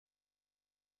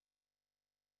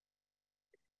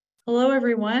Hello,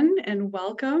 everyone, and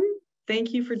welcome.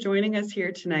 Thank you for joining us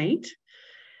here tonight.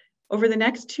 Over the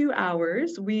next 2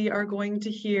 hours, we are going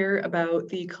to hear about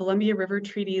the Columbia River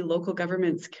Treaty Local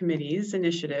Governments Committee's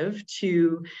initiative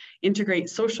to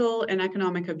integrate social and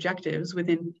economic objectives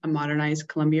within a modernized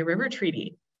Columbia River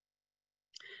Treaty.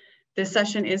 This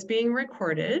session is being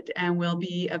recorded and will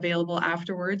be available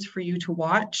afterwards for you to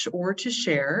watch or to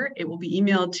share. It will be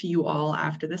emailed to you all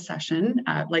after the session,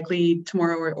 likely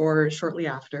tomorrow or shortly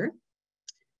after.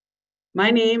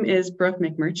 My name is Brooke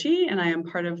McMurchie, and I am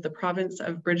part of the Province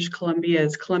of British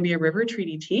Columbia's Columbia River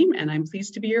Treaty team, and I'm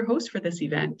pleased to be your host for this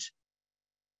event.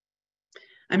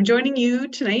 I'm joining you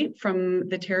tonight from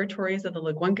the territories of the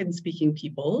Lekwungen-speaking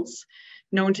peoples,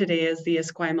 known today as the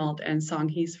Esquimalt and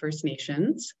Songhees First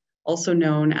Nations, also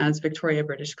known as Victoria,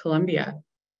 British Columbia.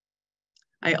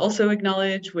 I also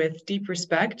acknowledge with deep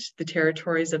respect the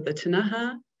territories of the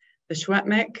Ktunaxa, the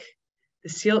Secwepemc, the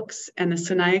Syilx and the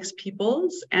Sinixt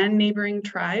peoples and neighboring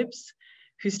tribes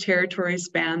whose territories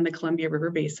span the Columbia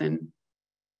River Basin.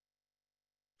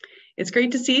 It's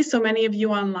great to see so many of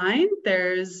you online.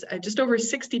 There's just over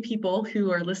 60 people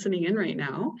who are listening in right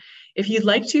now. If you'd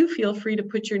like to, feel free to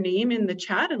put your name in the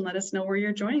chat and let us know where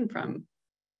you're joining from.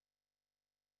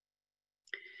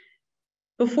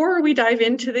 Before we dive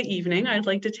into the evening, I'd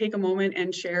like to take a moment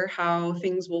and share how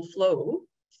things will flow.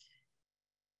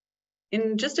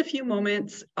 In just a few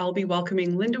moments, I'll be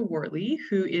welcoming Linda Worley,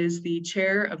 who is the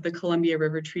chair of the Columbia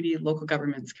River Treaty Local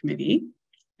Governments Committee,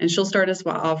 and she'll start us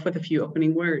off with a few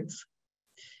opening words.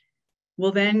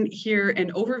 We'll then hear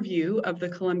an overview of the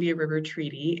Columbia River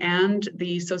Treaty and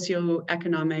the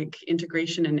Socio-economic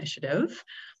Integration Initiative.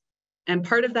 And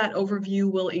part of that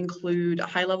overview will include a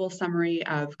high-level summary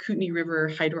of Kootenay River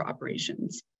hydro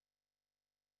operations.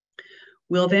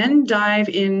 We'll then dive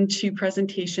into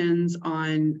presentations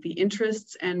on the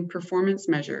interests and performance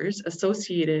measures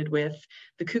associated with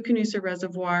the Kootenay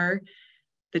Reservoir,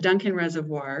 the Duncan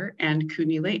Reservoir, and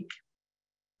Kootenay Lake.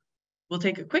 We'll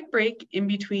take a quick break in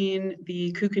between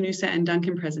the Kootenay and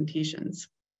Duncan presentations.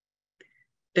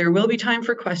 There will be time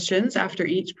for questions after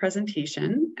each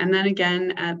presentation, and then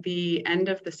again at the end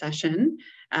of the session,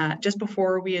 just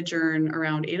before we adjourn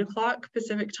around 8 o'clock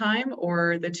Pacific time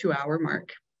or the 2-hour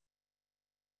mark.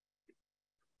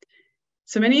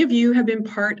 So many of you have been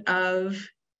part of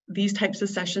these types of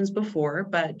sessions before,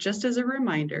 but just as a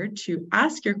reminder to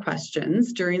ask your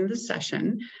questions during the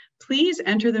session, please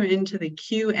enter them into the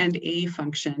Q&A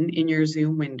function in your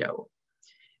Zoom window.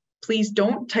 Please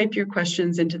don't type your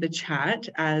questions into the chat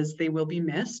as they will be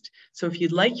missed. So if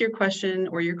you'd like your question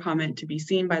or your comment to be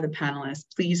seen by the panelists,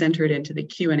 please enter it into the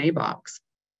Q&A box.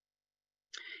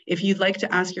 If you'd like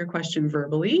to ask your question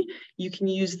verbally, you can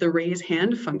use the raise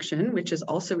hand function, which is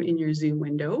also in your Zoom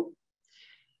window.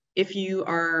 If you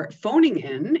are phoning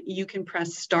in, you can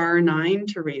press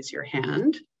 *9 to raise your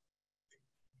hand.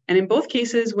 And in both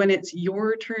cases, when it's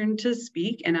your turn to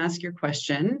speak and ask your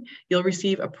question, you'll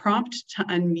receive a prompt to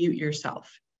unmute yourself.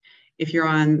 If you're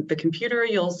on the computer,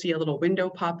 you'll see a little window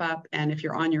pop up. And if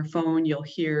you're on your phone, you'll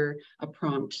hear a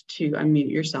prompt to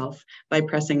unmute yourself by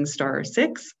pressing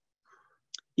 *6.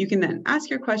 You can then ask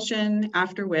your question,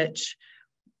 after which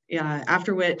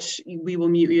we will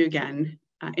mute you again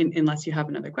unless you have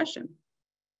another question.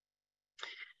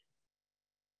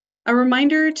 A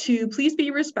reminder to please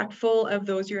be respectful of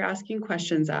those you're asking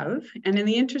questions of, and in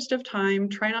the interest of time,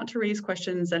 try not to raise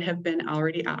questions that have been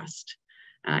already asked.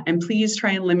 And please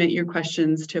try and limit your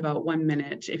questions to about 1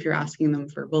 minute if you're asking them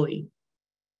verbally.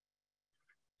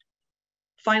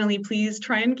 Finally, please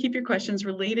try and keep your questions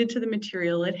related to the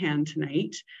material at hand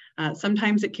tonight.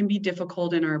 Sometimes it can be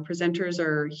difficult, and our presenters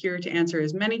are here to answer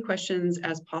as many questions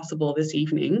as possible this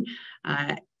evening.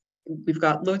 We've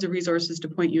got loads of resources to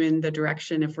point you in the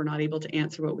direction if we're not able to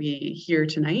answer what we hear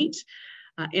tonight.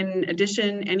 In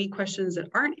addition, any questions that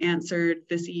aren't answered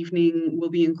this evening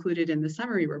will be included in the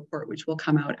summary report, which will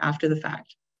come out after the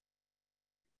fact.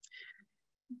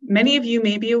 Many of you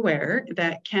may be aware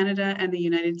that Canada and the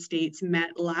United States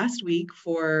met last week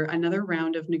for another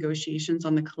round of negotiations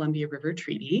on the Columbia River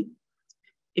Treaty.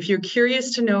 If you're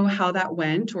curious to know how that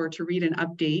went or to read an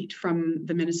update from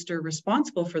the minister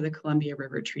responsible for the Columbia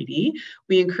River Treaty,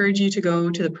 we encourage you to go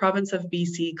to the Province of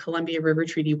B.C. Columbia River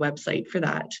Treaty website for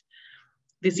that.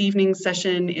 This evening's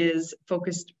session is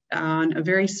focused on a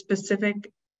very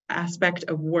specific aspect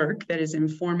of work that is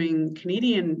informing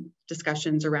Canadian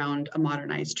discussions around a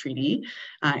modernized treaty,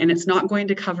 and it's not going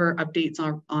to cover updates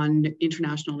on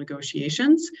international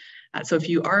negotiations. So if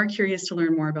you are curious to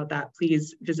learn more about that,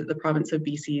 please visit the Province of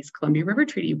BC's Columbia River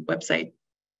Treaty website.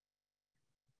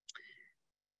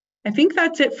 I think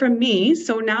that's it from me.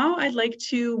 So now I'd like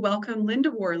to welcome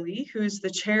Linda Worley, who's the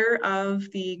chair of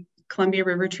the Columbia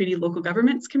River Treaty Local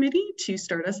Governments Committee, to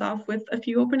start us off with a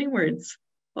few opening words.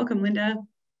 Welcome, Linda.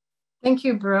 Thank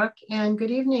you, Brooke, and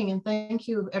good evening. And thank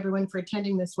you everyone for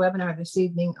attending this webinar this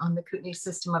evening on the Kootenay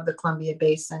system of the Columbia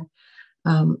Basin.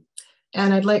 And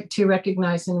I'd like to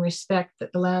recognize and respect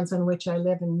that the lands on which I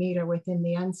live and meet are within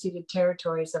the unceded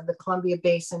territories of the Columbia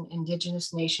Basin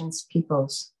Indigenous Nations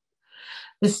peoples.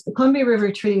 The Columbia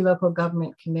River Treaty Local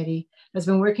Government Committee has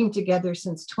been working together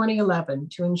since 2011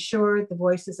 to ensure the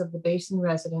voices of the basin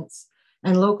residents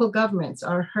and local governments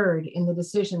are heard in the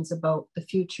decisions about the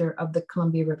future of the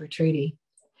Columbia River Treaty.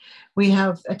 We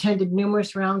have attended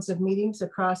numerous rounds of meetings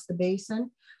across the basin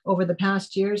over the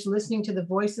past years, listening to the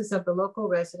voices of the local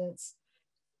residents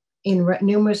in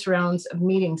numerous rounds of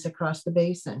meetings across the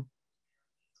basin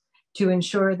to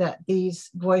ensure that these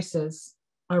voices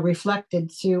are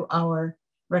reflected through our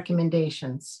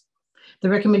recommendations. The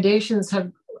recommendations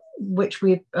which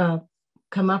we've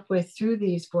come up with through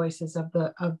these voices of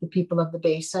the people of the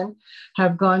basin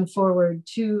have gone forward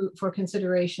for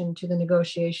consideration to the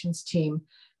negotiations team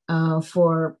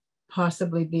for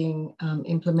possibly being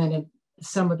implemented,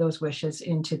 some of those wishes,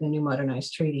 into the new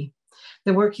modernized treaty.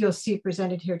 The work you'll see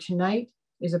presented here tonight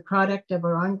is a product of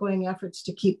our ongoing efforts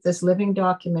to keep this living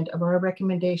document of our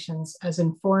recommendations as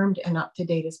informed and up to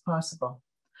date as possible.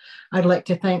 I'd like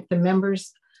to thank the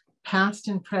members, past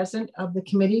and present, of the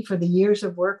committee for the years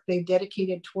of work they've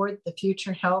dedicated toward the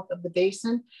future health of the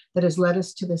basin that has led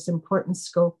us to this important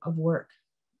scope of work.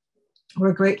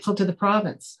 We're grateful to the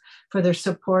province for their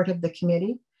support of the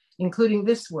committee, including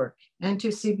this work, and to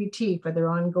CBT for their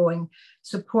ongoing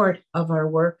support of our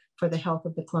work for the health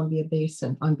of the Columbia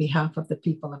Basin on behalf of the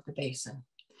people of the basin.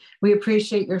 We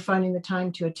appreciate your finding the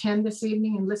time to attend this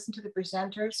evening and listen to the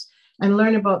presenters and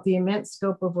learn about the immense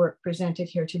scope of work presented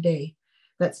here today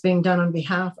that's being done on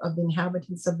behalf of the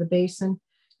inhabitants of the basin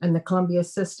and the Columbia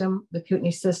system, the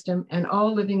Kootenay system, and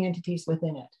all living entities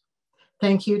within it.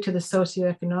 Thank you to the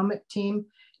Socio-economic team,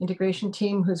 integration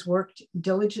team, who's worked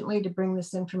diligently to bring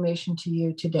this information to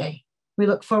you today. We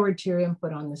look forward to your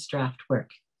input on this draft work.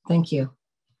 Thank you.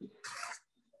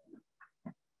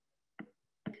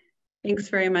 Thanks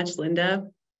very much, Linda.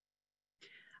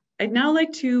 I'd now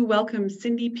like to welcome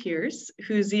Cindy Pierce,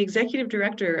 who's the Executive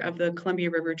Director of the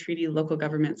Columbia River Treaty Local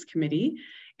Governments Committee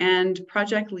and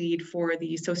Project Lead for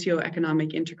the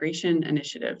Socio-economic Integration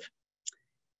Initiative.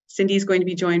 Cindy is going to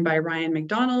be joined by Ryan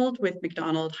McDonald with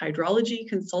McDonald Hydrology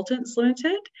Consultants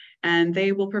Limited, and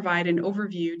they will provide an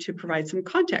overview to provide some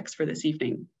context for this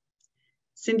evening.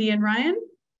 Cindy and Ryan?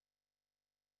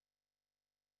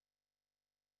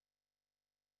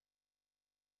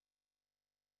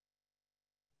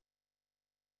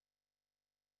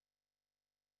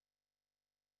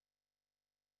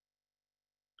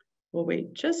 We'll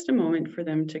wait just a moment for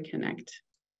them to connect.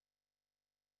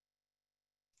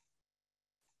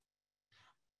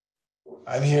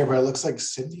 I'm here, but it looks like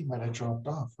Cindy might have dropped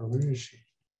off. Or where is she?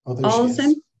 Oh, there she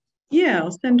is. Yeah,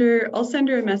 I'll send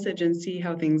her a message and see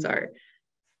how things are.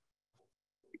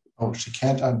 Oh, she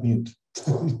can't unmute.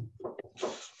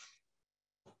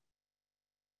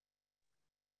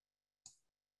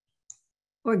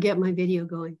 Or get my video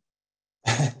going.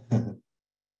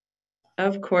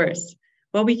 Of course.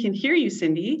 Well, we can hear you,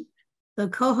 Cindy. The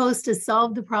co-host has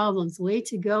solved the problems. Way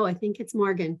to go. I think it's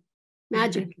Morgan.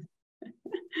 Magic.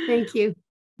 Thank you.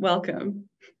 Welcome.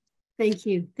 Thank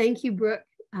you. Thank you, Brooke,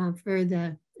 for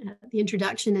the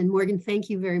introduction. And Morgan, thank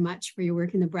you very much for your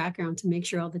work in the background to make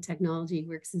sure all the technology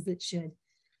works as it should.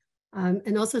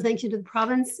 And also thank you to the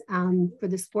province for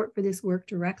the support for this work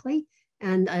directly.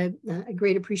 And a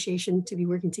great appreciation to be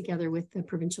working together with the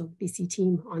Provincial BC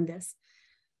team on this.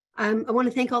 I want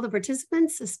to thank all the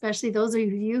participants, especially those of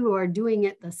you who are doing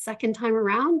it the second time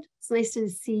around. It's nice to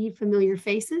see familiar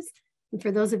faces. And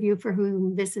for those of you for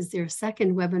whom this is their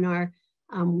second webinar,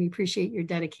 we appreciate your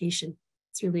dedication.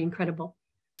 It's really incredible.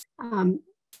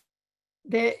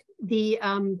 This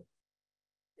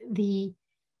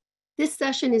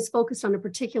session is focused on a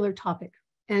particular topic,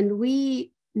 and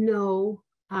we know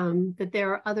that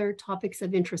there are other topics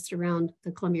of interest around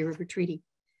the Columbia River Treaty.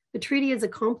 The treaty is a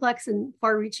complex and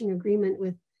far-reaching agreement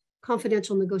with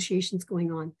confidential negotiations going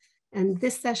on. And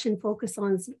this session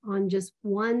focuses on just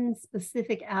one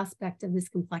specific aspect of this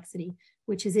complexity,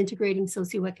 which is integrating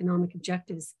socioeconomic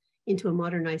objectives into a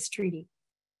modernized treaty.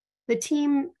 The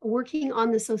team working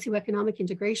on the socioeconomic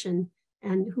integration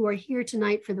and who are here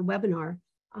tonight for the webinar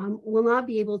will not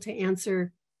be able to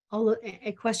answer all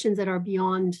questions that are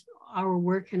beyond our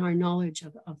work and our knowledge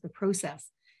of the process.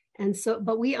 And so,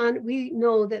 but we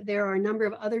know that there are a number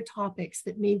of other topics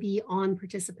that may be on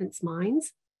participants'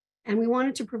 minds. And we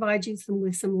wanted to provide you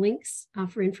with some links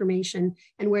for information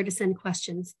and where to send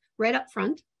questions right up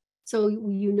front. So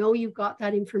you know you've got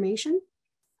that information.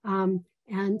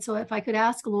 And so if I could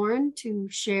ask Lauren to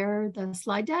share the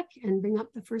slide deck and bring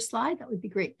up the first slide, that would be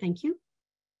great. Thank you.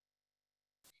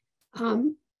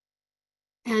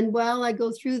 And while I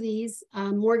go through these,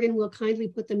 Morgan will kindly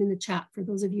put them in the chat for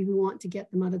those of you who want to get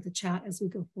them out of the chat as we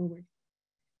go forward.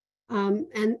 And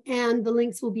the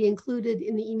links will be included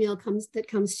in the email that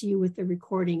comes to you with the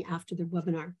recording after the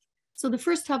webinar. So the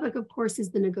first topic, of course, is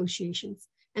the negotiations.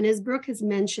 And as Brooke has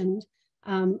mentioned,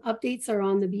 updates are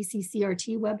on the BC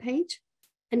CRT webpage,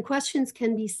 and questions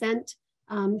can be sent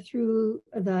through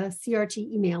the CRT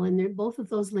email, and both of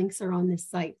those links are on this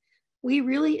site. We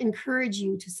really encourage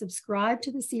you to subscribe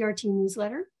to the CRT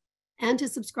newsletter and to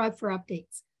subscribe for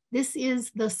updates. This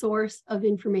is the source of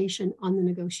information on the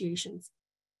negotiations.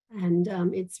 And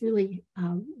it's really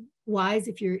wise,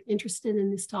 if you're interested in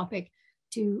this topic,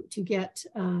 to get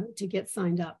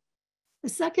signed up. The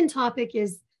second topic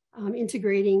is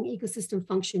integrating ecosystem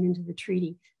function into the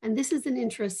treaty. And this is an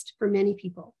interest for many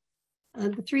people.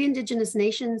 The 3 Indigenous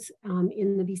nations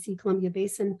in the BC Columbia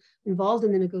Basin involved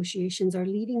in the negotiations are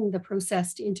leading the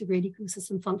process to integrate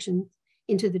ecosystem function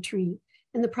into the treaty.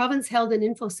 And the province held an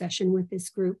info session with this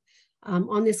group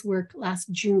on this work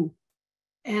last June.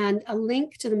 And a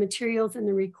link to the materials and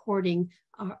the recording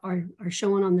are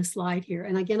shown on the slide here.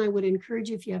 And again, I would encourage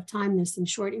you, if you have time, there's some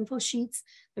short info sheets.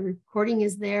 The recording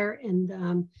is there,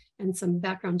 and some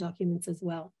background documents as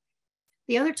well.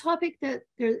 The other topic that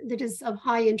is of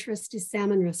high interest is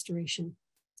salmon restoration.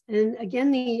 And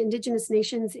again, the Indigenous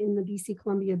nations in the BC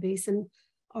Columbia Basin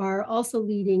are also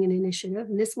leading an initiative.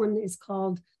 And this one is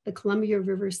called the Columbia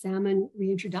River Salmon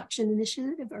Reintroduction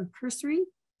Initiative, or CRSRI.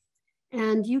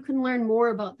 And you can learn more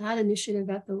about that initiative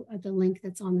at the link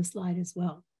that's on the slide as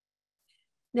well.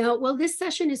 Now, while this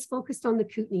session is focused on the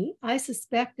Kootenay, I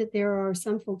suspect that there are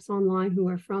some folks online who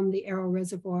are from the Arrow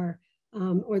Reservoir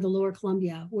or the Lower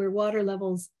Columbia, where water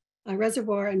levels,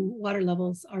 reservoir and water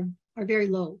levels are very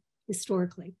low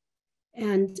historically.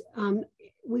 And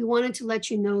we wanted to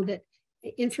let you know that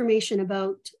information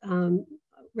about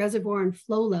reservoir and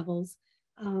flow levels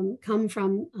come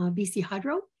from BC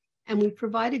Hydro. And we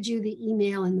provided you the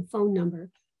email and the phone number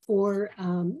for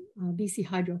BC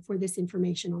Hydro for this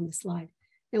information on the slide.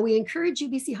 Now, we encourage you,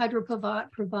 BC Hydro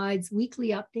provides weekly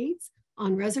updates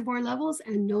on reservoir levels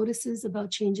and notices about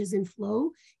changes in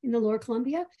flow in the Lower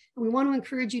Columbia. And we want to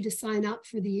encourage you to sign up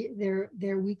for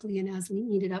their weekly and as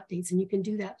needed updates. And you can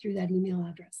do that through that email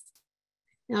address.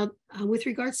 Now, with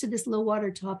regards to this low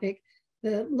water topic,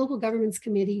 the Local Governments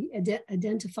Committee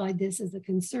identified this as a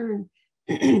concern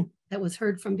that was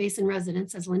heard from basin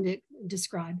residents, as Linda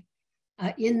described,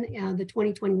 in the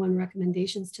 2021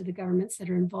 recommendations to the governments that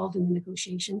are involved in the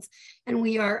negotiations. And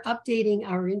we are updating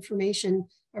our information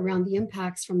around the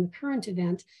impacts from the current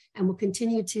event, and will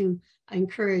continue to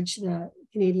encourage the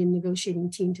Canadian negotiating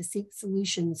team to seek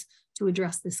solutions to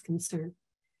address this concern.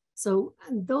 So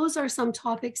those are some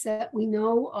topics that we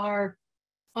know are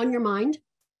on your mind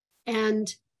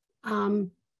and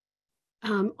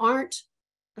aren't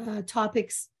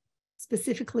topics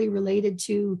specifically related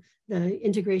to the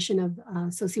integration of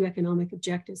socioeconomic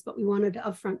objectives, but we wanted to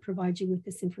upfront provide you with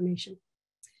this information.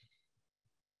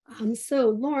 So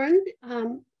Lauren,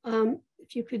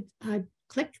 if you could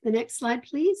click the next slide,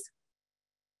 please.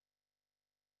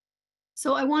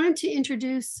 So I wanted to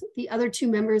introduce the other 2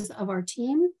 members of our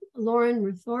team. Lauren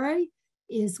Ruthore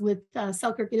is with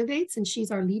Selkirk Innovates, and she's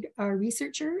our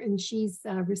researcher, and she's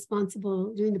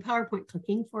responsible doing the PowerPoint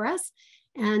clicking for us.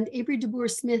 And Avery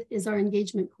DeBoer-Smith is our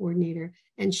engagement coordinator,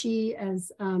 and she,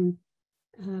 as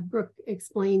Brooke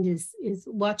explained, is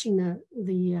watching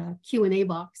the Q&A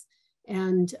box,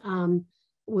 and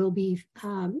will be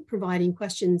providing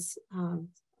questions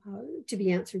to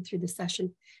be answered through the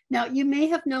session. Now, you may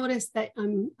have noticed that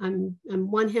I'm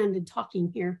one-handed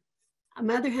talking here.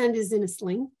 My other hand is in a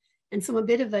sling, and so I'm a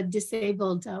bit of a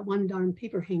disabled one-darn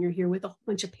paper hanger here with a whole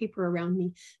bunch of paper around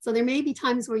me. So there may be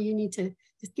times where you need to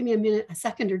just give me a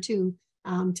second or two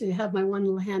to have my one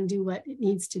little hand do what it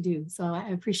needs to do. So I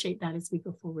appreciate that as we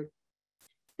go forward.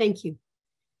 Thank you.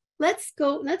 Let's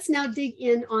now dig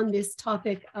in on this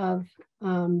topic of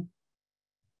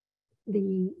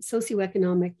the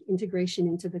socioeconomic integration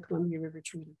into the Columbia River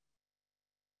Treaty.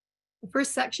 The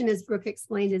first section, as Brooke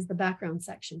explained, is the background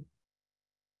section.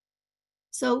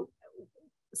 So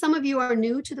some of you are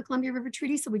new to the Columbia River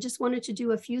Treaty, so we just wanted to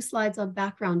do a few slides of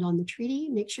background on the treaty,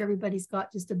 make sure everybody's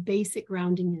got just a basic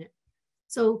grounding in it.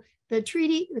 So The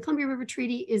treaty, the Columbia River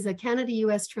Treaty, is a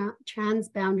Canada-U.S.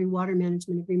 Trans-Boundary Water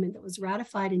Management Agreement that was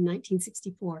ratified in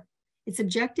 1964. Its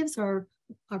objectives are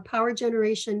power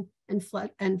generation and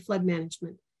flood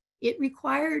management. It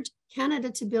required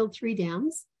Canada to build 3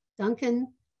 dams,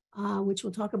 Duncan, which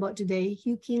we'll talk about today,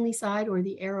 Hugh Keenley Side, or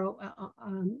the Arrow,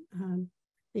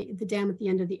 the dam at the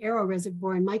end of the Arrow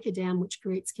Reservoir, and Mica Dam, which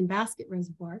creates Kinbasket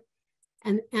Reservoir.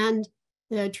 And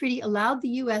the treaty allowed the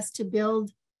U.S. to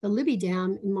build the Libby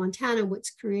Dam in Montana,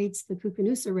 which creates the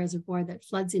Kootenay Reservoir that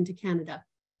floods into Canada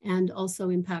and also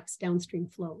impacts downstream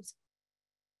flows.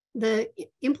 The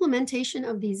implementation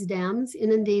of these dams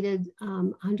inundated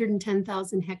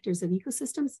 110,000 hectares of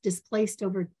ecosystems, displaced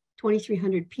over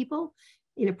 2,300 people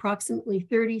in approximately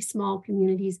 30 small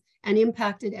communities, and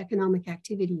impacted economic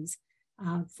activities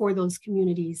for those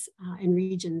communities and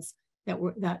regions that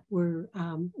were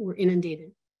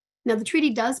inundated. Now, the treaty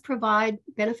does provide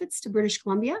benefits to British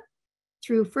Columbia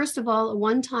through, first of all, a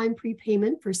one-time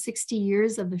prepayment for 60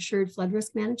 years of assured flood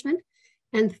risk management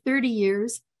and 30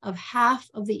 years of half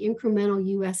of the incremental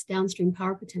U.S. downstream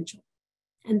power potential.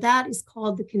 And that is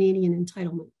called the Canadian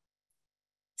entitlement.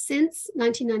 Since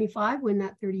 1995, when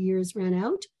that 30 years ran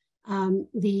out,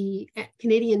 the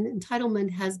Canadian entitlement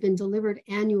has been delivered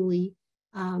annually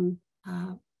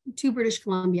to British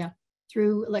Columbia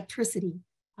through electricity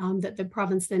that the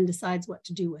province then decides what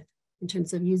to do with in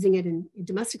terms of using it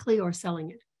domestically or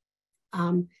selling it.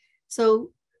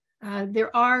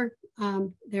 There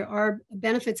are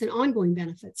benefits and ongoing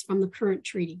benefits from the current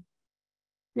treaty.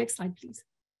 Next slide, please.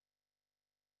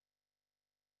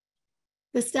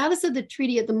 The status of the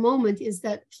treaty at the moment is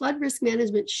that flood risk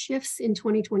management shifts in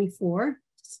 2024,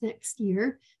 next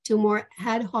year, to a more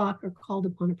ad hoc or called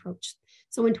upon approach.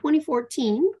 So in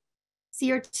 2014,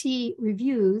 CRT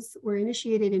reviews were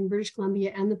initiated in British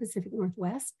Columbia and the Pacific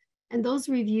Northwest, and those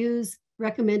reviews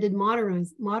recommended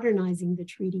modernizing the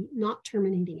treaty, not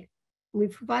terminating it. And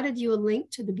we've provided you a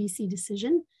link to the BC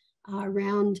decision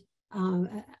around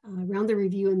the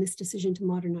review and this decision to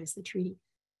modernize the treaty.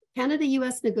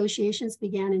 Canada-US negotiations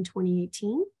began in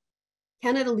 2018.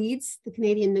 Canada leads the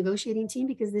Canadian negotiating team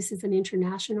because this is an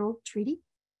international treaty.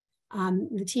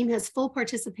 The team has full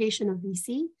participation of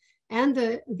BC and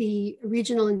the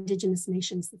regional Indigenous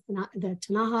nations, the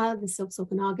Ktunaxa, the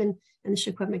Socio-economic, and the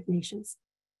Secwepemc nations.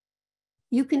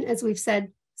 You can, as we've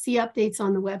said, see updates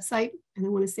on the website. And I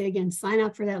want to say again, sign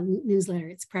up for that newsletter.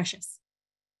 It's precious.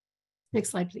 Next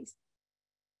slide, please.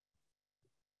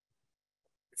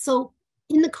 So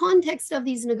in the context of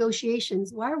these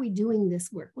negotiations, why are we doing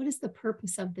this work? What is the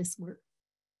purpose of this work?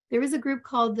 There is a group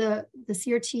called the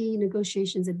CRT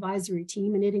Negotiations Advisory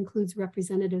Team, and it includes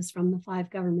representatives from the 5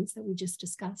 governments that we just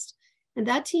discussed. And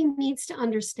that team needs to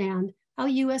understand how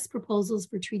US proposals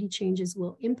for treaty changes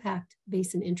will impact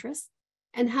basin interests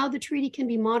and how the treaty can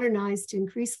be modernized to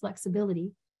increase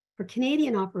flexibility for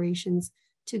Canadian operations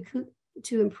to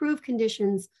improve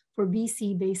conditions for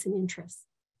BC basin interests.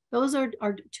 Those are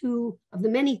 2 of the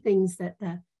many things that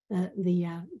the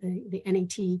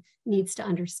NAT needs to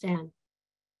understand.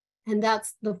 And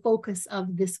that's the focus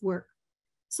of this work.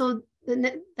 So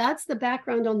that's the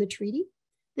background on the treaty.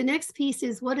 The next piece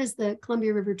is, what is the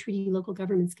Columbia River Treaty Local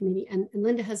Governments Committee? And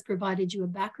Linda has provided you a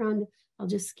background. I'll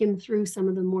just skim through some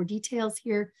of the more details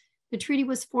here. The treaty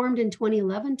was formed in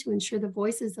 2011 to ensure the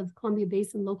voices of Columbia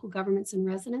Basin local governments and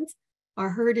residents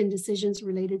are heard in decisions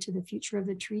related to the future of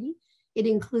the treaty. It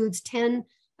includes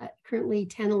currently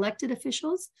 10 elected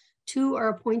officials. 2 are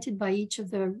appointed by each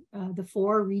of the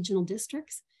 4 regional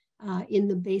districts in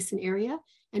the basin area,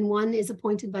 and 1 is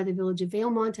appointed by the Village of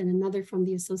Valemont and another from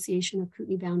the Association of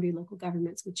Kootenay Boundary Local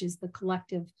Governments, which is the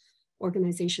collective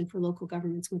organization for local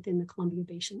governments within the Columbia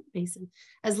Basin.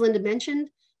 As Linda mentioned,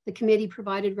 the committee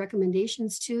provided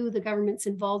recommendations to the governments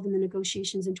involved in the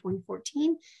negotiations in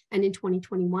 2014 and in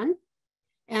 2021.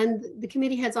 And the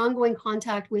committee has ongoing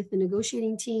contact with the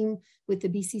negotiating team, with the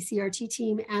BC CRT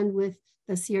team, and with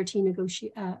the CRT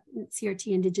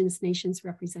Indigenous Nations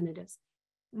representatives.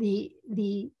 The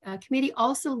committee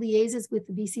also liaises with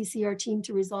the BC CR team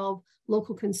to resolve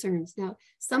local concerns. Now,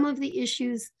 some of the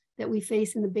issues that we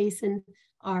face in the basin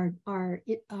are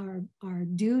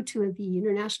due to the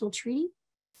international treaty.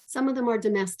 Some of them are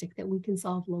domestic that we can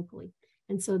solve locally.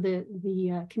 And so the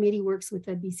committee works with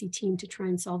the BC team to try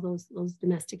and solve those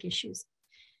domestic issues.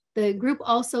 The group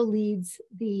also leads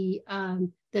the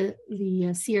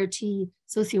CRT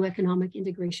socio-economic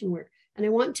integration work. And I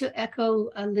want to echo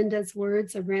Linda's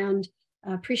words around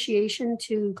appreciation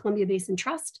to Columbia Basin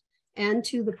Trust and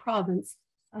to the province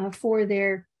for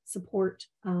their support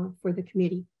for the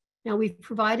committee. Now, we've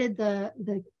provided the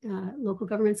Local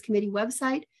Governments Committee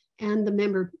website and the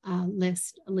member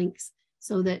list links.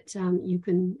 so that you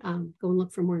can go and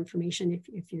look for more information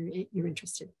if you're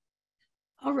interested.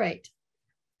 All right,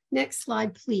 next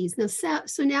slide, please. Now,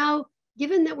 so now,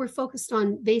 given that we're focused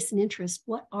on basin interests,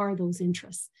 what are those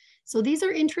interests? So these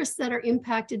are interests that are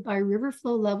impacted by river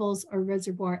flow levels or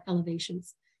reservoir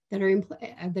elevations that are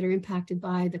impacted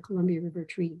by the Columbia River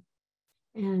Treaty.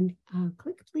 And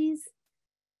click, please.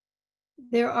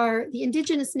 The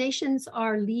Indigenous nations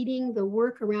are leading the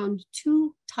work around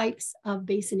two types of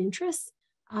basin interests.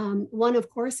 One, of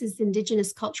course, is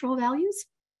Indigenous cultural values.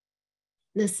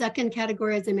 The second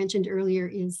category, as I mentioned earlier,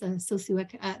 is the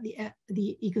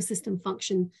ecosystem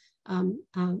function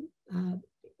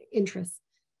interests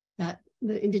that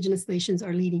the Indigenous nations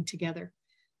are leading together.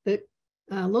 The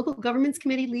Local Governments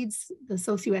Committee leads the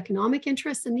socio-economic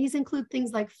interests, and these include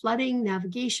things like flooding,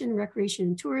 navigation, recreation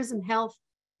and tourism, health,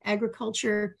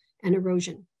 agriculture, and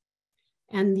erosion.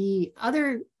 And the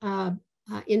other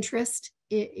interest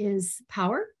is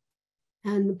power,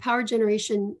 and the power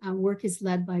generation work is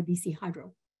led by BC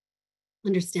Hydro,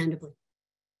 understandably.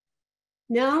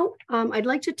 Now, I'd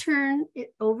like to turn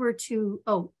it over to,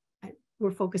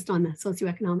 we're focused on the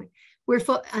socioeconomic.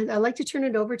 I'd like to turn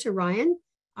it over to Ryan,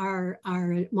 our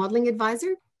modeling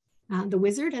advisor, the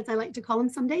wizard, as I like to call him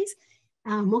some days,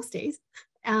 most days.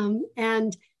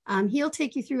 He'll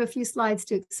take you through a few slides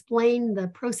to explain the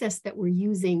process that we're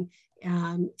using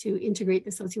to integrate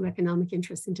the socioeconomic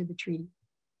interests into the treaty.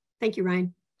 Thank you,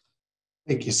 Ryan.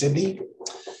 Thank you, Cindy.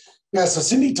 Yeah, so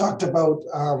Cindy talked about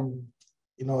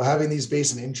having these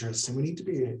basin interests, and we need to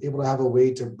be able to have a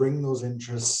way to bring those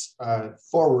interests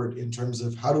forward in terms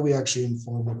of how do we actually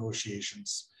inform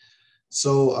negotiations.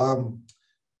 So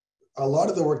a lot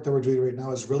of the work that we're doing right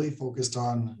now is really focused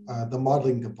on the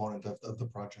modeling component of the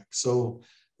project. So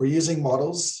we're using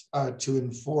models to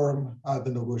inform the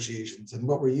negotiations, and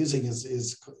what we're using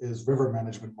is river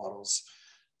management models.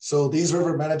 So these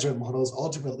river management models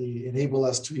ultimately enable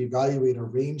us to evaluate a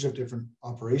range of different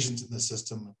operations in the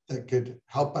system that could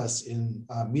help us in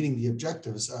meeting the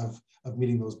objectives of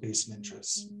meeting those basin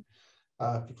interests.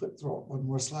 If you click through one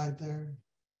more slide there.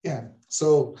 Yeah,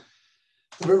 so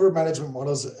the river management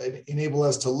models enable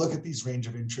us to look at these range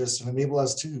of interests and enable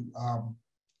us to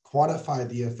quantify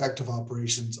the effect of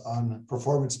operations on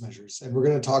performance measures. And we're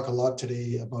going to talk a lot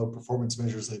today about performance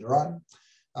measures later on.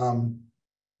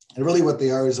 And really what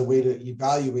they are is a way to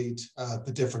evaluate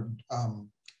the different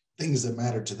things that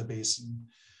matter to the basin.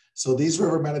 So these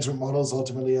river management models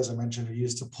ultimately, as I mentioned, are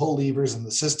used to pull levers in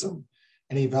the system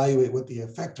and evaluate what the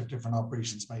effect of different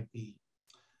operations might be.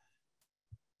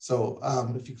 So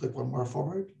if you click one more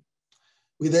forward,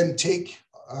 we then take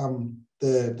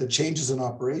the changes in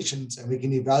operations and we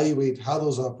can evaluate how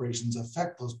those operations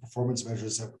affect those performance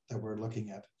measures that we're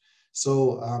looking at.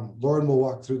 So Lauren will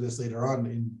walk through this later on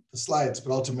in the slides,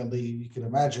 but ultimately you can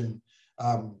imagine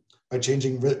by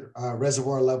changing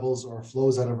reservoir levels or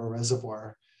flows out of a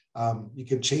reservoir, you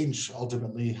can change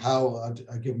ultimately how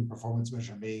a given performance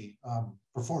measure may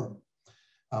perform.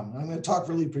 I'm going to talk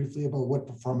really briefly about what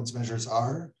performance measures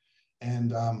are,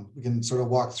 and we can sort of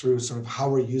walk through sort of how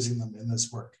we're using them in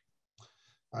this work.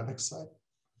 Next slide.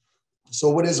 So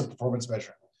what is a performance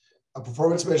measure? A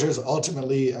performance measure is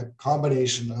ultimately a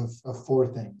combination of four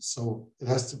things. So it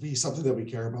has to be something that we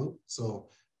care about. So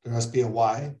there has to be a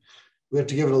why. We have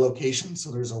to give it a location.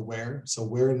 So there's a where. So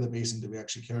where in the basin do we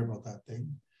actually care about that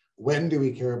thing? When do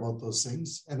we care about those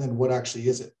things? And then what actually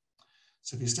is it?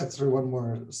 So if you step through one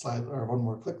more slide or one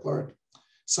more click, Lord.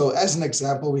 So as an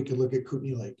example, we could look at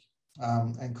Kootenay Lake.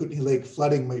 And Kootenay Lake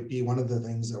flooding might be one of the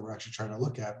things that we're actually trying to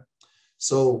look at.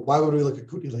 So why would we look at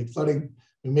Kootenay Lake flooding?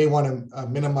 We may want to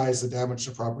minimize the damage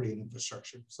to property and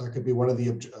infrastructure. So that could be one of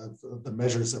the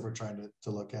measures that we're trying to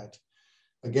look at.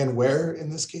 Again, where in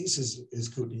this case is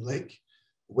Kootenay Lake.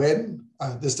 When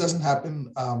this doesn't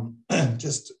happen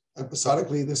just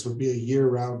episodically, this would be a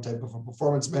year-round type of a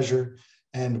performance measure,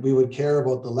 and we would care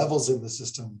about the levels in the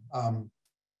system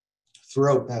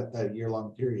throughout that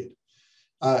year-long period.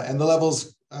 And the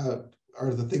levels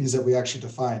are the things that we actually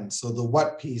define. So the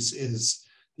what piece is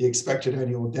the expected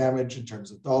annual damage in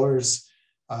terms of dollars.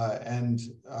 And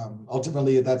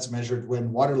ultimately that's measured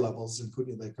when water levels in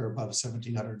Kootenay Lake are above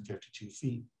 1,752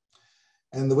 feet.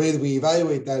 And the way that we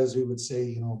evaluate that is we would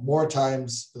say, more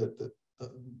times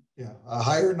a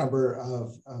higher number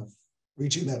of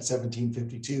reaching that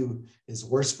 1,752 is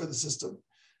worse for the system,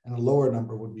 and a lower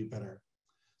number would be better.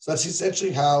 So that's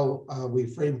essentially how we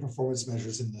frame performance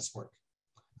measures in this work.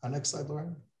 Next slide,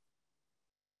 Lauren.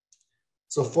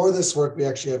 So for this work, we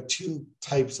actually have two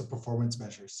types of performance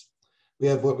measures. We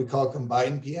have what we call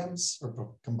combined PMs,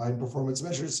 or combined performance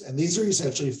measures, and these are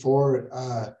essentially for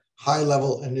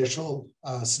high-level initial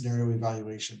scenario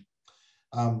evaluation.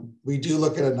 We do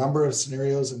look at a number of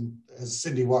scenarios, and as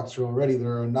Cindy walked through already,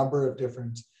 there are a number of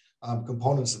different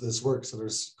components of this work. So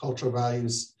there's cultural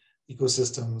values,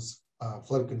 ecosystems,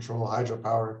 flood control,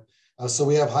 hydropower. So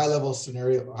we have high-level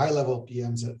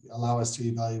PMs that allow us to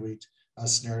evaluate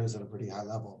scenarios at a pretty high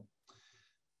level.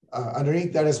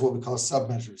 Underneath that is what we call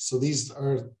submeasures. So these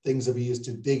are things that we use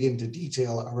to dig into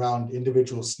detail around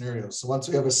individual scenarios. So once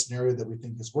we have a scenario that we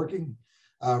think is working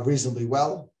reasonably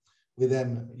well, we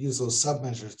then use those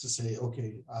submeasures to say,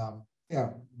 okay, yeah,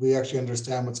 we actually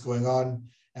understand what's going on,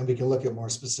 and we can look at more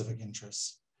specific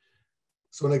interests.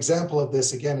 So an example of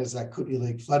this, again, is that Kootenay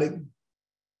Lake flooding.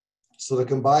 So the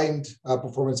combined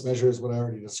performance measure is what I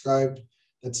already described.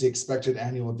 That's the expected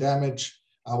annual damage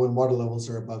when water levels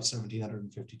are above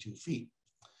 1,752 feet.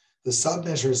 The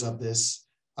submeasures of this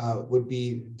would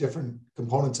be different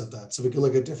components of that. So we could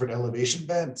look at different elevation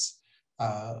bands,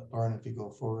 or if you go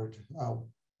forward,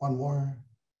 one more.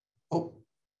 Oh,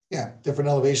 yeah, different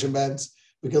elevation bands.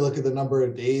 We could look at the number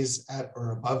of days at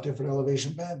or above different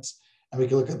elevation bands, and we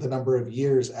can look at the number of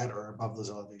years at or above those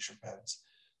elevation bands.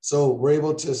 So we're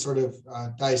able to sort of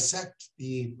dissect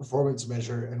the performance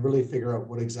measure and really figure out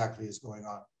what exactly is going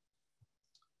on.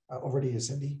 Over to you,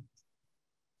 Cindy.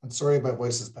 I'm sorry, my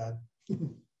voice is bad.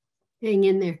 Hang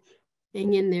in there.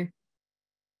 Hang in there.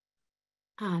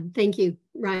 Thank you,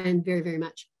 Ryan, very, very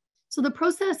much. So the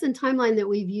process and timeline that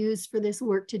we've used for this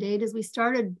work to date is we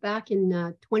started back in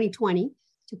 2020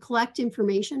 to collect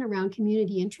information around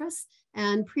community interests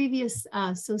and previous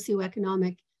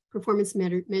socioeconomic performance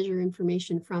measure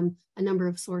information from a number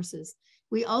of sources.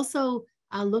 We also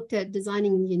looked at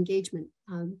designing the engagement.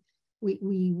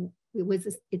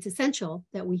 It's essential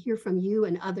that we hear from you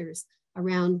and others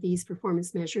around these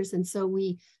performance measures. And so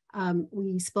we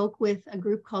spoke with a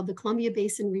group called the Columbia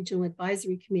Basin Regional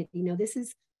Advisory Committee. Now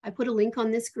I put a link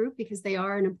on this group because they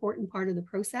are an important part of the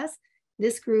process.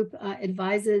 This group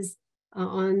advises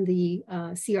on the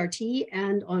CRT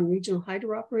and on regional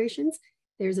hydro operations.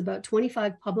 There's about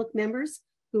 25 public members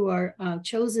who are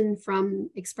chosen from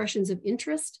expressions of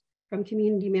interest from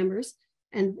community members,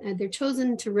 and they're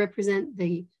chosen to represent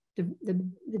the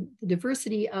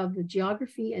diversity of the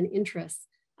geography and interests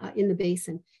in the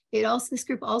basin. This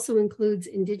group also includes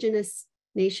Indigenous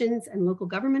nations and local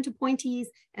government appointees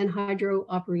and hydro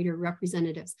operator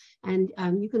representatives. And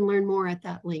you can learn more at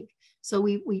that link. So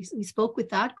we spoke with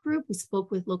that group, we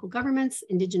spoke with local governments,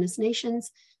 Indigenous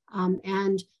nations,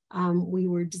 and we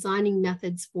were designing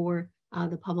methods for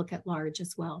the public at large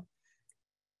as well.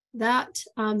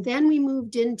 Then we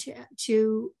moved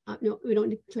into, no, we don't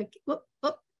need to click,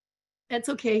 that's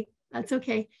okay, that's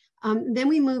okay. Then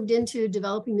we moved into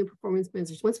developing the performance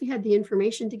measures. Once we had the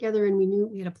information together and we knew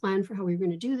we had a plan for how we were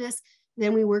going to do this,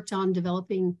 then we worked on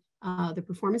developing the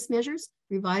performance measures,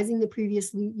 revising the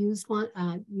previously used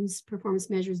performance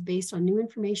measures based on new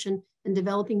information, and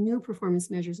developing new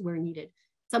performance measures where needed.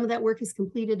 Some of that work is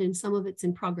completed and some of it's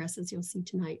in progress, as you'll see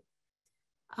tonight.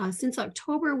 Since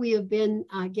October, we have been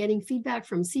getting feedback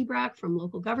from CBRAC, from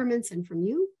local governments, and from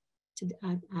you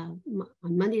on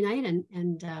Monday night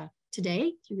and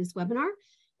today through this webinar.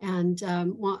 And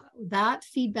that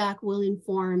feedback will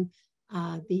inform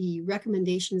the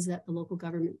recommendations that the local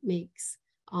government makes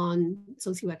on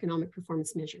socioeconomic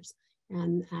performance measures.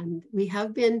 And we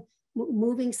have been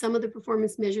moving some of the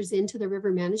performance measures into the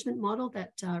river management model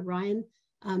that Ryan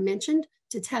mentioned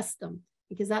to test them,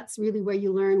 because that's really where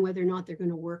you learn whether or not they're going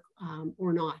to work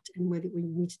or not, and whether we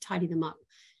need to tidy them up.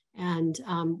 And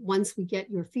once we get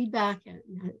your feedback and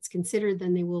it's considered,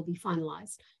 then they will be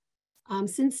finalized.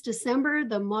 Since December,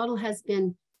 the model has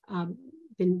been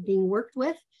being worked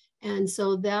with. And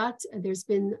so there's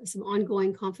been some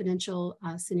ongoing confidential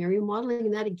scenario modeling,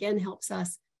 and that again helps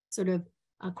us sort of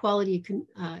do quality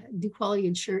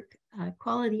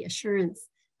assurance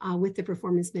with the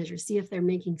performance measures, see if they're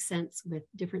making sense with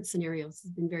different scenarios. Has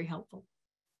been very helpful.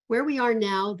 Where we are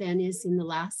now then is in the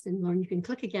last, and Lauren, you can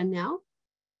click again now,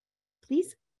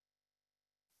 please.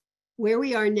 Where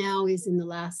we are now is in the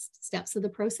last steps of the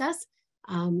process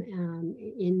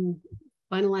in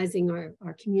finalizing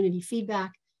our community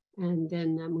feedback, and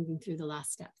then moving through the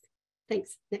last steps.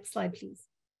 Thanks. Next slide, please.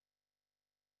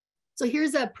 So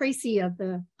here's a précis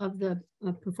of the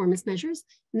performance measures,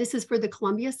 and this is for the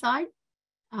Columbia side.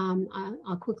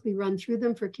 I'll quickly run through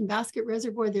them. For Kinbasket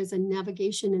Reservoir, there's a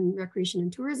navigation and recreation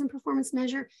and tourism performance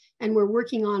measure, and we're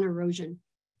working on erosion.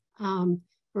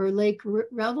 For Lake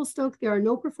Revelstoke, there are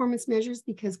no performance measures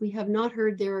because we have not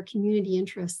heard there are community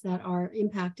interests that are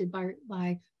impacted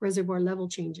by reservoir level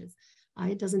changes.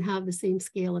 It doesn't have the same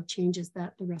scale of changes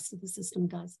that the rest of the system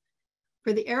does.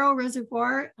 For the Arrow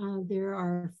Reservoir, there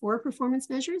are 4 performance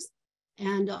measures,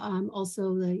 and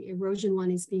also the erosion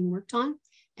one is being worked on.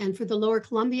 And for the Lower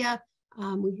Columbia,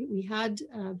 we had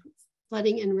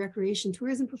flooding and recreation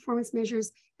tourism performance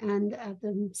measures. And at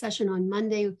the session on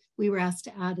Monday, we were asked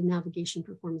to add a navigation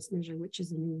performance measure, which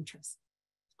is a new interest.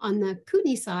 On the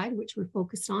Kootenay side, which we're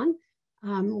focused on,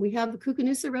 we have the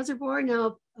Kootenay Reservoir.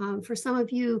 Now, for some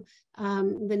of you,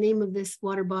 the name of this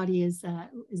water body is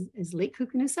Lake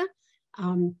Kootenay.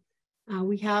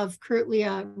 We have currently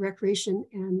a recreation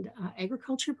and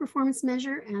agriculture performance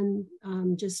measure, and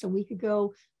just a week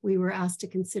ago, we were asked to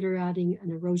consider adding an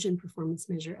erosion performance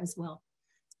measure as well.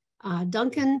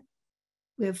 Duncan,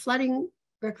 we have flooding,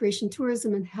 recreation,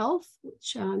 tourism, and health,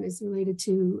 which is related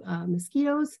to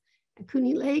mosquitoes. At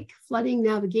Kootenay Lake, flooding,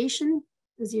 navigation,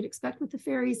 as you'd expect with the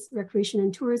ferries, recreation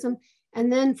and tourism.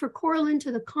 And then for Coralin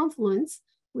to the confluence,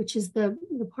 which is the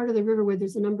part of the river where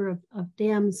there's a number of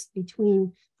dams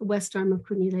between the west arm of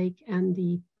Kootenay Lake and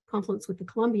the confluence with the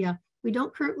Columbia, we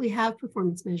don't currently have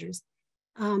performance measures.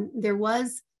 There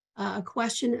was a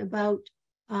question about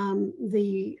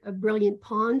the brilliant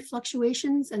pond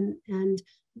fluctuations, and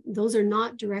those are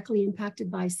not directly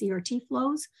impacted by CRT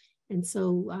flows. And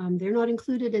so they're not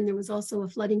included. And there was also a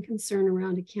flooding concern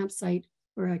around a campsite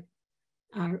or a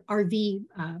RV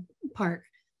park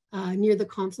near the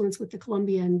confluence with the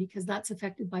Columbia, and because that's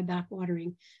affected by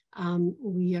backwatering,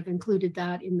 we have included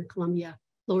that in the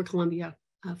Lower Columbia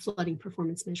flooding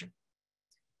performance measure.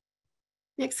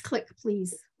 Next click,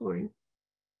 please, Lauren.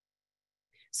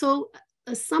 So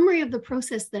a summary of the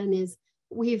process then is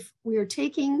we are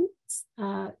taking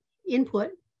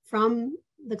input from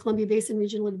the Columbia Basin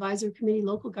Regional Advisory Committee,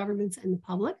 local governments, and the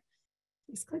public.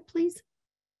 Next click, please.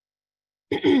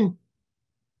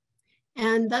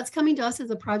 And that's coming to us as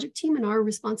a project team, and our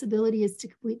responsibility is to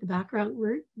complete the background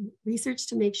research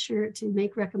to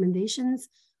make recommendations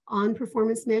on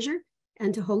performance measure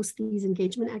and to host these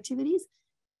engagement activities.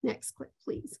 Next click,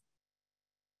 please.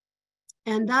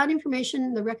 And that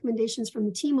information, the recommendations from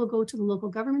the team will go to the local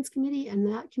governments committee, and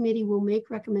that committee will make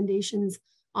recommendations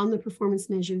on the performance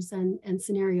measures and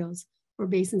scenarios for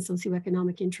basin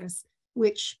socioeconomic interests,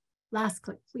 which, last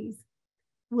click, please,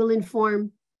 will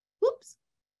inform, whoops,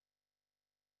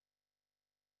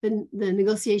 the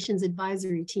negotiations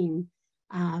advisory team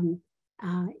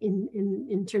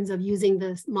in terms of using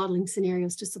the modeling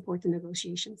scenarios to support the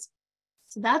negotiations.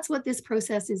 So that's what this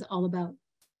process is all about.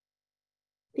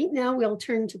 I think now we'll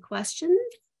turn to questions.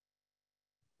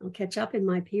 I'll catch up in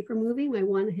my paper moving, my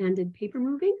one-handed paper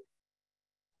moving.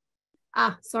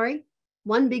 Sorry,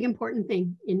 one big important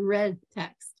thing in red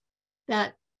text,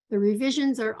 that the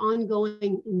revisions are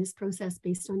ongoing in this process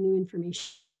based on new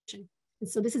information. And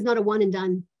so this is not a one and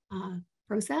done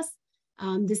process.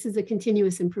 This is a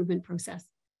continuous improvement process.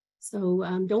 So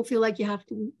don't feel like you have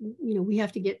to, we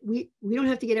don't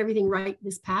have to get everything right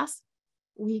this pass.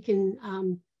 We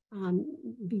can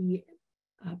be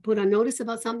put on notice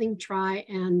about something, try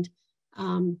and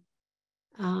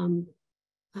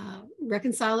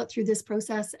reconcile it through this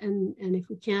process. And if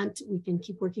we can't, we can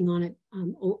keep working on it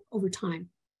over time.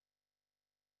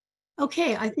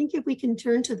 Okay, I think if we can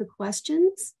turn to the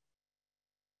questions.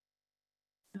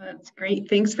 That's great.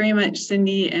 Thanks very much,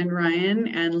 Cindy and Ryan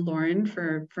and Lauren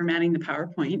for manning the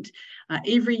PowerPoint.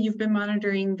 Avery, you've been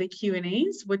monitoring the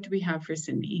Q&As. What do we have for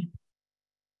Cindy?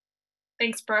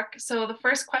 Thanks, Brooke. So the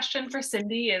first question for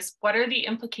Cindy is, what are the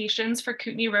implications for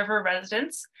Kootenay River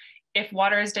residents if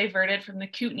water is diverted from the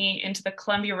Kootenay into the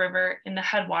Columbia River in the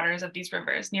headwaters of these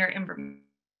rivers near Invermere?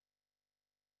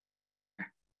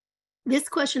 This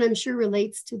question, I'm sure,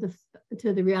 relates to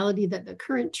the reality that the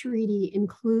current treaty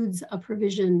includes a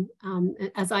provision,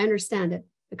 as I understand it,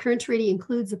 the current treaty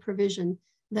includes a provision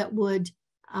that would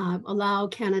allow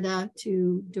Canada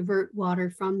to divert water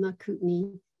from the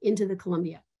Kootenay into the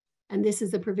Columbia. And this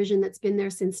is a provision that's been there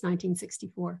since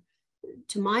 1964.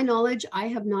 To my knowledge, I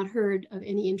have not heard of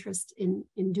any interest in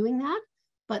doing that,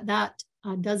 but that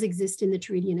does exist in the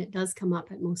treaty, and it does come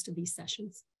up at most of these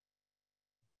sessions.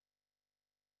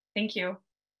 Thank you.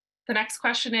 The next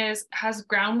question is, has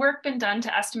groundwork been done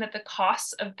to estimate the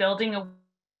costs of building a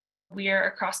weir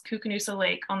across Kootenay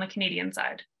Lake on the Canadian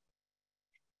side?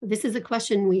 This is a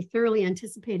question we thoroughly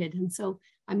anticipated, and so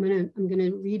I'm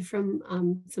gonna read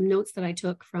from some notes that I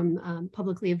took from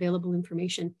publicly available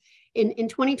information. In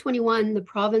 2021, the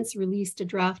province released a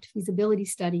draft feasibility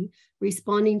study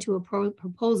responding to a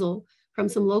proposal from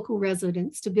some local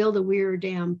residents to build a weir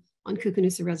dam on Kootenay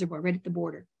Reservoir right at the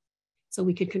border, so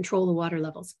we could control the water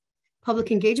levels.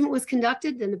 Public engagement was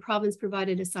conducted, and the province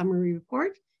provided a summary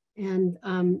report. And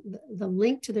the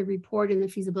link to the report and the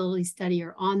feasibility study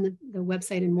are on the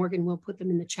website, and Morgan will put them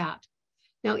in the chat.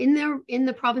 Now, in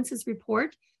the province's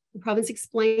report, The province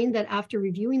explained that after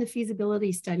reviewing the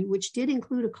feasibility study, which did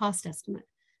include a cost estimate,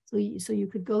 so you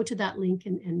could go to that link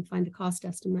and find the cost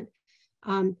estimate.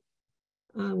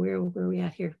 Where are we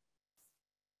at here?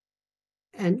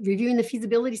 And reviewing the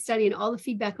feasibility study and all the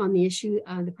feedback on the issue,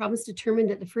 the province determined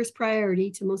that the first priority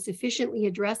to most efficiently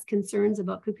address concerns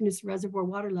about Kootenay Reservoir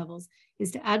water levels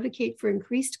is to advocate for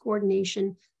increased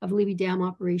coordination of Libby Dam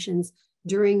operations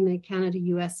during the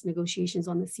Canada-US negotiations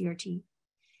on the CRT.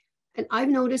 And I've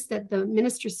noticed that the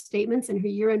minister's statements and her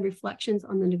year-end reflections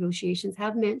on the negotiations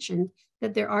have mentioned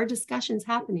that there are discussions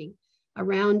happening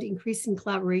around increasing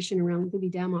collaboration around Libby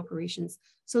Dam operations.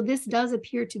 So this does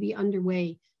appear to be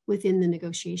underway within the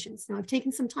negotiations. Now, I've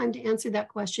taken some time to answer that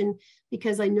question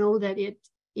because I know that it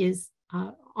is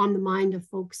on the mind of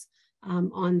folks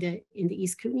in the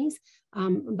East Kootenays.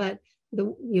 But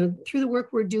through the work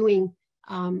we're doing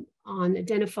on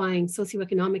identifying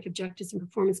socioeconomic objectives and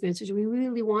performance measures, we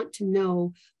really want to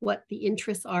know what the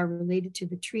interests are related to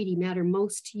the treaty matter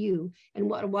most to you and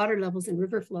what water levels and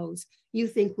river flows you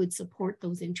think would support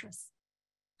those interests.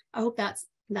 I hope that's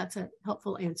a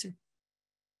helpful answer.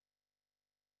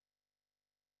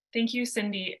 Thank you,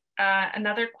 Cindy.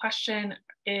 Another question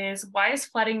is, why is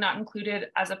flooding not included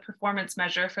as a performance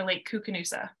measure for Lake Kootenay?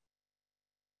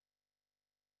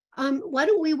 Why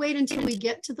don't we wait until we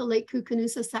get to the Lake Kootenay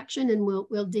section and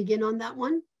we'll dig in on that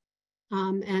one.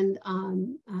 I'll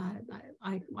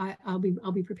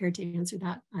be prepared to answer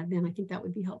that then. I think that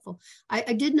would be helpful.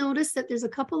 I did notice that there's a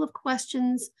couple of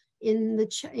questions in the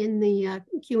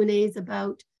Q&As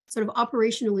about sort of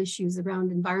operational issues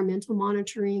around environmental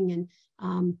monitoring and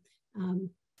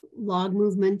log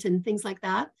movement and things like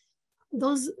that.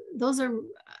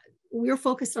 We're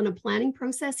focused on a planning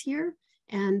process here,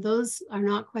 and those are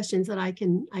not questions that I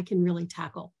can really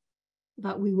tackle.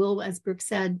 But we will, as Brooke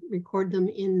said, record them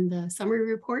in the summary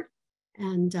report,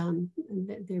 and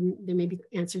there may be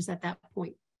answers at that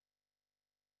point.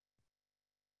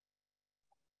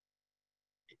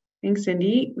 Thanks,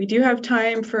 Cindy. We do have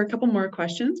time for a couple more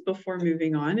questions before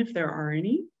moving on, if there are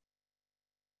any.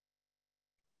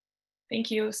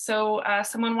 Thank you. So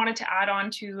someone wanted to add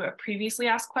on to a previously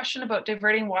asked question about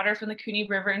diverting water from the Kootenay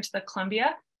River into the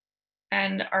Columbia,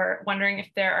 and are wondering if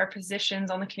there are positions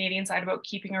on the Canadian side about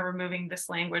keeping or removing this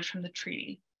language from the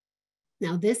treaty.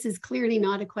 Now, this is clearly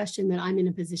not a question that I'm in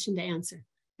a position to answer.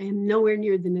 I am nowhere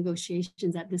near the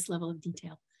negotiations at this level of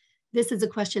detail. This is a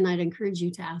question I'd encourage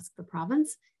you to ask the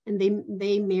province, and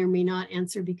they may or may not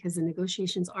answer because the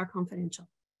negotiations are confidential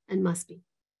and must be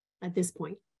at this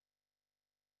point.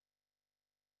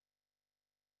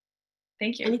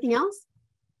 Thank you. Anything else?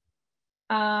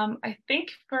 I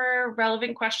think for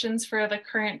relevant questions for the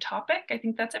current topic, I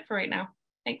think that's it for right now.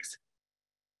 Thanks.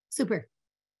 Super.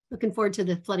 Looking forward to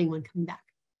the flooding one coming back.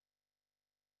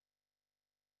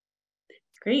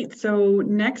 Great. So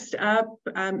next up,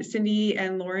 Cindy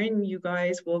and Lauren, you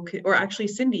guys will, or actually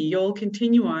Cindy, you'll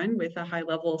continue on with a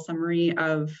high-level summary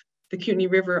of the Kootenay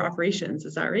River operations.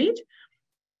 Is that right?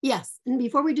 Yes. And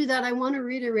before we do that, I want to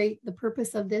reiterate the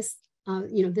purpose of this,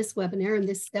 this webinar and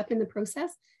this step in the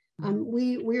process.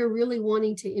 We are really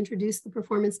wanting to introduce the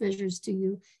performance measures to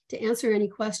you, to answer any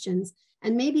questions,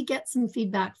 and maybe get some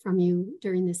feedback from you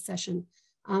during this session.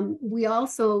 We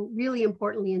also really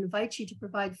importantly invite you to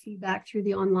provide feedback through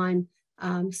the online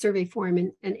survey form,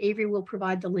 and Avery will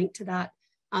provide the link to that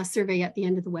survey at the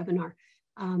end of the webinar.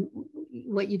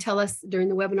 What you tell us during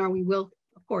the webinar, we will,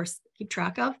 of course, keep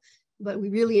track of, but we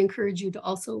really encourage you to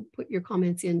also put your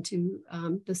comments into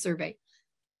the survey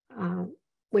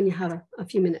when you have a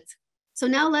few minutes. So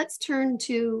now let's turn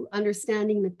to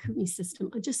understanding the Kootenay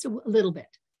system just a little bit.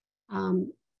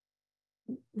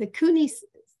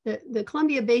 The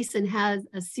Columbia Basin has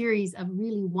a series of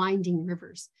really winding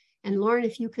rivers. And Lauren,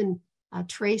 if you can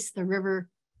trace the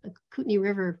Kootenay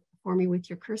River for me with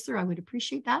your cursor, I would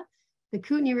appreciate that. The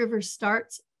Kootenay River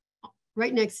starts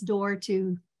right next door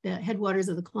to the headwaters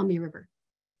of the Columbia River,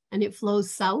 and it flows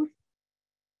south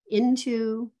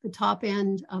into the top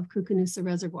end of Kootenay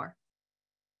Reservoir.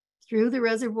 Through the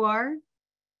reservoir,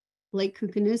 Lake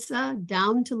Kootenay,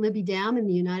 down to Libby Dam in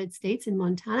the United States in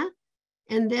Montana,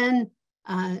 and then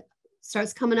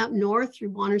starts coming up north through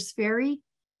Bonner's Ferry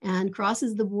and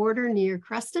crosses the border near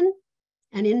Creston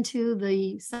and into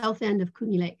the south end of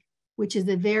Kootenay Lake, which is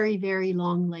a very, very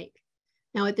long lake.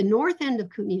 Now at the north end of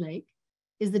Kootenay Lake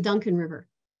is the Duncan River.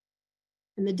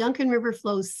 And the Duncan River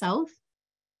flows south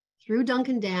through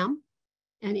Duncan Dam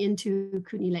and into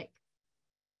Kootenay Lake.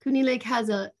 Kootenay Lake has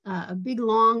a big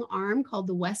long arm called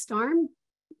the West Arm,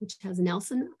 which has an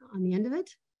Nelson on the end of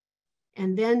it.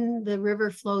 And then the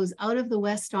river flows out of the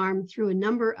West Arm through a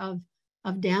number of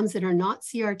dams that are not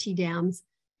CRT dams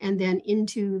and then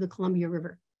into the Columbia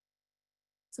River.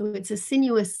 So it's a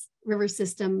sinuous river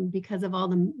system because of all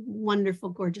the wonderful,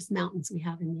 gorgeous mountains we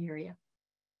have in the area.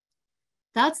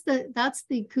 That's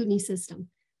the Kootenay system.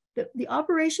 The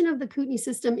operation of the Kootenay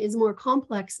system is more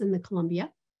complex than the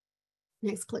Columbia.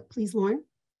 Next click, please, Lauren.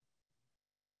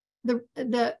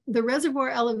 The reservoir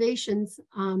elevations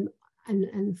are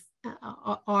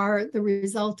the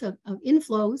result of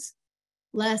inflows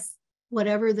less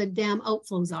whatever the dam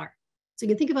outflows are. So you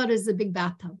can think about it as a big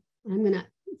bathtub. I'm going to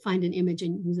find an image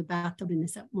and use a bathtub in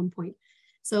this at one point.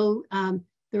 So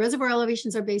the reservoir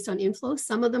elevations are based on inflows.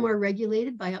 Some of them are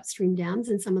regulated by upstream dams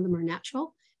and some of them are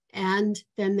natural. And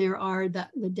then there are the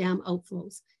dam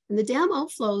outflows. And the dam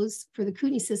outflows for the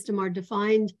Kootenay system are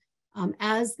defined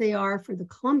as they are for the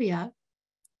Columbia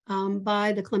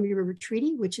by the Columbia River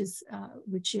Treaty, which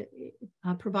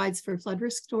provides for flood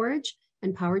risk storage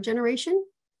and power generation,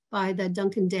 by the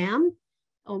Duncan Dam,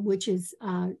 which is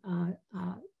a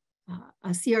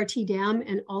CRT dam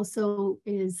and also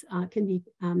can be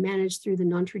managed through the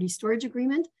non-treaty storage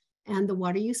agreement and the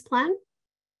water use plan.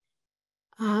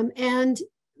 And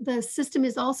the system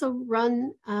is also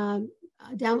run,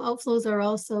 dam outflows are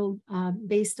also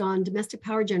based on domestic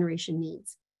power generation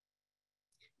needs.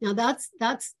 Now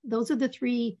those are the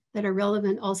three that are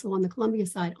relevant also on the Columbia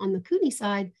side. On the Kootenay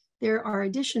side, there are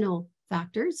additional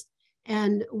factors.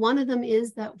 And one of them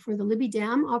is that for the Libby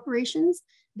Dam operations,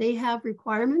 they have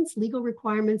requirements, legal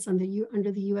requirements under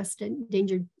the U.S.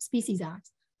 Endangered Species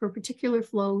Act for particular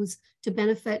flows to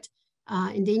benefit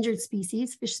endangered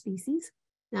species, fish species.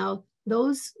 Now,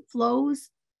 those flows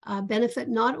benefit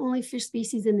not only fish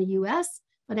species in the U.S.,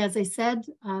 but as I said,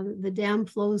 the dam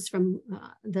flows from,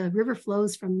 the river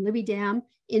flows from Libby Dam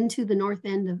into the north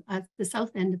end of, the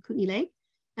south end of Kootenay Lake.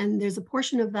 And there's a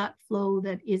portion of that flow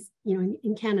that is,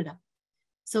 in Canada.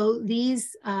 So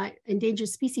these Endangered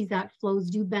Species Act flows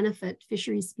do benefit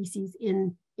fisheries species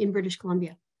in British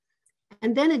Columbia.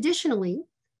 And then additionally,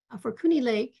 for Kootenay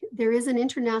Lake, there is an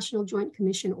International Joint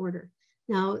Commission order.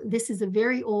 Now, this is a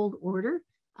very old order.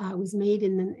 It was made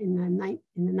in the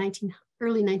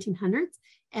early 1900s,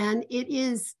 and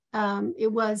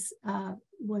it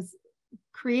was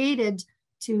created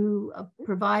to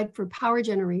provide for power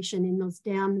generation in those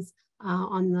dams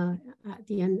at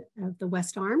the end of the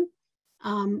West Arm,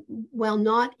 while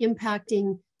not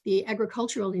impacting the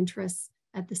agricultural interests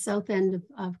at the south end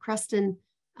of Creston,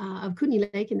 of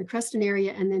Kootenay Lake in the Creston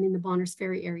area, and then in the Bonners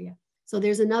Ferry area. So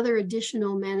there's another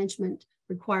additional management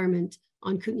requirement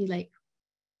on Kootenay Lake.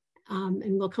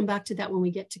 And we'll come back to that when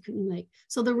we get to Kootenay Lake.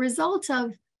 So the result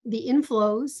of the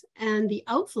inflows and the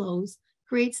outflows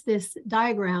creates this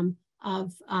diagram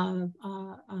of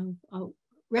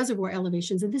reservoir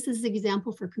elevations. And this is the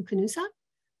example for Kootenay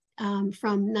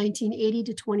from 1980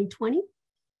 to 2020.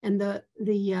 And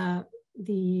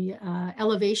the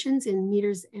elevations in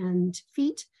meters and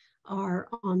feet are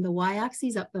on the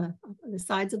y-axis up the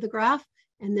sides of the graph,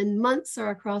 and then months are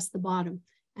across the bottom.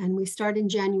 And we start in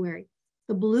January.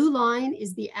 The blue line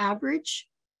is the average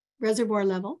reservoir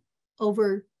level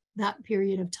over that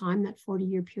period of time, that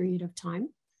 40-year period of time.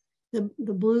 The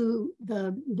blue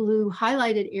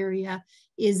highlighted area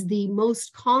is the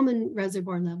most common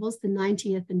reservoir levels, the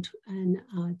 90th and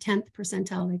 10th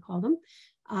percentile, they call them,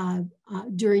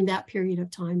 during that period of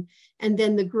time. And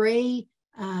then the gray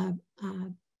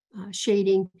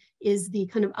shading is the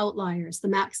kind of outliers, the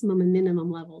maximum and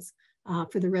minimum levels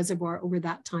for the reservoir over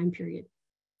that time period.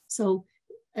 So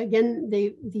again,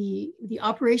 the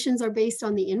operations are based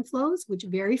on the inflows, which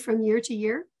vary from year to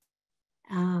year,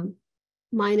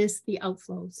 minus the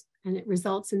outflows. And it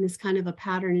results in this kind of a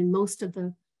pattern in most of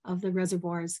the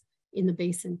reservoirs in the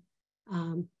basin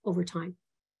over time.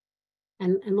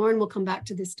 And Lauren will come back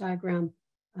to this diagram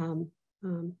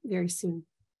very soon.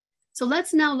 So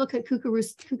let's now look at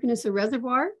Kootenay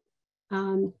Reservoir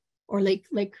or Lake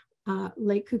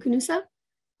Kootenay.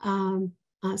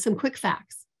 Some quick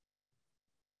facts.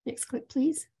 Next click,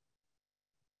 please.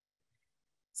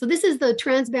 So this is the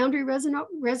transboundary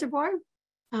reservoir.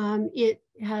 It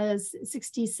has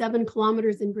 67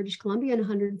 kilometers in British Columbia and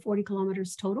 140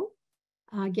 kilometers total.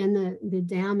 Again, the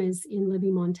dam is in Libby,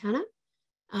 Montana.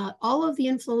 All of the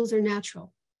inflows are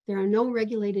natural. There are no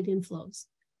regulated inflows.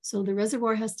 So the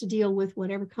reservoir has to deal with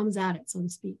whatever comes at it, so to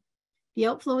speak. The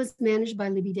outflow is managed by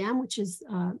Libby Dam, which is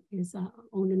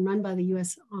owned and run by the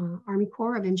U.S. Army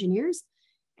Corps of Engineers.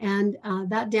 And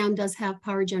that dam does have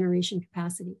power generation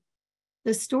capacity.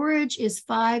 The storage is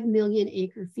 5 million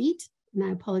acre feet. And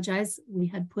I apologize, we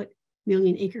had put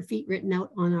million acre feet written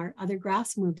out on our other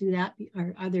graphs, and we'll do that,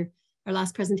 our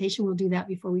last presentation, we'll do that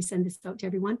before we send this out to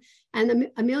everyone. And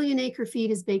a million acre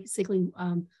feet is basically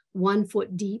 1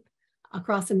 foot deep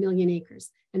across 1 million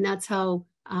acres. And that's how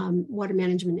water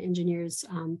management engineers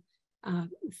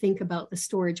think about the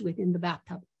storage within the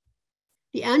bathtub.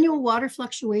 The annual water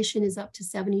fluctuation is up to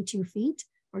 72 feet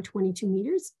or 22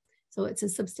 meters. So it's a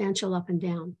substantial up and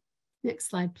down. Next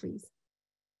slide, please.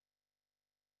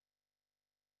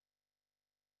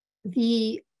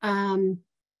 The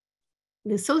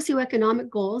socioeconomic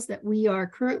goals that we are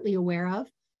currently aware of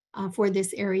for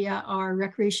this area are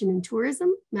recreation and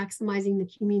tourism, maximizing the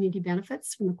community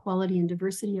benefits from the quality and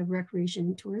diversity of recreation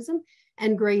and tourism,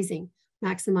 and grazing,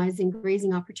 maximizing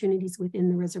grazing opportunities within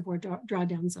the reservoir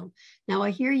drawdown zone. Now I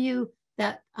hear you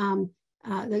that,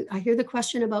 I hear the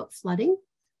question about flooding,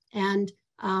 and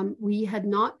we had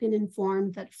not been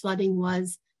informed that flooding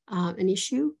was an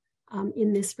issue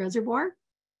in this reservoir.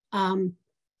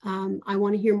 I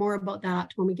want to hear more about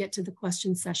that when we get to the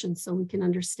question session, so we can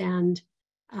understand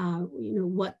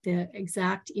what the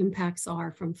exact impacts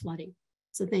are from flooding.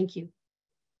 So thank you.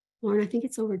 Lauren, I think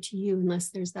it's over to you unless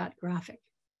there's that graphic.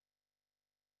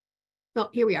 Oh,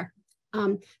 here we are.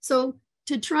 So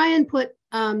to try and put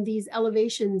these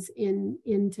elevations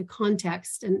into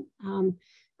context, and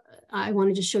I want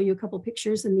to just show you a couple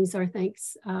pictures, and these are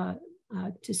thanks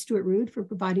to Stuart Rood for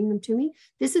providing them to me.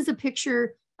 This is a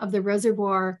picture of the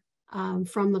reservoir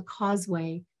from the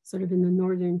causeway, sort of in the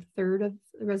northern third of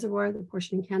the reservoir, the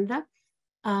portion in Canada,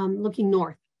 looking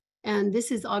north. And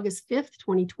this is August 5th,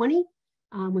 2020,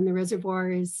 when the reservoir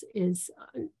is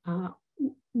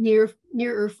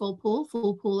near full pool.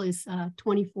 Full pool is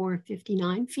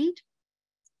 2459 feet.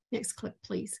 Next clip,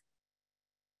 please.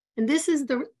 And this is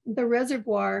the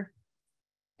reservoir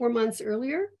 4 months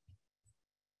earlier,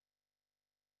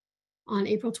 on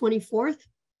April 24th,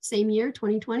 same year,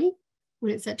 2020,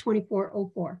 when it's at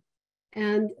 2404.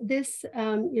 And this,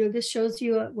 this shows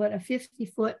you what a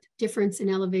 50-foot difference in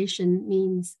elevation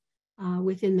means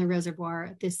within the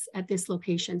reservoir at this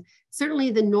location.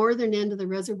 Certainly the northern end of the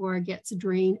reservoir gets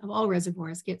drained, of all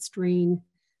reservoirs gets drained,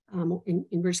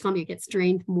 in British Columbia gets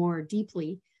drained more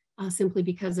deeply simply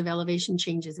because of elevation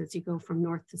changes as you go from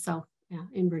north to south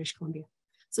in British Columbia.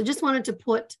 So just wanted to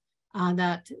put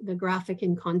the graphic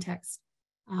in context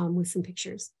with some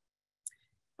pictures.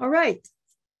 All right,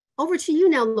 over to you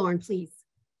now, Lauren, please.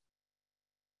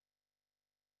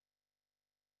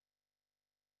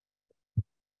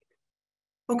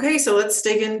 Okay, so let's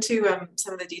dig into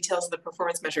some of the details of the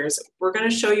performance measures. We're going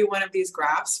to show you one of these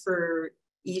graphs for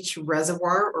each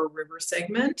reservoir or river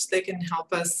segment. They can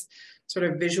help us sort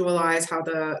of visualize how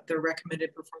the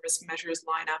recommended performance measures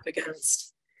line up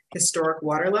against historic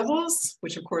water levels,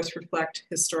 which of course reflect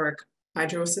historic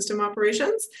hydro system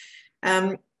operations.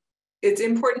 It's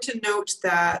important to note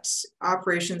that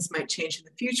operations might change in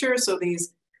the future, so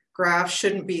these graphs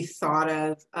shouldn't be thought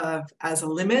of as a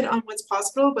limit on what's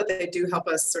possible, but they do help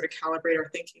us sort of calibrate our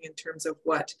thinking in terms of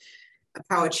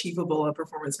how achievable a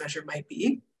performance measure might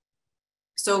be.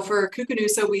 So for Kootenay,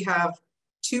 we have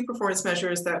two performance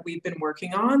measures that we've been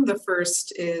working on. The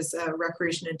first is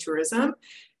recreation and tourism,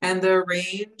 and the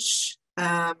range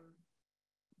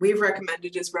we've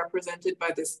recommended is represented by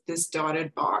this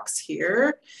dotted box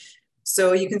here.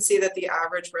 So you can see that the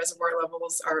average reservoir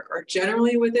levels are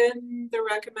generally within the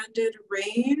recommended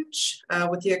range,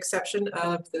 with the exception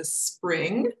of the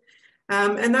spring.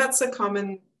 And that's a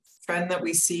common trend that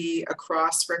we see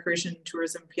across recreation and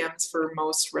tourism PMs for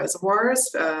most reservoirs.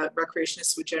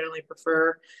 Recreationists would generally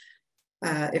prefer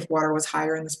if water was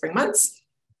higher in the spring months.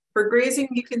 For grazing,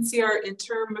 you can see our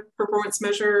interim performance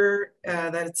measure,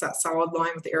 that it's that solid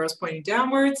line with the arrows pointing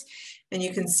downwards. And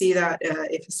you can see that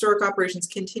if historic operations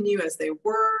continue as they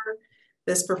were,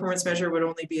 this performance measure would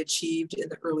only be achieved in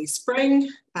the early spring,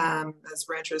 as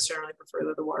ranchers generally prefer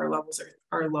that the water levels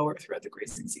are lower throughout the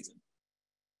grazing season.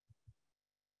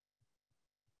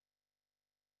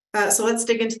 So let's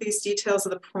dig into these details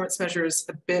of the performance measures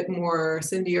a bit more.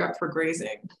 Cindy, you're up for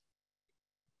grazing.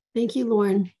 Thank you,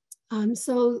 Lauren.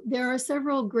 So there are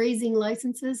several grazing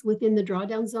licenses within the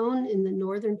drawdown zone in the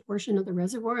northern portion of the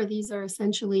reservoir. These are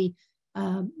essentially,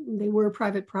 they were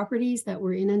private properties that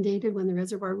were inundated when the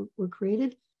reservoir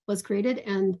was created,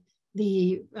 and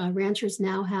the ranchers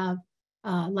now have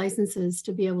licenses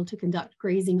to be able to conduct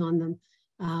grazing on them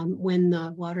when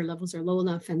the water levels are low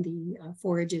enough and the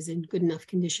forage is in good enough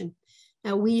condition.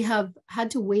 Now we have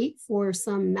had to wait for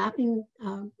some mapping,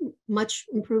 much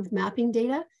improved mapping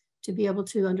data to be able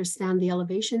to understand the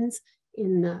elevations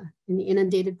in the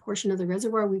inundated portion of the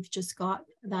reservoir. We've just got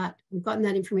that, we've gotten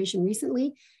that information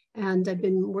recently, and I've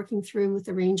been working through with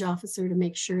the range officer to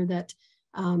make sure that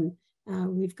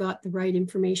we've got the right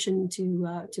information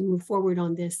to move forward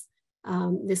on this,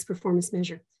 this performance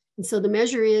measure. And so the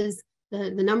measure is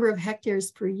the number of hectares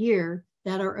per year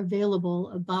that are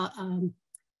available about, and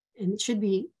it should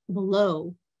be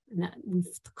below, and that we've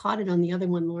caught it on the other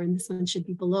one, Lauren, this one should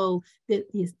be below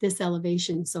this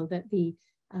elevation so that the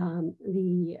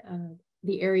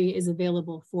area is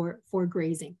available for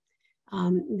grazing.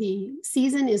 The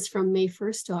season is from May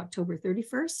 1st to October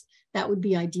 31st. That would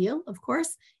be ideal, of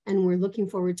course, and we're looking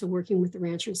forward to working with the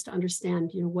ranchers to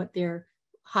understand, what their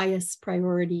highest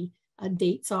priority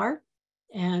dates are,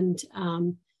 and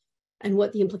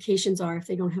what the implications are if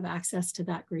they don't have access to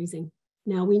that grazing.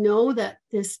 Now, we know that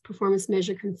this performance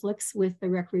measure conflicts with the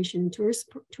recreation and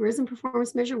tourism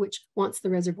performance measure, which wants the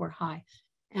reservoir high.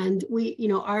 And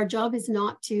our job is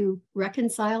not to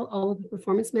reconcile all of the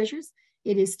performance measures.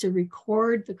 It is to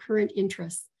record the current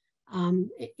interests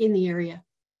in the area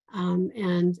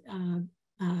and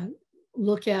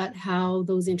look at how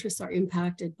those interests are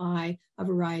impacted by a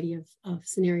variety of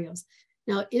scenarios.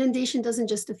 Now, inundation doesn't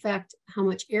just affect how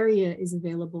much area is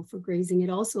available for grazing, it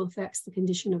also affects the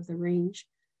condition of the range,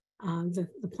 the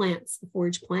plants, the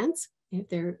forage plants. If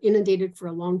they're inundated for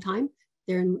a long time,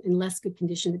 they're in less good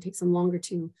condition. It takes them longer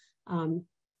to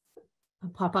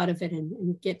pop out of it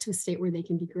and get to a state where they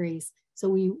can be grazed. So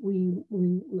we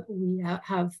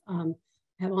have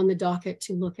on the docket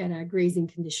to look at a grazing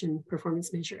condition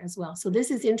performance measure as well. So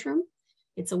this is interim.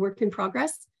 It's a work in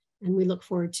progress, and we look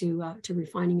forward to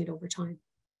refining it over time.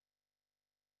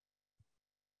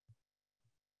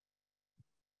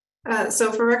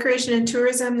 So for recreation and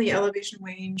tourism, the elevation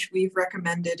range we've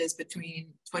recommended is between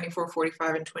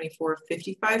 2445 and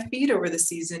 2455 feet over the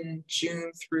season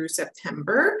June through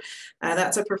September.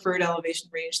 That's a preferred elevation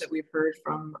range that we've heard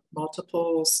from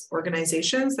multiple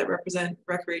organizations that represent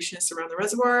recreationists around the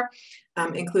reservoir,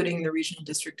 including the Regional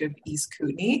District of East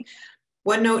Kootenay.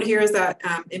 One note here is that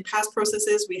in past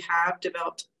processes, we have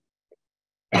developed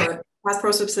past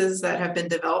processes that have been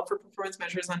developed for performance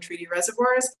measures on treaty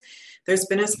reservoirs. There's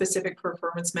been a specific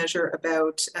performance measure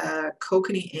about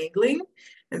kokanee angling.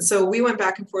 And so we went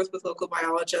back and forth with local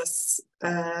biologists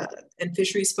and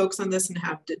fisheries folks on this and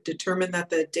have determined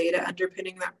that the data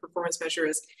underpinning that performance measure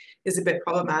is a bit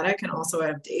problematic and also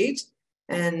out of date.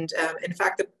 And in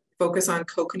fact, the focus on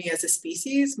kokanee as a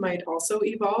species might also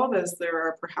evolve, as there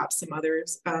are perhaps some other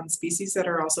species that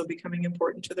are also becoming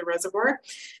important to the reservoir.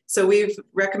 So we've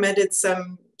recommended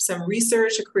some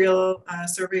research, a creel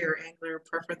survey or angler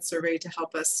preference survey to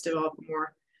help us develop a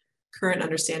more current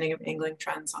understanding of angling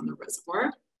trends on the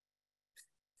reservoir.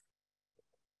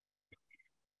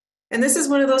 And this is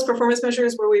one of those performance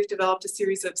measures where we've developed a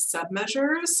series of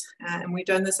sub-measures, and we've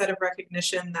done this out of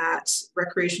recognition that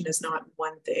recreation is not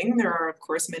one thing. There are, of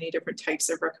course, many different types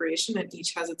of recreation, and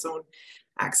each has its own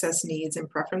access needs and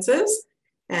preferences.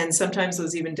 And sometimes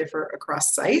those even differ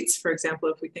across sites. For example,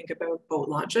 if we think about boat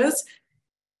launches.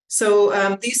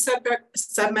 So these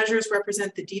sub-measures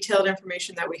represent the detailed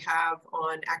information that we have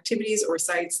on activities or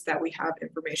sites that we have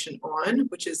information on,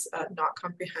 which is not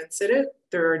comprehensive.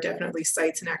 There are definitely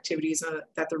sites and activities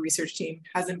that the research team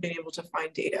hasn't been able to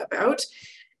find data about.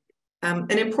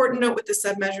 An important note with the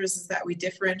sub-measures is that we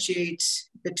differentiate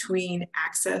between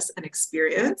access and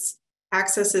experience.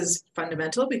 Access is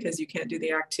fundamental because you can't do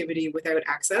the activity without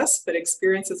access, but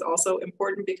experience is also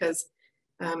important because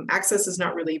access is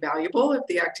not really valuable if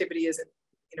the activity isn't,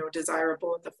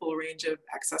 desirable at the full range of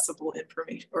accessible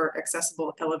information or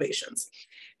accessible elevations.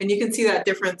 And you can see that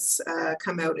difference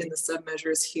come out in the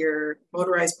sub-measures here.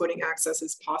 Motorized boating access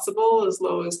is possible as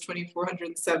low as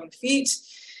 2,407 feet,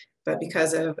 but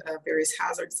because of various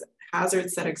hazards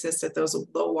that exist at those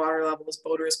low water levels,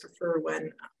 boaters prefer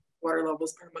when water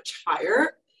levels are much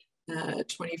higher,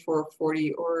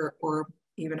 2,440 or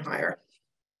even higher.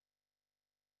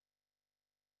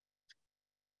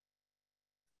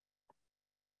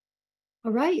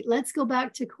 All right, let's go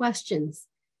back to questions.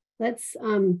 Let's,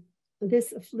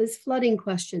 this flooding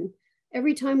question.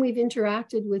 Every time we've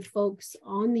interacted with folks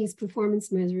on these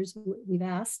performance measures, we've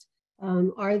asked,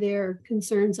 are there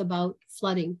concerns about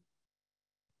flooding?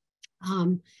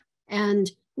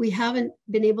 And we haven't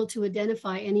been able to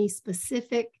identify any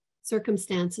specific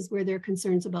circumstances where there are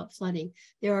concerns about flooding.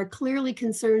 There are clearly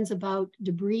concerns about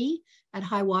debris at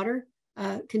high water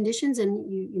conditions,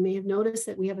 and you may have noticed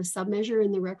that we have a sub-measure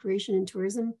in the recreation and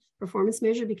tourism performance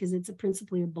measure because it's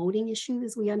principally a boating issue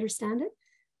as we understand it.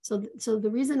 So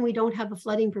the reason we don't have a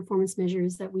flooding performance measure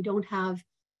is that we don't have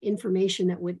information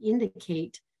that would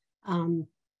indicate the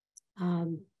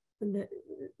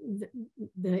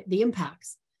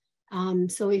impacts.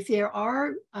 So if there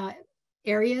are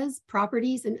areas,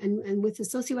 properties, and with the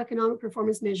socioeconomic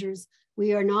performance measures,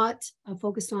 we are not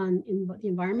focused on the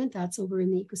environment. That's over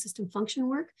in the ecosystem function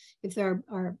work. If there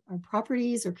are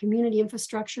properties or community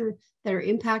infrastructure that are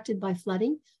impacted by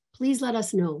flooding, please let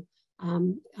us know.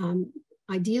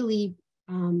 Ideally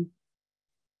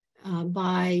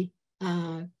by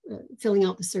filling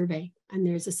out the survey. And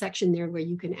there's a section there where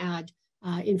you can add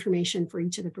information for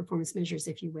each of the performance measures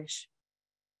if you wish.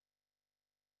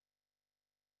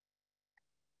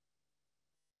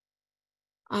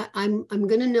 I'm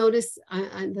going to notice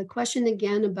the question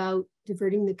again about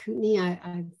diverting the Kootenay.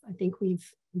 I think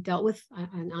we've dealt with,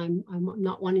 and I'm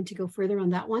not wanting to go further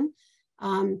on that one.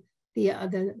 The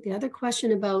other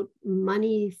question about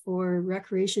money for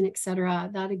recreation, et cetera,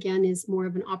 that again is more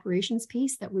of an operations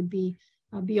piece that would be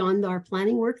beyond our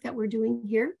planning work that we're doing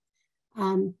here.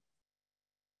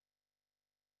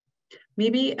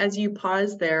 Maybe as you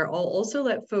pause there, I'll also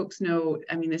let folks know,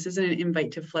 I mean, this isn't an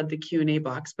invite to flood the Q&A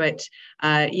box, but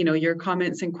you know, your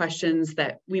comments and questions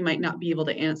that we might not be able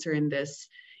to answer in this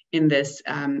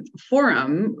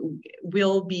forum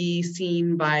will be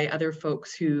seen by other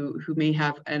folks who may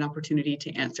have an opportunity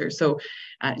to answer. So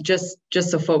just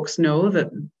so folks know that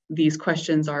these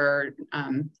questions are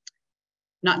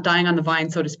not dying on the vine,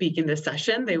 so to speak, in this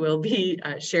session. They will be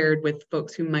shared with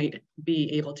folks who might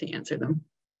be able to answer them.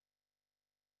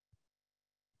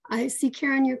 I see,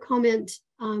 Karen, your comment.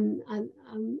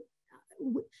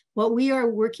 What we are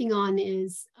working on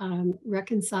is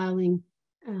reconciling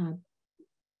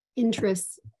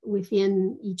interests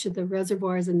within each of the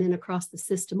reservoirs and then across the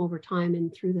system over time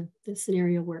and through the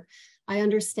scenario work. I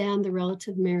understand the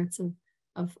relative merits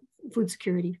of food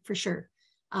security for sure.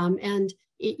 And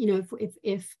you know,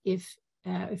 if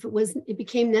it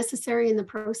became necessary in the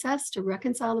process to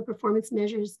reconcile the performance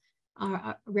measures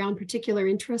around particular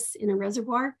interests in a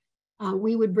reservoir,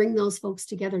 we would bring those folks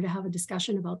together to have a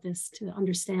discussion about this, to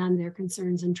understand their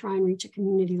concerns and try and reach a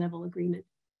community level agreement.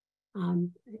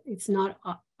 It's not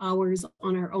ours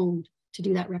on our own to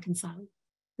do that reconciling.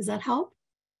 Does that help?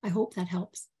 I hope that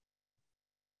helps.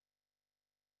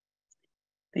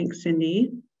 Thanks,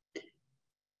 Cindy.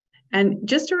 And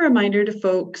just a reminder to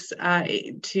folks,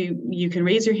 you can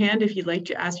raise your hand if you'd like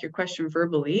to ask your question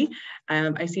verbally.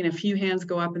 I've seen a few hands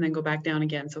go up and then go back down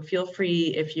again. So feel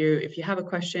free, if you have a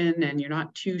question and you're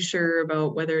not too sure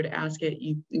about whether to ask it,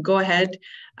 you go ahead,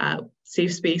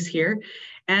 safe space here.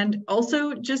 And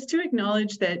also just to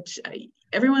acknowledge that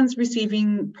everyone's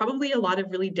receiving probably a lot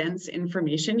of really dense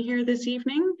information here this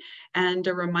evening, and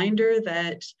a reminder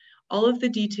that all of the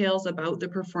details about the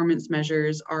performance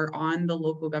measures are on the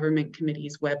local government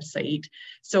committee's website.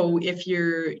 So if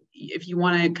you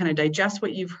want to kind of digest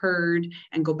what you've heard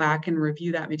and go back and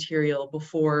review that material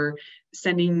before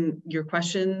sending your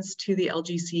questions to the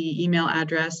LGC email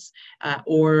address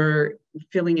or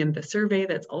filling in the survey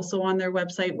that's also on their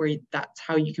website, where that's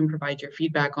how you can provide your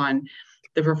feedback on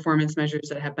the performance measures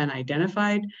that have been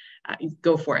identified,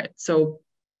 go for it. So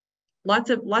lots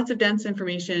of dense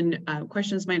information.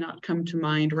 Questions might not come to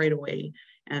mind right away,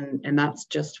 and that's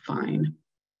just fine.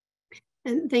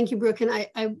 And thank you, Brooke.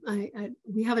 And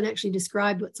we haven't actually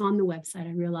described what's on the website,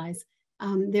 I realize.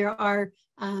 There are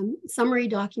summary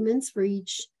documents for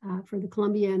each, for the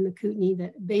Columbia and the Kootenay,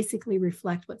 that basically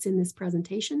reflect what's in this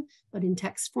presentation, but in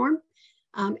text form.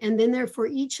 And then there, for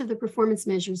each of the performance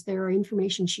measures, there are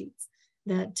information sheets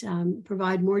that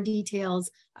provide more details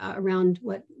around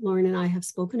what Lauren and I have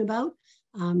spoken about,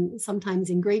 sometimes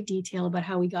in great detail about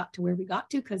how we got to where we got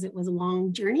to, because it was a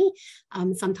long journey,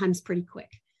 sometimes pretty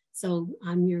quick. So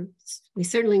we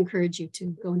certainly encourage you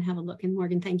to go and have a look. And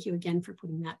Morgan, thank you again for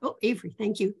putting that. Oh, Avery,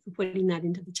 thank you for putting that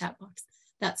into the chat box.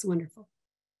 That's wonderful.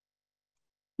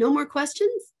 No more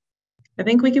questions? I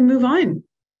think we can move on.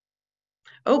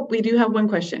 Oh, we do have one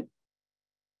question.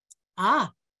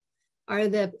 Are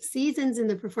the seasons in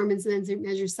the performance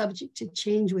measures subject to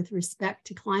change with respect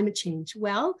to climate change?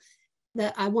 Well,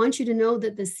 I want you to know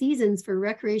that the seasons for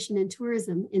recreation and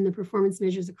tourism in the performance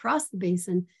measures across the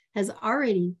basin has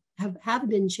already have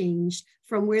been changed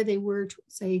from where they were,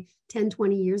 say, 10,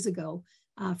 20 years ago,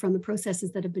 from the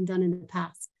processes that have been done in the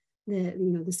past.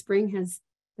 The spring has,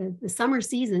 the summer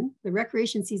season, the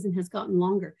recreation season has gotten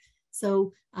longer.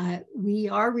 So we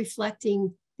are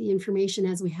reflecting the information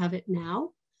as we have it now.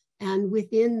 And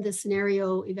within the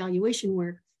scenario evaluation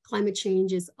work, climate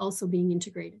change is also being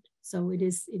integrated. So it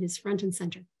is front and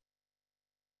center.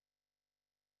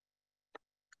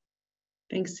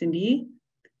 Thanks, Cindy.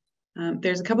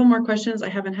 There's a couple more questions I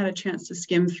haven't had a chance to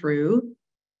skim through.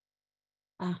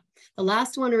 The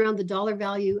last one around the dollar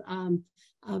value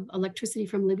of electricity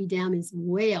from Libby Dam is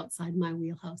way outside my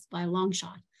wheelhouse by a long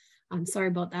shot. I'm sorry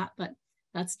about that, but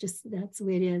that's the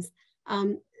way it is.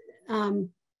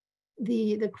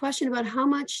 The question about how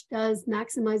much does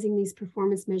maximizing these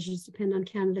performance measures depend on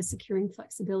Canada securing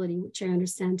flexibility, which I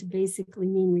understand to basically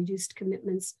mean reduced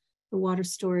commitments for water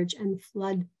storage and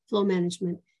flood flow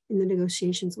management in the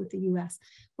negotiations with the US.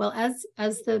 Well,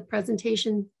 as the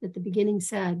presentation at the beginning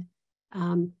said,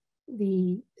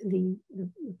 the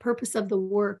purpose of the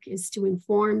work is to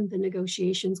inform the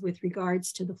negotiations with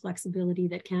regards to the flexibility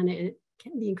that the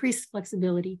increased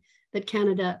flexibility that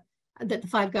that the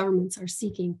 5 governments are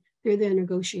seeking through their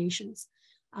negotiations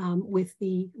with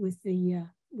the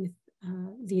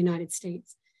United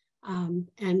States.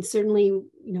 And certainly,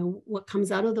 you know, what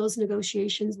comes out of those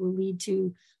negotiations will lead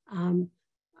to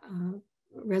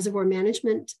reservoir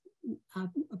management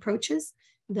approaches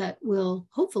that will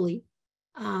hopefully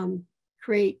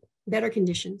create better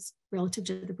conditions relative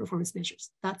to the performance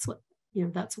measures. That's what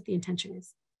the intention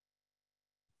is.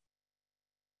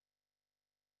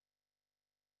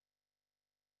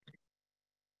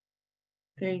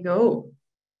 There you go.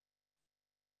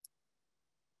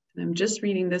 And I'm just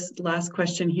reading this last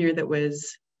question here that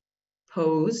was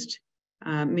posed.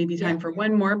 Maybe time for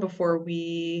one more before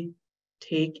we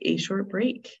take a short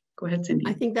break. Go ahead, Cindy.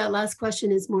 I think that last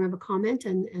question is more of a comment,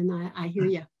 and I hear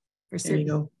you for certain. There you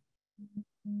go.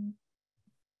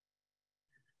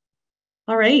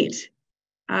 All right.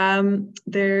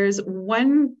 There's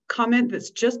one comment that's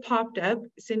just popped up,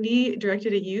 Cindy,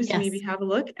 directed at you, so maybe have a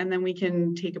look, and then we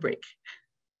can take a break.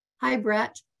 Hi,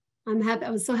 Brett. I'm happy.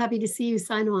 I was so happy to see you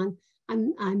sign on.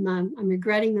 I'm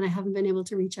regretting that I haven't been able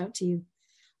to reach out to you.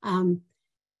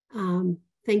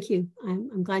 Thank you.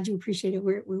 I'm glad you appreciate it.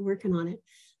 We're working on it.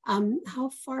 How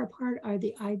far apart are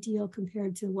the ideal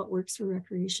compared to what works for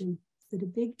recreation? Is it a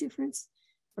big difference,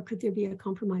 or could there be a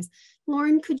compromise?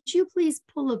 Lauren, could you please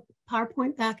pull a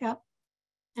PowerPoint back up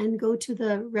and go to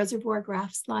the reservoir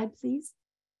graph slide, please?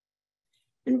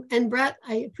 And Brett,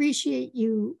 I appreciate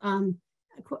you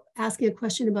asking a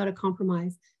question about a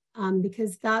compromise,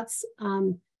 because that's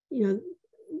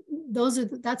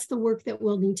that's the work that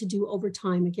we'll need to do over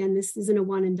time. Again, this isn't a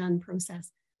one and done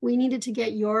process. We needed to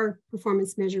get your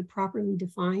performance measure properly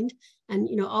defined, and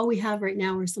all we have right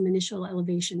now are some initial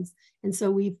elevations. And so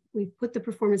we've put the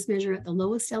performance measure at the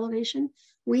lowest elevation.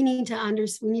 We need to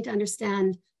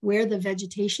understand where the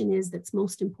vegetation is that's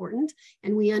most important,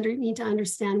 and we need to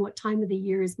understand what time of the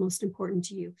year is most important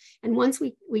to you. And once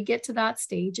we get to that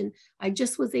stage, and I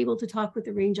just was able to talk with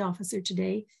the range officer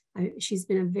today. She's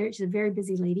a very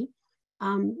busy lady.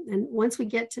 And once we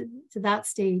get to that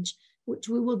stage, which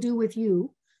we will do with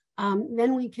you,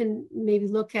 then we can maybe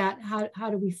look at how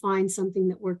do we find something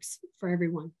that works for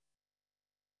everyone.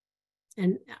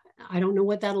 And I don't know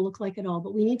what that'll look like at all,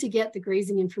 but we need to get the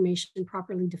grazing information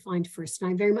properly defined first.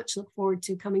 And I very much look forward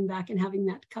to coming back and having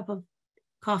that cup of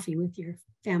coffee with your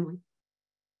family.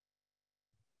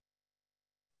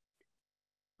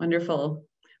 Wonderful.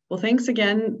 Well, thanks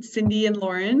again, Cindy and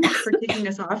Lauren, for kicking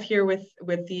us off here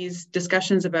with these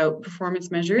discussions about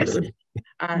performance measures.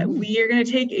 We are going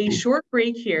to take a short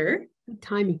break here. Good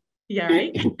timing. Yeah,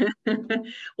 right.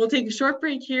 We'll take a short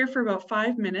break here for about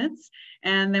 5 minutes,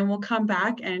 and then we'll come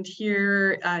back and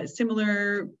hear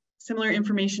similar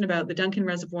information about the Duncan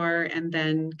Reservoir and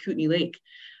then Kootenay Lake.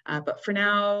 But for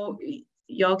now,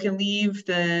 y'all can leave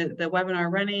the webinar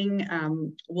running.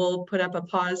 We'll put up a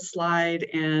pause slide,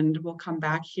 and we'll come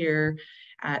back here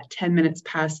at 10 minutes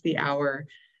past the hour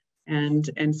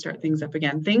and start things up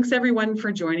again. Thanks everyone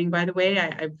for joining, by the way.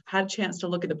 I've had a chance to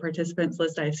look at the participants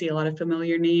list. I see a lot of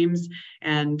familiar names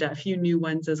and a few new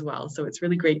ones as well. So it's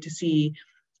really great to see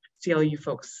all you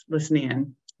folks listening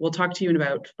in. We'll talk to you in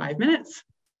about 5 minutes.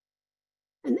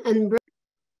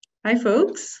 Hi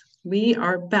folks, we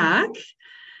are back.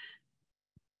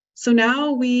 So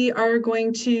now I'm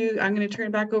going to turn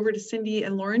it back over to Cindy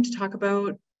and Lauren to talk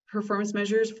about performance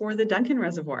measures for the Duncan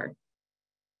Reservoir.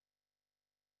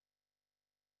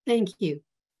 Thank you.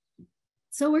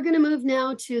 So we're going to move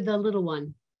now to the little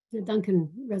one, the Duncan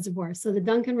Reservoir. So the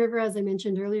Duncan River, as I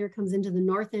mentioned earlier, comes into the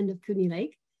north end of Kootenay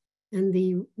Lake, and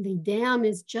the dam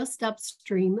is just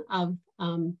upstream of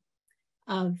the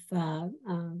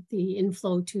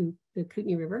inflow to the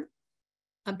Kootenay River,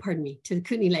 to the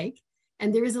Kootenay Lake.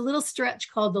 And there is a little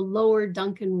stretch called the Lower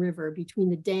Duncan River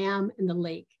between the dam and the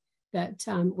lake that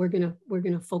we're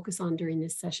gonna focus on during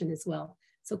this session as well.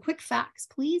 So quick facts,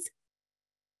 please.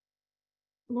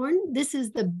 Lauren, this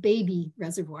is the baby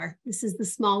reservoir. This is the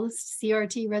smallest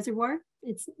CRT reservoir.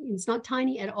 It's not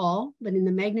tiny at all, but in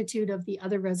the magnitude of the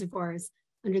other reservoirs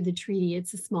under the treaty,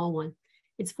 it's a small one.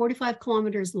 It's 45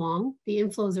 kilometers long. The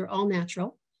inflows are all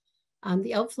natural.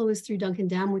 The outflow is through Duncan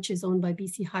Dam, which is owned by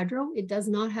BC Hydro. It does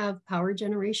not have power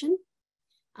generation.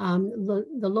 The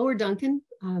Lower Duncan,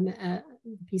 the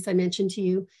piece I mentioned to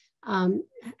you,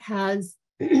 has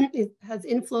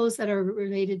inflows that are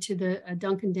related to the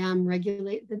Duncan Dam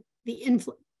regulate the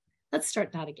inflow. Let's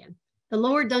start that again. The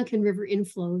lower Duncan River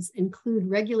inflows include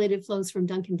regulated flows from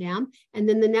Duncan Dam, and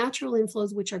then the natural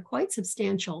inflows, which are quite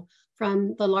substantial,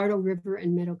 from the Lardo River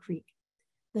and Meadow Creek.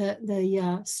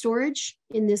 The storage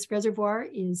in this reservoir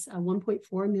is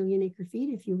 1.4 million acre feet.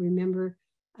 If you remember,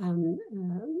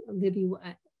 Libby,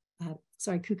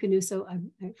 Kootenay,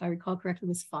 if I recall correctly,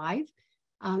 was 5.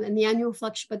 And the annual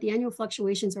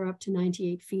fluctuations are up to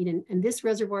 98 feet. And this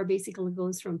reservoir basically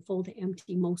goes from full to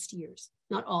empty most years,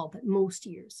 not all, but most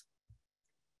years.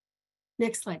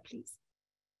 Next slide, please.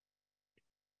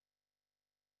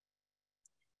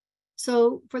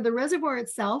 So for the reservoir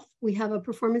itself, we have a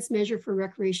performance measure for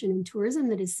recreation and tourism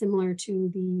that is similar to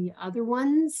the other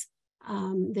ones,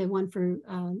 the one for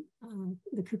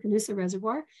the Kootenay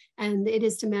Reservoir, and it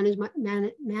is to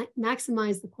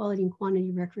maximize the quality and quantity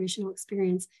of recreational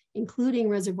experience, including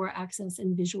reservoir access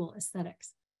and visual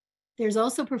aesthetics. There's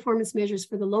also performance measures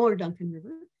for the lower Duncan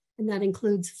River, and that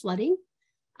includes flooding,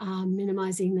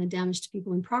 minimizing the damage to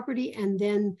people and property, and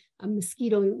then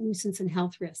mosquito nuisance and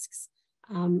health risks.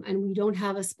 And we don't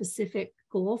have a specific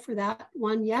goal for that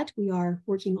one yet. We are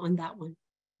working on that one.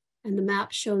 And the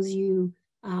map shows you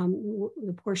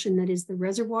the portion that is the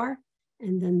reservoir,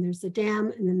 and then there's the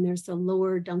dam, and then there's the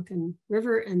lower Duncan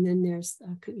River, and then there's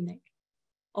Kootenay Lake.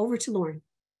 Over to Lauren.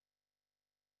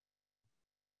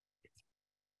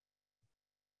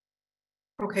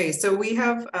 Okay, so we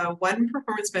have one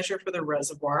performance measure for the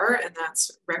reservoir, and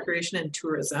that's recreation and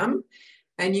tourism.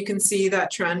 And you can see that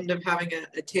trend of having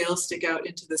a tail stick out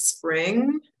into the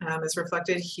spring is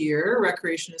reflected here.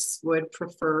 Recreationists would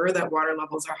prefer that water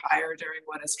levels are higher during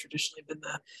what has traditionally been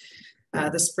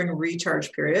the spring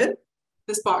recharge period.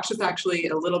 This box is actually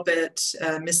a little bit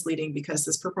misleading because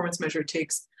this performance measure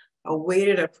takes a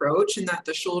weighted approach in that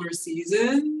the shoulder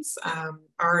seasons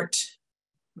aren't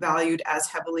valued as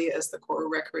heavily as the core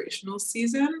recreational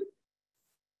season.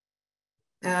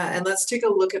 And let's take a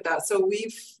look at that. So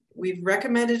we've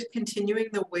recommended continuing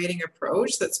the weighting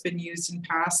approach that's been used in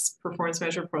past performance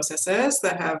measure processes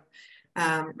that have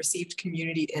received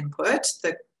community input.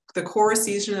 The core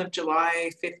season of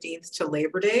July 15th to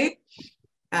Labor Day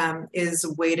is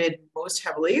weighted most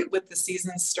heavily, with the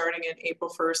seasons starting in April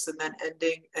 1st and then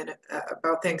ending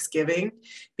about Thanksgiving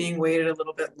being weighted a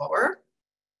little bit lower.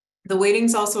 The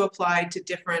weightings also applied to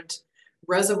different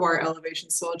reservoir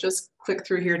elevations. So I'll just click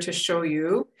through here to show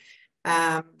you.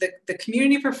 The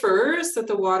community prefers that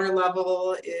the water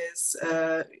level is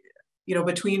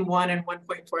between 1 and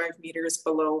 1.5 meters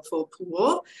below full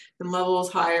pool, and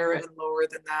levels higher and lower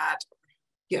than that,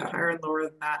 higher and lower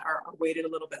than that are weighted a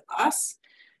little bit less.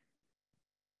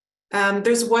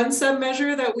 There's one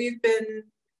sub-measure that we've been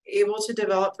able to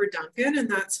develop for Duncan, and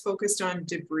that's focused on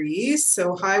debris.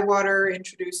 So high water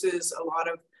introduces a lot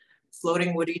of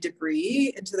floating woody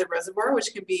debris into the reservoir,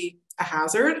 which can be a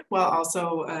hazard while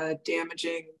also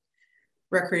damaging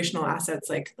recreational assets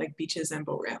like beaches and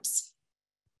boat ramps.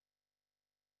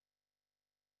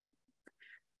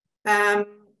 And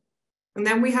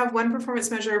then we have one performance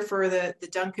measure for the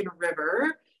Duncan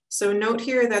River. So note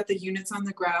here that the units on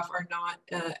the graph are not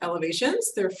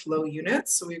elevations, they're flow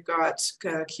units. So we've got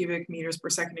cubic meters per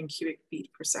second and cubic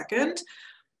feet per second.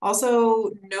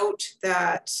 Also note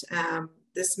that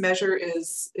this measure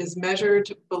is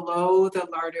measured below the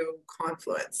Lardo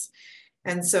confluence.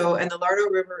 And the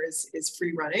Lardo River is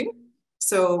free running.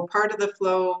 So part of the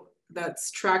flow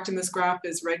that's tracked in this graph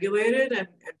is regulated and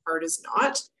part is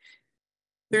not.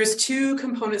 There's two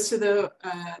components to the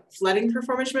flooding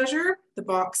performance measure. The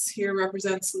box here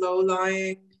represents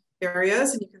low-lying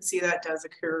areas, and you can see that does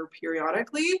occur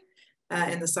periodically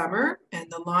in the summer.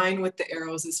 And the line with the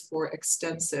arrows is for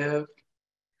extensive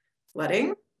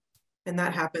flooding, and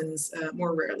that happens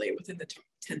more rarely, within the top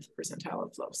 10th percentile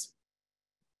of flows.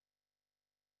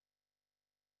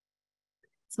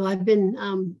 So I've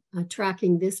been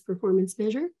tracking this performance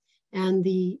measure, and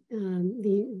the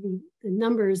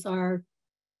numbers are,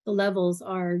 the levels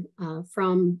are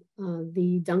from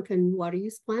the Duncan water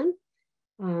use plan.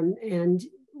 And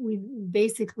we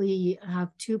basically have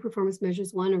two performance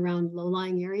measures, one around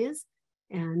low-lying areas,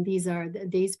 and these are the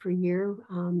days per year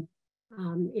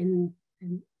in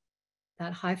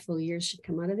that high flow years should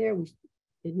come out of there. We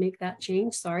did make that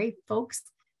change, sorry, folks.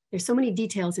 There's so many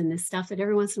details in this stuff that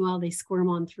every once in a while they squirm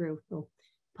on through. So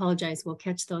apologize, we'll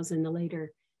catch those in the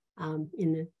later,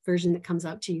 in the version that comes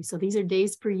out to you. So these are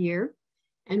days per year.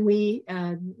 And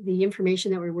the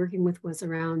information that we're working with was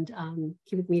around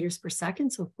cubic meters per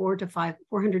second. So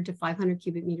 400 to 500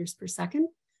 cubic meters per second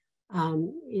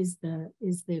is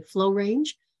the flow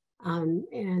range.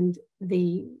 And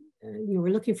we're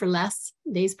looking for less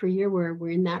days per year where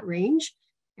we're in that range.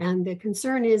 And the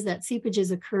concern is that seepage is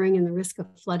occurring and the risk of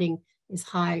flooding is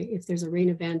high if there's a rain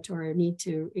event or a need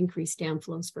to increase dam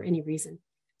flows for any reason.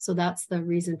 So that's the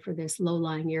reason for this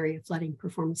low-lying area flooding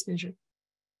performance measure.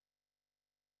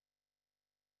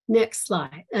 Next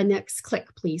slide, next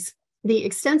click, please. The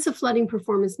extensive flooding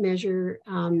performance measure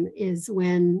is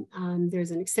when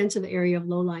there's an extensive area of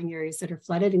low-lying areas that are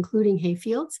flooded, including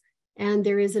hayfields, and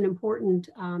there is an important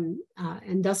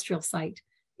industrial site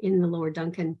in the Lower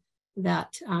Duncan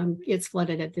that gets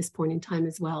flooded at this point in time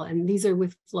as well. And these are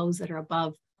with flows that are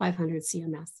above 500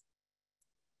 CMS.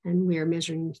 And we are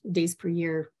measuring days per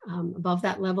year above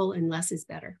that level, and less is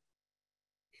better.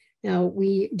 Now,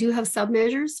 we do have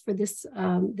submeasures for this,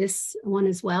 this one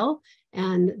as well,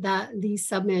 and that these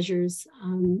submeasures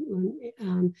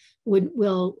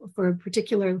will, for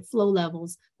particular flow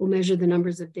levels, will measure the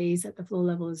numbers of days that the flow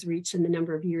level is reached and the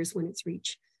number of years when it's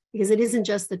reached. Because it isn't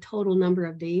just the total number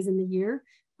of days in the year,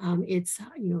 it's,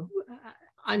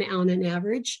 on an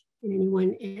average in any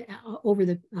one over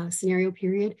the scenario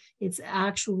period, it's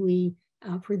actually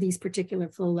for these particular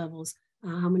flow levels,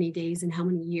 how many days and how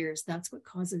many years. That's what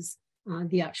causes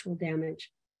the actual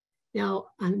damage. Now,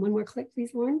 one more click,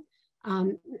 please, Lauren.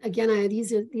 Again,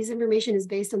 these information is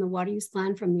based on the water use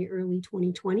plan from the early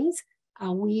 2020s.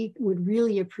 We would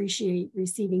really appreciate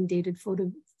receiving dated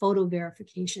photo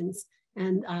verifications.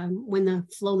 And when the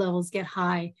flow levels get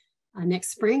high next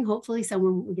spring, hopefully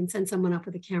we can send someone up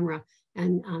with a camera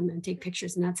and take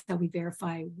pictures. And that's how we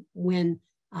verify when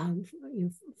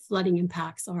flooding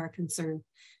impacts are a concern.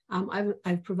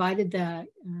 I've provided the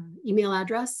email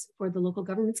address for the local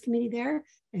governments committee there.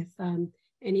 If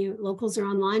any locals are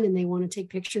online and they want to take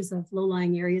pictures of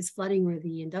low-lying areas flooding or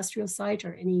the industrial site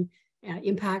or any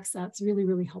impacts, that's really,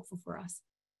 really helpful for us.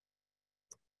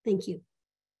 Thank you.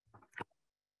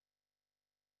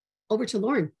 Over to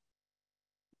Lauren.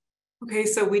 Okay,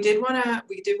 so we did want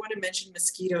to mention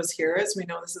mosquitoes here, as we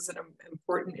know this is an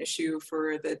important issue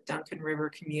for the Duncan River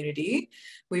community.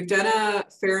 We've done a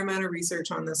fair amount of research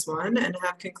on this one and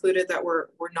have concluded that we're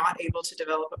not able to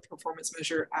develop a performance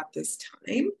measure at this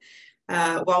time.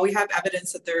 While we have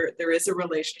evidence that there is a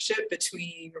relationship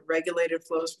between regulated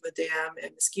flows from the dam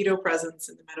and mosquito presence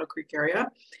in the Meadow Creek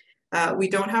area, we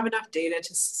don't have enough data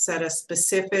to set a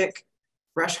specific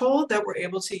threshold that we're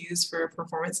able to use for a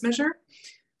performance measure.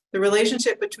 The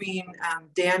relationship between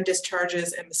dam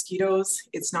discharges and mosquitoes,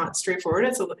 it's not straightforward,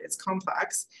 it's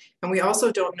complex. And we also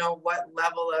don't know what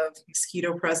level of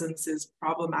mosquito presence is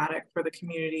problematic for the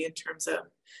community in terms of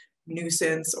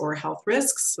nuisance or health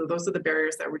risks. So those are the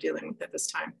barriers that we're dealing with at this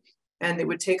time. And it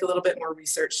would take a little bit more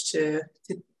research to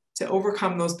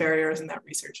overcome those barriers, and that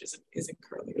research isn't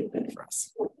currently open for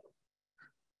us.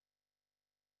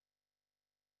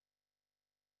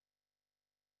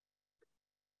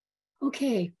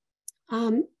 Okay.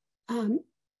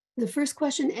 The first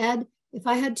question, Ed, if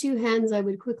I had two hands, I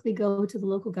would quickly go to the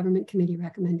local government committee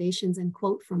recommendations and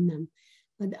quote from them.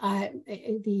 But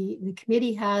the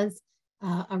committee has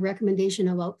a recommendation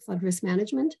about flood risk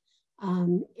management,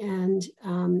 and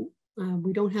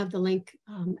we don't have the link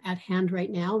at hand right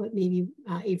now, but maybe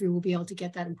Avery will be able to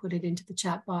get that and put it into the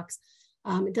chat box.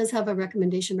 It does have a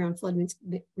recommendation around flood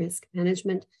risk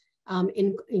management,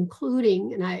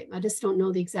 including, and I just don't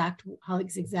know how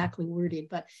it's exactly worded,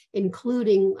 but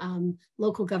including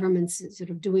local governments sort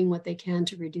of doing what they can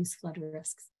to reduce flood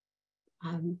risks.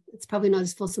 It's probably not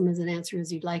as fulsome as an answer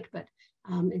as you'd like, but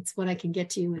it's what I can get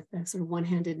to you with the sort of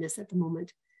one-handedness at the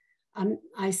moment.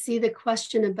 I see the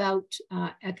question about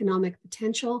economic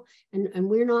potential, and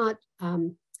we're not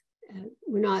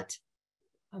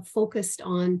focused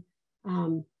on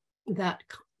that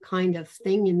kind of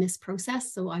thing in this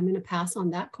process, so I'm going to pass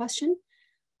on that question.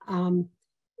 The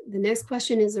next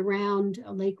question is around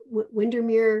Lake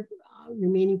Windermere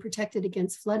remaining protected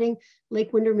against flooding.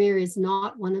 Lake Windermere is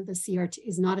not one of the CRT,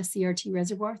 is not a CRT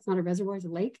reservoir. It's not a reservoir, it's a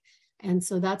lake. And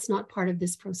so that's not part of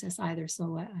this process either.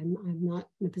 So I'm not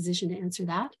in a position to answer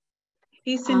that.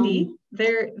 Hey, Cindy,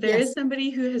 there yes. is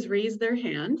somebody who has raised their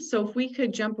hand. So if we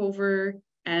could jump over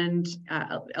and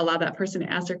allow that person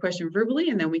to ask their question verbally,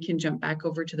 and then we can jump back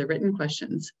over to the written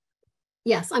questions.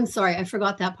 Yes, I'm sorry. I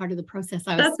forgot that part of the process.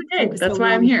 That's okay. That's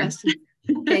why I'm here.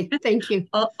 Okay, thank you.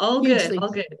 All good,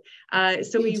 all good.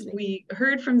 So we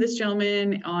heard from this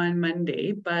gentleman on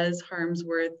Monday, Buzz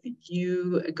Harmsworth.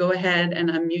 You go ahead and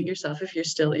unmute yourself if you're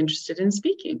still interested in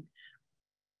speaking.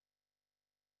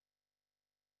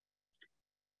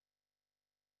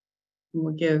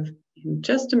 We'll give him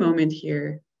just a moment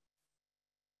here.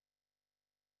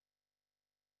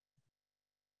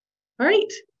 All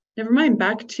right, never mind,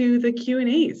 back to the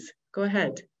Q&As. Go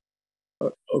ahead.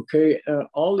 Okay,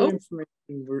 all the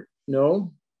information,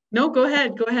 no, go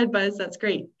ahead, Buzz, that's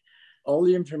great. all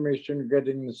the information we're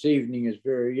getting this evening is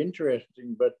very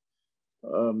interesting, but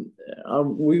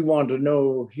we want to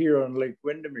know here on Lake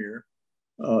Windermere,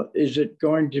 is it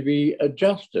going to be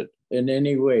adjusted in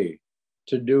any way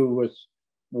to do with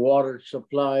water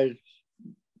supplies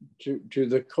to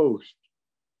the coast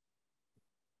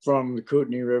from the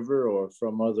Kootenay River or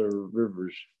from other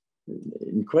rivers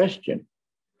in question?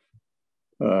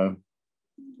 I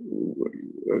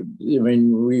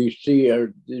mean, we see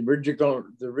the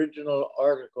original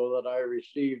article that I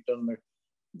received on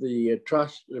the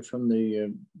trust from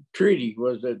the treaty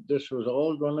was that this was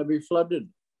all going to be flooded,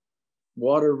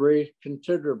 water raised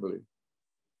considerably.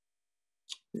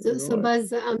 So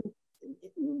Buzz, I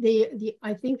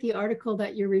think the article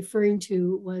that you're referring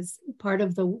to was part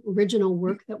of the original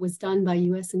work that was done by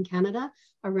US and Canada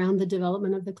around the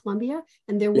development of the Columbia.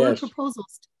 And there were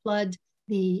proposals to flood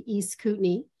the East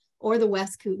Kootenay or the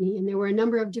West Kootenay, and there were a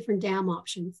number of different dam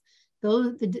options.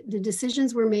 Though the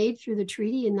decisions were made through the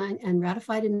treaty and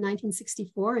ratified in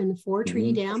 1964, and the 4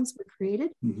 treaty dams were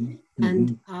created.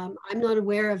 And I'm not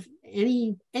aware of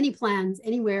any plans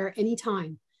anywhere,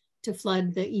 anytime to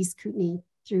flood the East Kootenay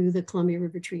through the Columbia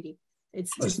River Treaty.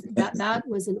 It's just that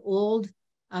was an old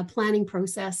planning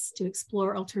process to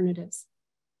explore alternatives.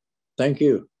 Thank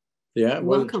you. Yeah,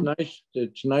 well, welcome.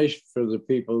 It's nice for the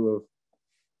people of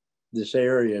this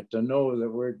area to know that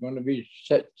we're going to be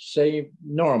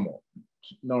normal.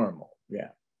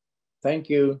 Yeah. Thank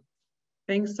you.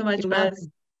 Thanks so much, Buzz.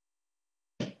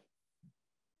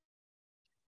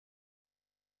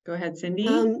 Go ahead, Cindy.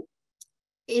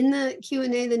 In the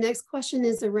Q&A, the next question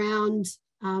is around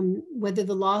whether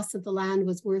the loss of the land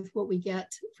was worth what we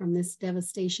get from this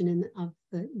devastation of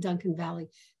the Duncan Valley.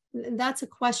 That's a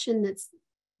question that's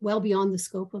well beyond the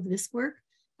scope of this work.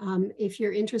 If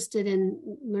you're interested in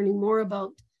learning more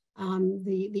about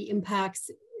the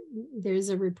impacts, there's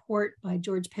a report by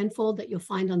George Penfold that you'll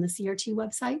find on the CRT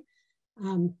website,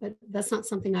 but that's not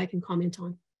something I can comment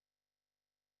on.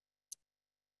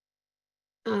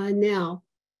 Now,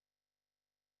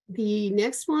 the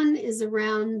next one is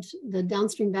around the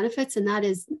downstream benefits, and that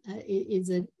is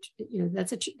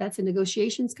that's a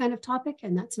negotiations kind of topic,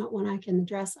 and that's not one I can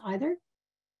address either.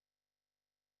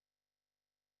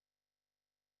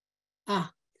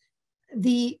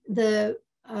 The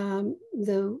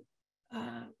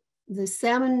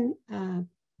salmon,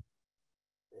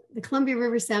 the Columbia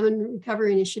River Salmon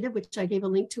Recovery Initiative, which I gave a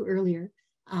link to earlier,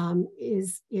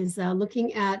 is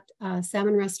looking at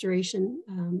salmon restoration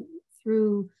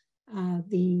through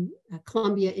the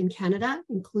Columbia in Canada,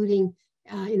 including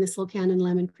in the Slocan and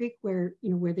Lemon Creek, where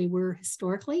they were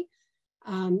historically,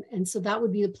 and so that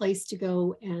would be the place to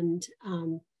go and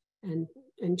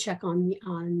check on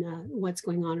what's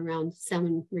going on around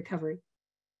salmon recovery.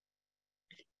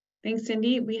 Thanks,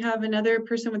 Cindy. We have another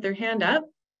person with their hand up.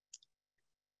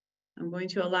 I'm going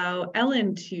to allow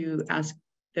Ellen to ask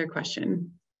their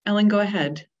question. Ellen, go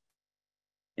ahead.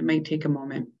 It might take a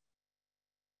moment.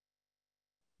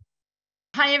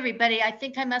 Hi, everybody. I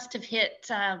think I must have hit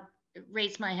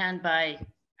raise my hand by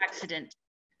accident.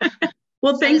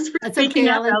 Well, thanks for speaking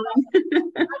up, Ellen. I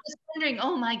was wondering,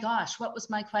 oh my gosh, what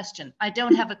was my question? I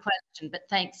don't have a question, but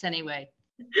thanks anyway.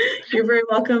 You're very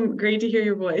welcome. Great to hear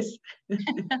your voice.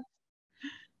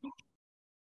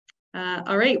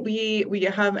 All right, we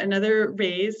have another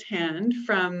raised hand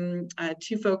from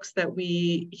 2 folks that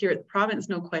we here at the province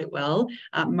know quite well,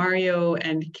 Mario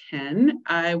and Ken.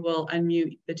 I will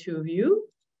unmute the 2 of you.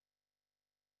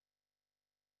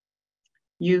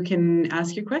 You can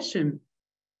ask your question.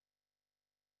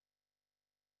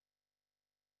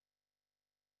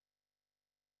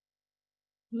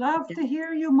 Love to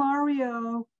hear you,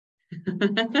 Mario.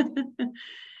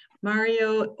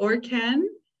 Mario or Ken?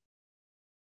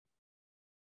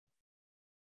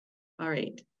 All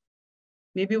right.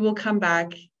 Maybe we'll come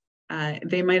back.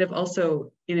 They might have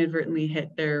also inadvertently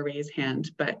hit their raise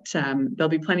hand, but there'll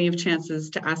be plenty of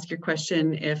chances to ask your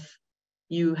question if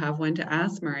you have one to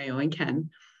ask, Mario and Ken.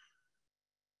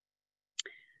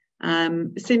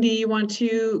 Cindy, you want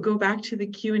to go back to the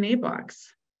Q&A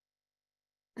box?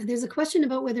 There's a question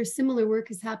about whether similar work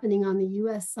is happening on the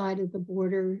US side of the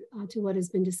border to what has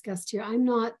been discussed here. I'm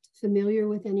not familiar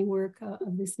with any work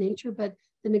of this nature, but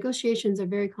the negotiations are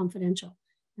very confidential,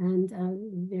 and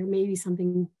there may be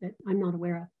something that I'm not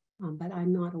aware of, but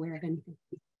I'm not aware of anything.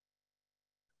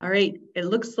 All right, it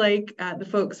looks like the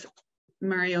folks,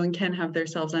 Mario and Ken, have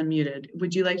themselves unmuted.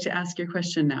 Would you like to ask your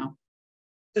question now?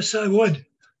 Yes, I would.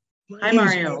 Hi,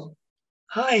 Mario.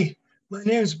 Hi, my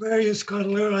name is Mario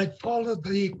Scottler. I followed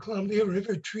the Columbia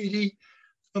River Treaty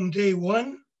from day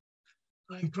one.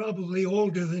 I'm probably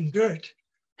older than dirt.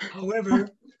 However,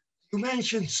 you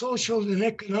mentioned social and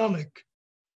economic.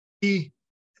 The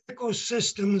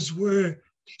ecosystems were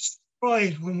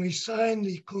destroyed when we signed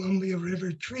the Columbia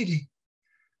River Treaty.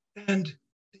 And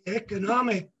the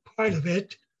economic part of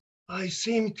it, I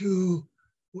seem to,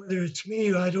 whether it's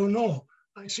me or I don't know,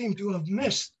 I seem to have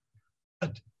missed.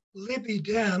 But Libby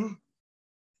Dam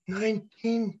in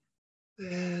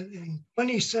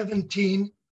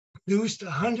 2017 produced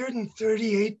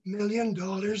 $138 million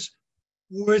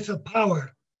worth of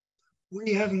power.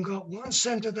 We haven't got 1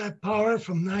 cent of that power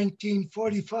from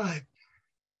 1945.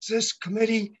 Is this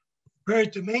committee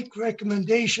prepared to make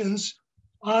recommendations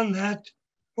on that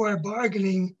to our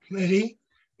bargaining committee?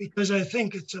 Because I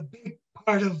think it's a big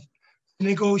part of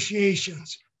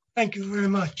negotiations. Thank you very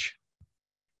much.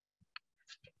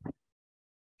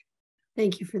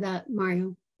 Thank you for that,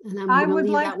 Mario. And I'm going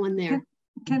to leave that one there.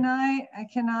 Can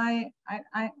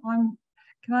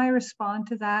I respond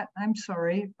to that? I'm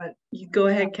sorry, but you go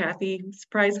ahead, Kathy.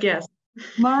 Surprise guest.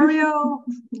 Mario,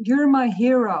 you're my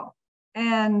hero,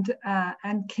 and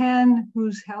Ken,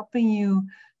 who's helping you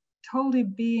totally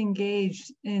be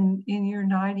engaged in your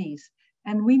 90s,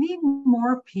 and we need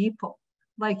more people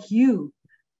like you,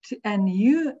 and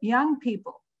you young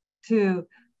people to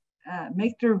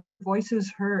make their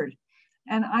voices heard.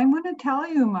 And I'm going to tell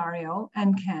you, Mario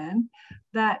and Ken,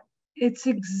 that it's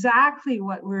exactly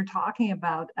what we're talking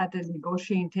about at the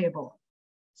negotiating table.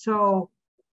 So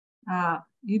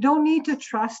you don't need to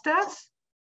trust us,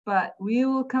 but we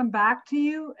will come back to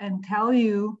you and tell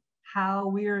you how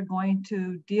we are going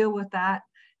to deal with that,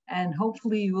 and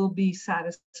hopefully you will be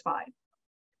satisfied.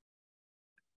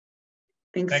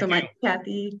 Thanks so much,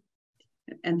 Kathy.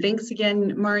 And thanks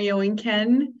again, Mario and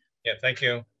Ken. Yeah, thank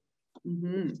you.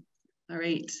 All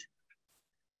right.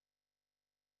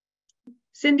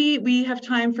 Cindy, we have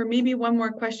time for maybe one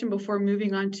more question before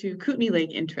moving on to Kootenay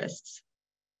Lake interests.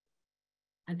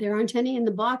 There aren't any in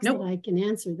the box Nope. that I can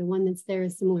answer. The one that's there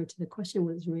is similar to the question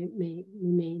was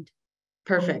remained.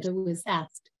 Perfect. That was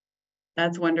asked.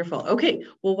 That's wonderful. Okay,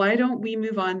 well, why don't we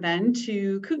move on then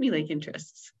to Kootenay Lake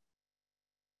interests?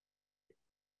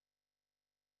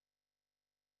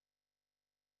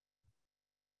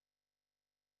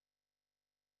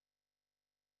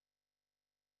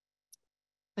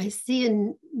 I see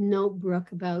a note,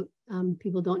 Brooke, about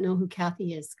people don't know who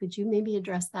Kathy is. Could you maybe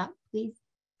address that, please?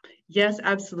 Yes,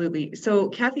 absolutely. So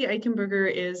Kathy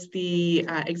Eichenberger is the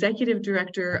Executive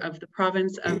Director of the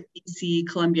Province of B.C.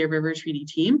 Columbia River Treaty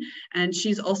Team, and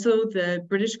she's also the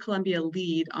British Columbia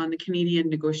lead on the Canadian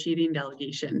negotiating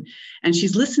delegation. And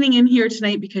she's listening in here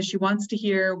tonight because she wants to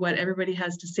hear what everybody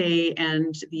has to say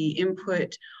and the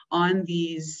input on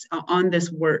these on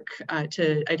this work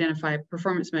to identify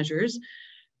performance measures.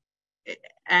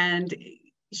 And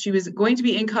she was going to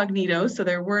be incognito, so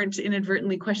there weren't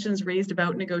inadvertently questions raised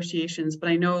about negotiations, but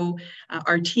I know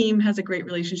our team has a great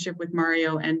relationship with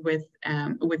Mario and with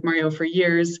Mario for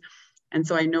years. And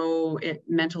so I know it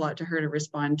meant a lot to her to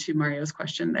respond to Mario's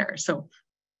question there. So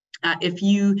if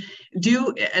you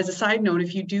do, as a side note,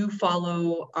 if you do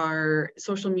follow our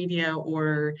social media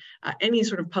or any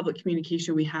sort of public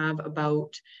communication we have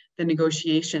about the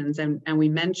negotiations, and we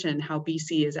mention how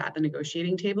BC is at the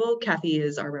negotiating table, Kathy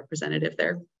is our representative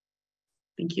there.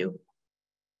 Thank you.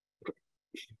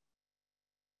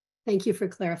 Thank you for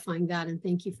clarifying that, and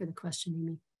thank you for the question,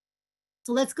 Amy.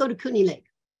 So let's go to Kootenay Lake.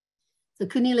 So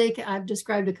Kootenay Lake, I've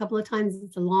described a couple of times.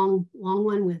 It's a long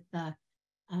one with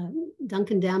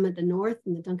Duncan Dam at the north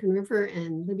and the Duncan River,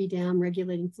 and Libby Dam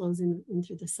regulating flows in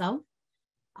through the south.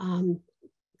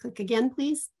 Click again,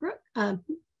 please, Brooke.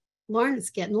 Lauren, it's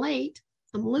getting late.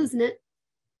 I'm losing it.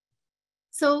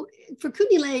 So for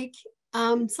Kootenay Lake,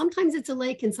 sometimes it's a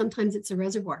lake and sometimes it's a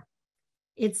reservoir.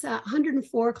 It's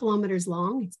 104 kilometers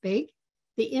long. It's big.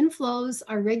 The inflows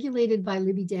are regulated by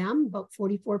Libby Dam, about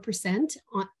 44%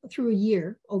 through a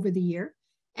year, over the year,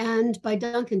 and by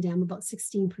Duncan Dam, about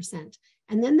 16%.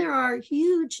 And then there are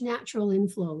huge natural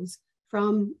inflows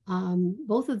from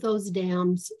both of those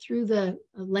dams through the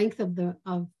length of the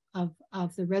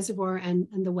reservoir and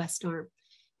the west arm.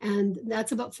 And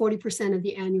that's about 40% of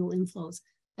the annual inflows.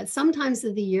 At some times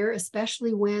of the year,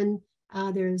 especially when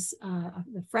there's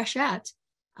the freshet,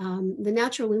 the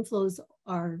natural inflows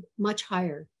are much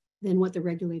higher than what the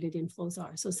regulated inflows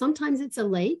are. So sometimes it's a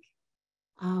lake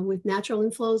with natural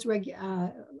inflows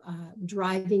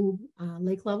driving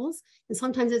lake levels, and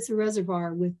sometimes it's a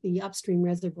reservoir with the upstream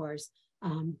reservoirs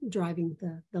driving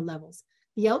the levels.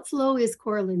 The outflow is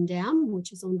Coralline Dam,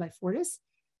 which is owned by Fortis,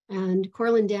 and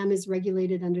Coralline Dam is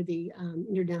regulated under the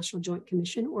International Joint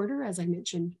Commission order, as I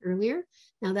mentioned earlier.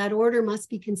 Now that order must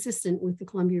be consistent with the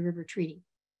Columbia River Treaty.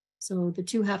 So the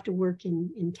two have to work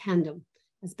in tandem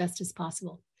as best as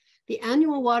possible. The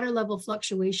annual water level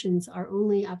fluctuations are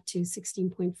only up to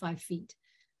 16.5 feet.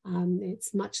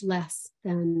 It's much less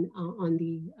than on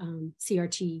the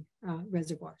CRT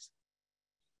reservoirs.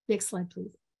 Next slide,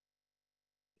 please.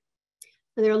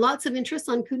 There are lots of interests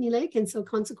on Kootenay Lake, and so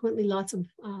consequently lots of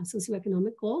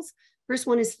socioeconomic goals. First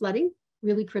one is flooding,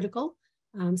 really critical,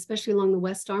 especially along the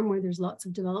West Arm where there's lots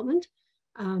of development,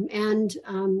 and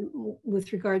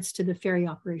with regards to the ferry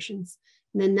operations.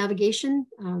 And then navigation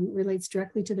relates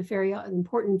directly to the ferry,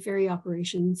 important ferry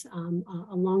operations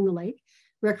along the lake.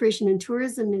 Recreation and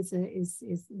tourism is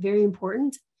very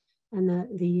important, and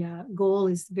the goal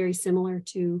is very similar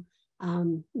to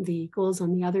the goals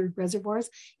on the other reservoirs.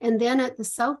 And then at the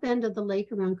south end of the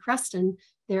lake around Creston,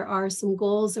 there are some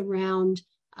goals around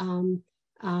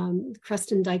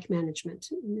Creston dike management,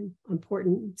 an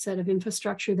important set of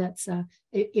infrastructure that's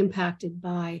impacted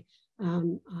by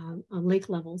lake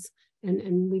levels.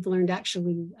 And we've learned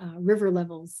actually river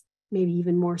levels, maybe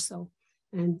even more so.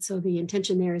 And so the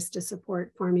intention there is to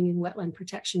support farming and wetland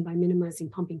protection by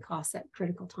minimizing pumping costs at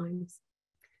critical times.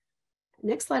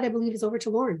 Next slide, I believe, is over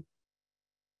to Lauren.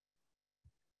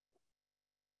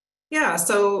 Yeah,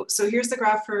 so here's the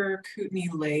graph for Kootenay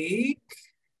Lake.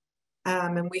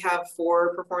 And we have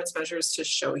 4 performance measures to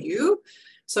show you.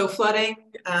 So flooding,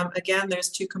 again, there's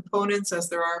 2 components as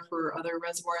there are for other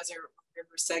reservoirs or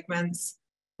river segments.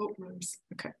 Oh,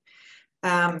 okay.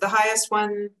 The highest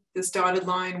one, this dotted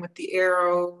line with the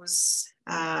arrows,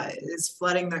 is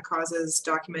flooding that causes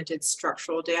documented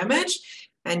structural damage.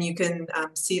 And you can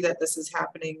see that this is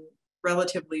happening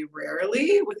relatively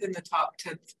rarely within the top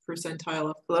 10th percentile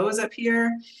of flows up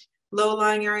here.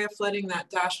 Low-lying area flooding,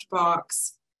 that dashed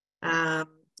box, that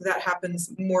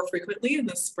happens more frequently in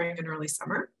the spring and early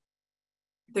summer.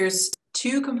 There's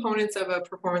 2 components of a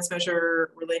performance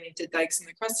measure relating to dikes in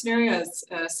the Creston area,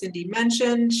 as Cindy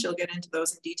mentioned. She'll get into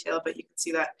those in detail, but you can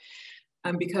see that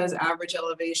because average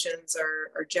elevations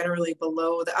are generally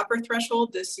below the upper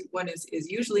threshold, this one is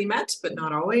usually met, but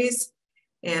not always.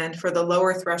 And for the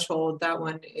lower threshold, that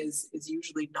one is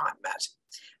usually not met.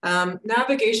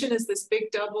 Navigation is this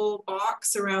big double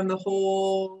box around the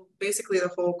whole, basically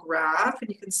the whole graph. And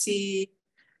you can see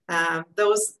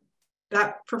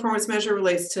that performance measure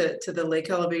relates to the lake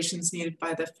elevations needed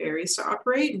by the ferries to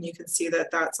operate. And you can see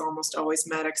that that's almost always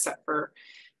met except for,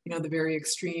 the very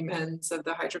extreme ends of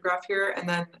the hydrograph here. And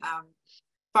then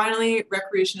finally,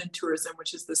 recreation and tourism,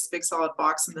 which is this big solid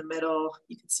box in the middle.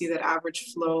 You can see that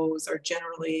average flows are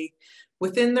generally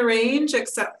within the range,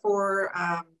 except for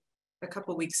a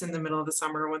couple weeks in the middle of the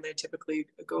summer when they typically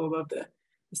go above the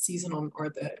seasonal, or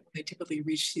they typically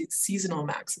reach seasonal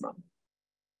maximum.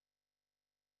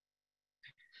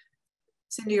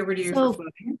 Cindy, over to you for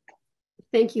flooding.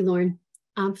 Thank you, Lauren.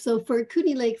 So for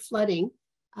Kootenay Lake flooding,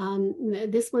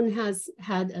 this one has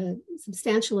had a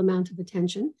substantial amount of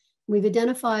attention. We've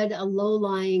identified a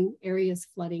low-lying areas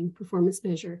flooding performance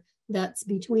measure that's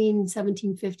between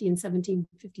 1750 and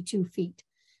 1752 feet.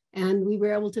 And we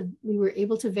were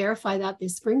able to verify that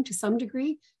this spring to some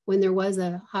degree when there was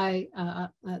a high,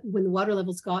 when the water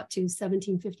levels got to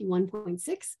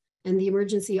 1751.6, and the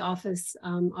emergency office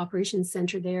operations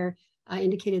center there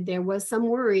indicated there was some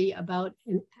worry about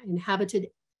inhabited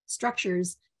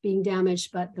structures being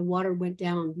damaged, but the water went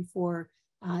down before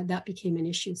that became an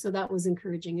issue. So that was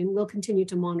encouraging, and we'll continue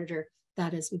to monitor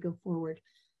that as we go forward.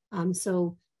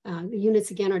 The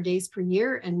units again are days per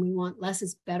year, and we want less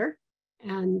is better.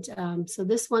 And so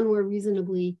this one we're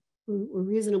reasonably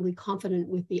confident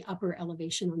with the upper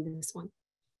elevation on this one.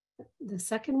 The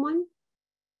second one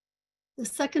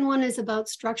is about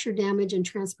structure damage and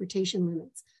transportation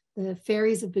limits. The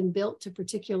ferries have been built to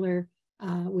particular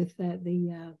with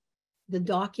the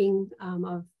docking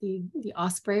of the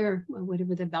Osprey, or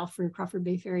whatever the Balfour Crawford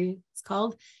Bay ferry is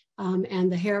called, and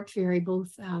the Harrop ferry,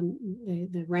 both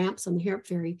the ramps on the Harrop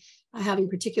ferry having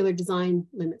particular design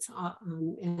limits.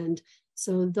 And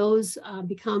so those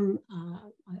become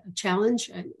a challenge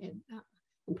and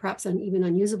perhaps even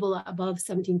unusable above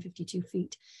 1752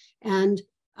 feet. And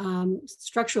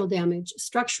structural damage,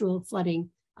 structural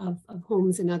flooding of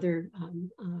homes and other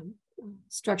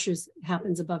structures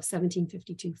happens above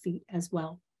 1752 feet as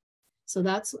well. So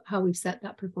that's how we've set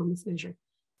that performance measure.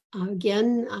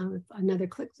 Again, another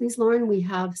click, please, Lauren. We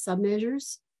have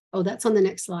submeasures. Oh, that's on the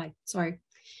next slide. Sorry.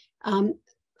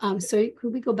 So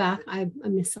could we go back? I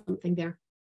missed something there.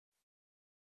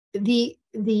 The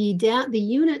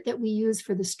unit that we use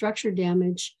for the structure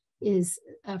damage is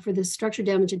for the structure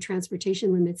damage and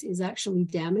transportation limits is actually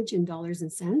damage in dollars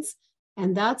and cents,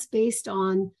 and that's based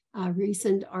on a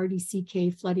recent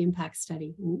RDCK flood impact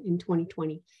study in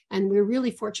 2020. And we're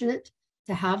really fortunate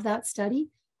to have that study.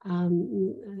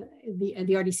 the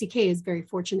RDCK is very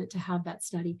fortunate to have that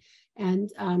study,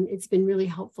 and it's been really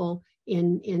helpful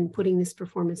in putting this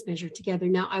performance measure together.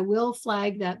 Now, I will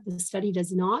flag that the study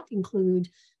does not include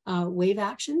wave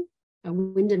action,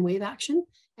 wind and wave action,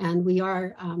 and we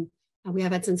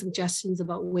have had some suggestions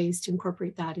about ways to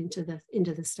incorporate that into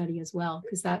the study as well,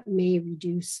 because that may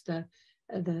reduce the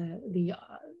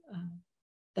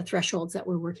thresholds that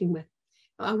we're working with.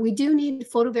 We do need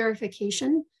photo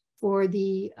verification for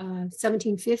the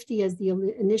 1750 as the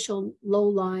initial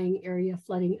low-lying area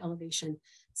flooding elevation.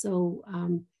 So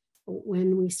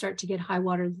when we start to get high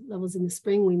water levels in the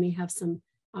spring, we may have some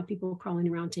people crawling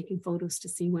around taking photos to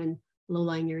see when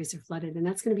low-lying areas are flooded. And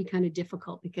that's going to be kind of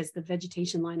difficult because the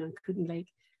vegetation line on Kootenay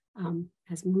Lake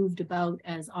has moved about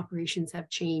as operations have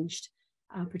changed,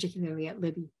 particularly at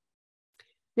Libby.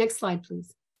 Next slide,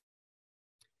 please.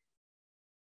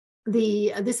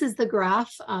 This is the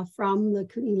graph from the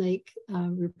Kootenay Lake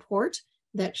report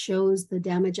that shows the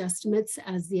damage estimates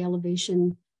as the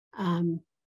elevation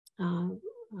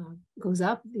goes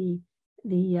up.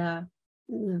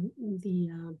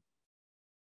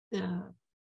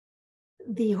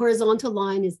 The horizontal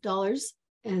line is dollars,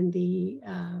 and the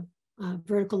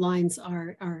vertical lines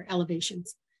are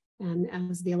elevations.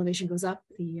 And as the elevation goes up,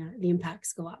 the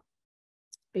impacts go up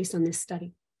based on this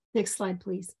study. Next slide,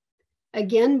 please.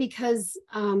 Again, because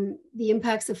the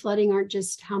impacts of flooding aren't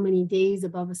just how many days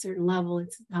above a certain level,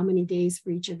 it's how many days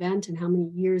for each event and how many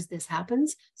years this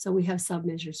happens. So we have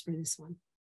sub-measures for this one.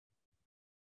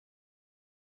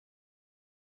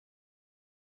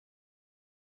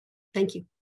 Thank you.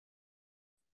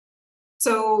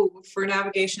 So for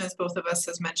navigation, as both of us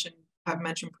have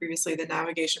mentioned previously, the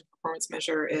navigation performance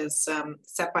measure is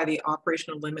set by the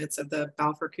operational limits of the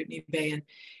Balfour Kootenay Bay and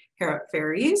Harrop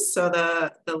ferries. So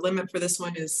the limit for this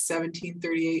one is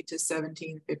 1738 to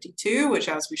 1752, which,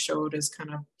 as we showed, is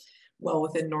kind of well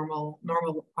within normal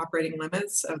operating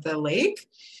limits of the lake.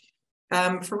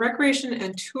 For recreation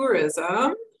and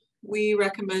tourism, we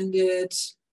recommended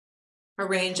a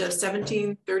range of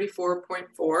 1734.4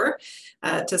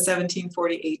 to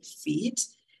 1748 feet.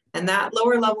 And that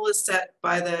lower level is set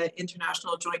by the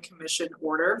International Joint Commission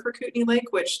order for Kootenay Lake,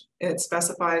 which it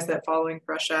specifies that following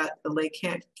freshet, the lake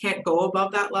can't go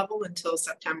above that level until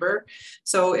September.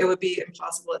 So it would be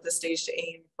impossible at this stage to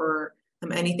aim for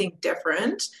anything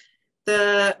different.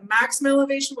 The maximum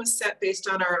elevation was set based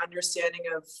on our understanding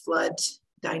of flood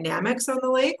dynamics on the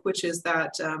lake, which is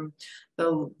that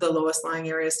the lowest lying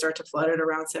areas start to flood at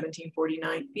around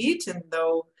 1749 feet. And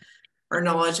though our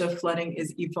knowledge of flooding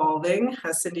is evolving,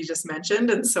 as Cindy just mentioned,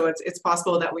 and so it's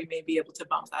possible that we may be able to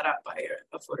bump that up by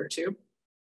a foot or two.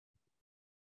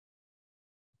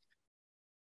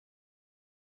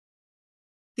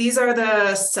 These are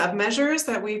the sub-measures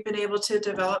that we've been able to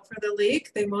develop for the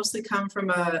lake. They mostly come from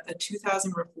a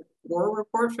 2004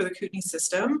 report for the Kootenay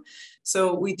system.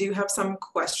 So we do have some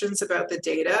questions about the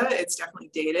data. It's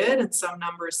definitely dated, and some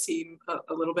numbers seem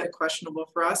a little bit questionable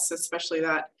for us, especially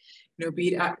that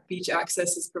beach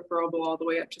access is preferable all the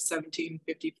way up to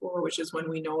 1754, which is when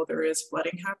we know there is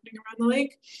flooding happening around the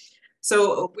lake.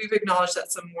 So we've acknowledged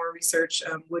that some more research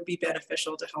would be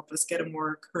beneficial to help us get a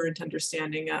more current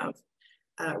understanding of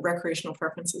recreational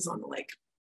preferences on the lake.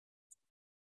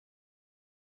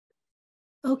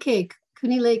 Okay,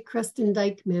 Kootenay Lake Crest and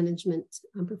Dike Management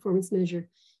performance measure.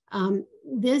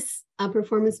 This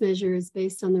performance measure is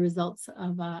based on the results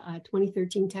of a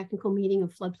 2013 technical meeting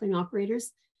of floodplain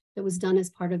operators that was done as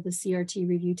part of the CRT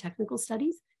review technical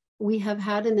studies. We have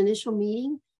had an initial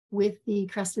meeting with the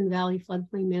Creston Valley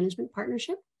Floodplain Management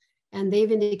Partnership, and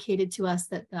they've indicated to us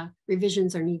that the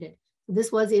revisions are needed.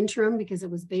 This was interim because it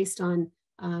was based on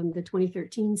the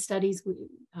 2013 studies.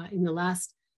 In the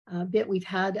last bit, we've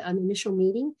had an initial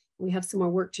meeting. We have some more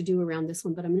work to do around this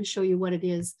one, but I'm going to show you what it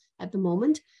is at the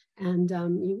moment, and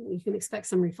you can expect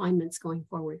some refinements going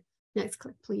forward. Next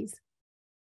click, please.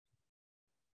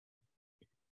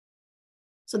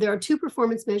 So there are two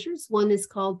performance measures. One is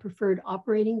called preferred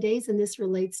operating days, and this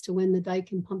relates to when the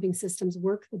dike and pumping systems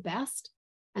work the best.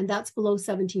 And that's below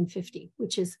 1750,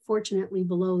 which is fortunately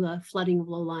below the flooding of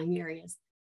low-lying areas.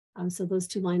 So those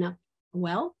two line up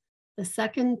well. The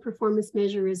second performance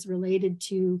measure is related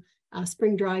to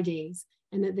spring dry days.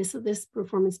 And this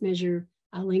performance measure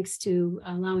links to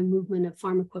allowing movement of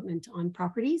farm equipment on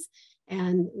properties.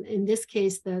 And in this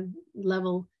case, the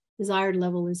desired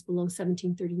level is below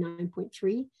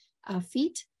 1739.3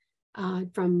 feet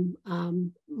from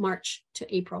March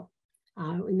to April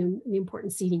in the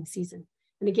important seeding season.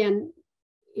 And again,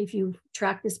 if you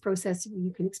track this process,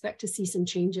 you can expect to see some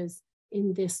changes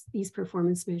in these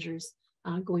performance measures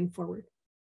going forward.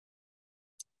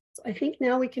 So I think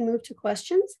now we can move to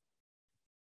questions.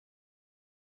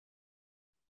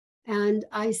 And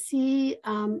I see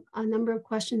a number of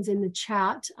questions in the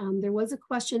chat. There was a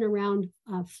question around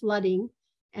flooding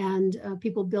and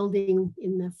people building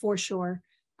in the foreshore.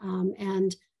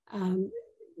 That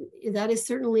is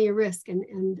certainly a risk.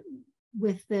 And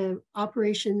with the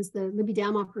operations, the Libby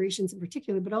Dam operations in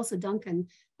particular, but also Duncan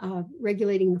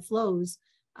regulating the flows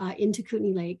into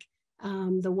Kootenay Lake,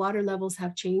 the water levels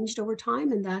have changed over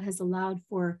time, and that has allowed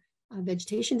for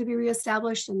vegetation to be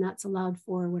reestablished, and that's allowed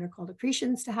for what are called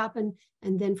accretions to happen,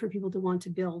 and then for people to want to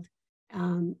build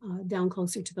down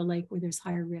closer to the lake where there's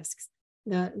higher risks.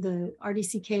 The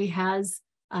RDCK has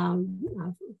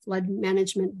flood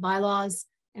management bylaws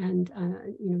and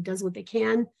does what they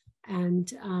can,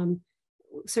 and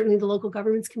certainly the local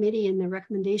governments committee and the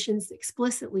recommendations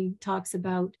explicitly talks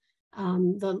about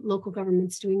the local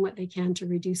governments doing what they can to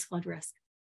reduce flood risk.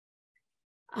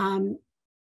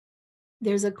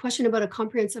 There's a question about a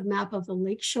comprehensive map of the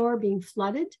lakeshore being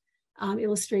flooded,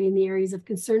 illustrating the areas of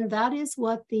concern. That is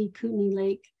what the Kootenay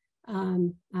Lake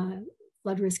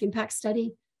flood risk impact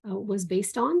study was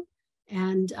based on.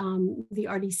 And the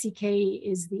RDCK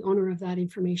is the owner of that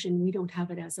information. We don't have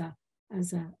it as a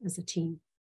team.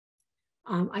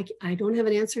 I don't have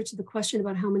an answer to the question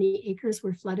about how many acres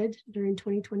were flooded during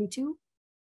 2022.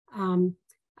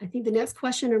 I think the next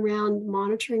question around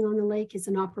monitoring on the lake is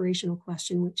an operational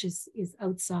question, which is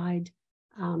outside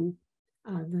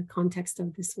the context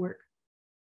of this work.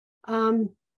 The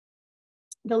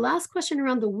last question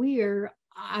around the weir,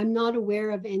 I'm not aware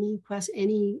of any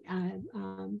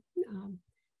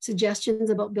suggestions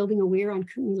about building a weir on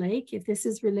Kootenay Lake. If this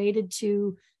is related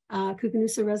to Kootenay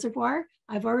Reservoir,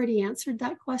 I've already answered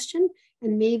that question,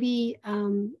 and maybe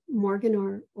Morgan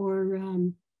or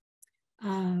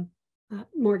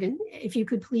Morgan, if you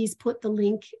could please put the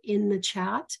link in the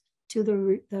chat to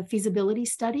the feasibility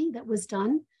study that was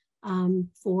done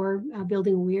for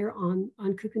building a weir on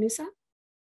Kootenay.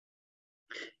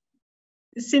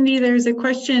 Cindy, there's a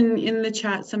question in the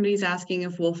chat. Somebody's asking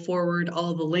if we'll forward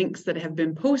all the links that have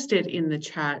been posted in the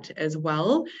chat as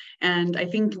well. And I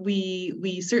think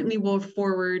we certainly will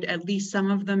forward at least some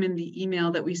of them in the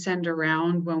email that we send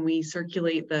around when we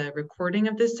circulate the recording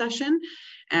of this session.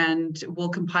 And we'll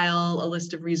compile a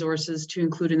list of resources to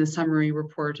include in the summary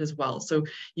report as well. So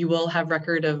you will have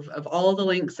record of all the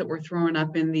links that were thrown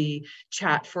up in the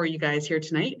chat for you guys here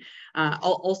tonight.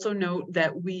 I'll also note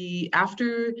that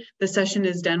after the session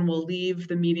is done, we'll leave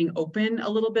the meeting open a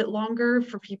little bit longer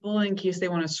for people in case they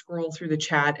want to scroll through the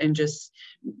chat and just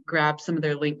grab some of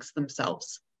their links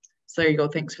themselves. So there you go.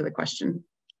 Thanks for the question.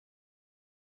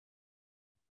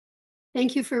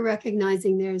 Thank you for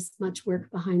recognizing there's much work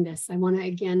behind this. I want to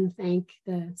again thank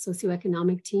the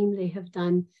socioeconomic team. They have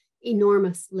done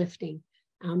enormous lifting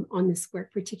on this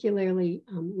work, particularly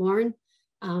Lauren,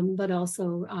 but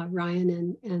also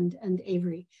Ryan and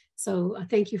Avery. So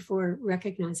thank you for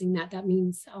recognizing that. That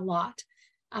means a lot.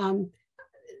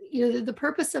 The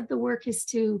purpose of the work is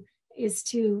to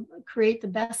create the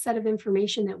best set of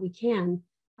information that we can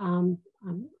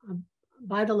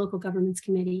by the local governments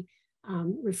committee,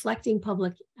 reflecting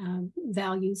public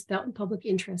values, public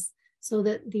interests, so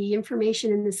that the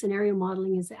information in the scenario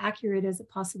modeling is accurate as it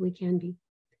possibly can be.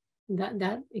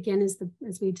 That again is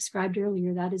as we described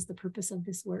earlier, that is the purpose of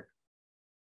this work.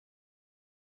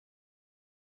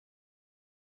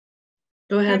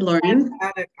 Go ahead, Lauren.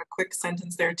 Add a quick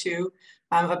sentence there too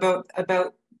about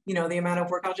the amount of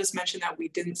work. I'll just mention that we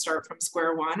didn't start from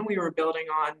square one. We were building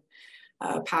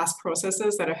on past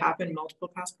processes that have happened, multiple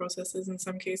past processes in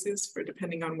some cases, for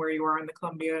depending on where you are in the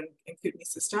Columbia and Kootenay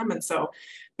system. And so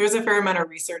there's a fair amount of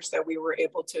research that we were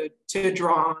able to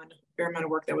draw on, a fair amount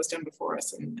of work that was done before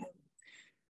us, and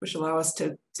which allow us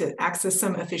to access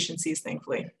some efficiencies,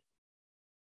 thankfully.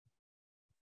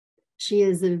 She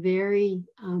is a very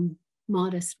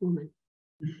modest woman.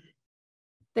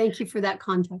 Thank you for that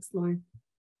context, Lauren.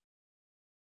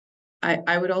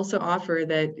 I would also offer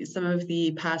that some of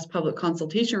the past public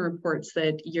consultation reports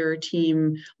that your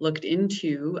team looked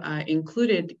into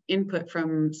included input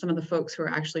from some of the folks who are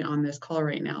actually on this call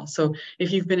right now. So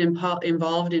if you've been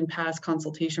involved in past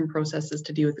consultation processes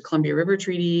to do with the Columbia River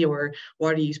Treaty or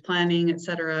water use planning, et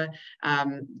cetera,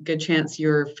 good chance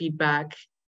your feedback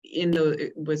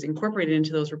was incorporated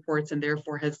into those reports and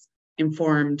therefore has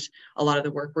informed a lot of the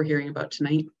work we're hearing about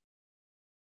tonight.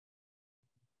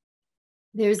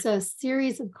 There's a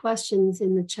series of questions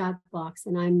in the chat box,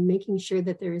 and I'm making sure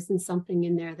that there isn't something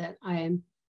in there that I am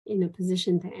in a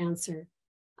position to answer.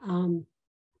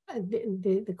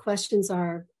 The questions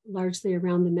are largely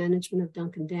around the management of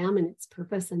Duncan Dam and its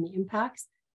purpose and the impacts,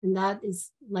 and that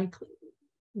is likely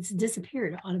It's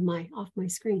disappeared off my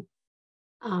screen.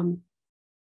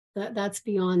 That's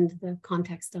beyond the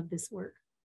context of this work.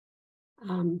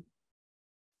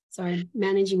 Sorry,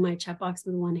 managing my chat box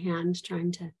with one hand,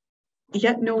 trying to.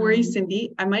 Yeah, no worries,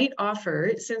 Cindy. I might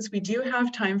offer, since we do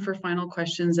have time for final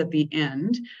questions at the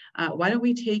end, why don't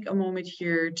we take a moment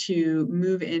here to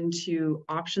move into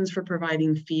options for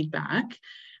providing feedback.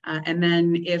 And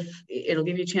then if it'll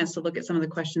give you a chance to look at some of the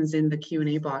questions in the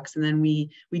Q&A box. And then we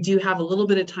do have a little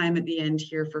bit of time at the end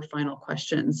here for final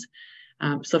questions.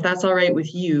 So if that's all right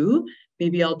with you,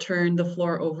 maybe I'll turn the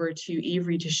floor over to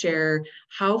Avery to share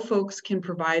how folks can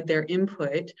provide their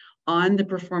input on the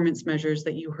performance measures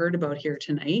that you heard about here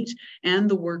tonight and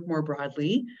the work more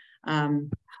broadly,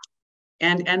 and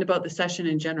about the session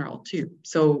in general too.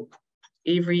 So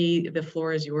Avery, the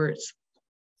floor is yours.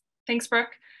 Thanks,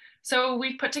 Brooke. So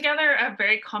we've put together a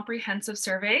very comprehensive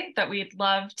survey that we'd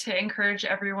love to encourage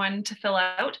everyone to fill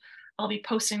out. I'll be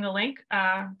posting the link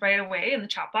right away in the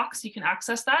chat box. You can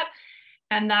access that.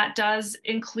 And that does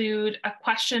include a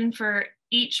question for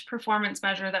each performance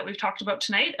measure that we've talked about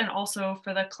tonight, and also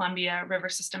for the Columbia River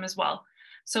system as well.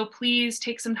 So please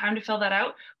take some time to fill that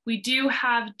out. We do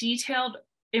have detailed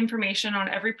information on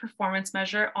every performance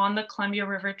measure on the Columbia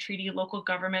River Treaty Local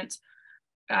Government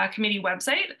Committee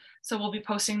website. So we'll be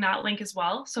posting that link as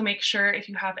well. So make sure if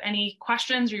you have any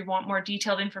questions or you want more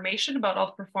detailed information about all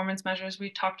the performance measures we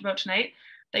talked about tonight,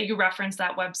 that you reference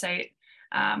that website.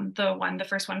 The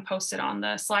first one posted on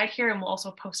the slide here, and we'll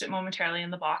also post it momentarily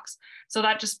in the box. So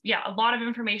that just, yeah, a lot of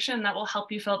information that will help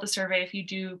you fill out the survey if you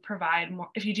do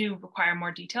require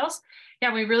more details.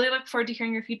 Yeah, we really look forward to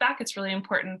hearing your feedback. It's really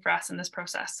important for us in this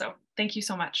process. So thank you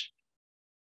so much.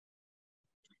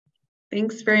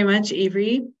 Thanks very much,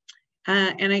 Avery.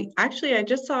 And I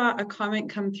just saw a comment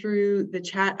come through the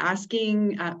chat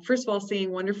asking, first of all,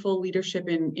 saying wonderful leadership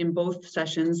in both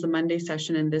sessions, the Monday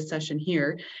session and this session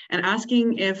here, and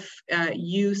asking if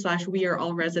we are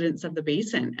all residents of the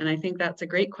basin. And I think that's a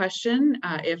great question.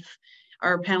 If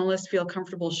our panelists feel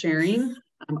comfortable sharing,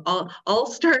 I'll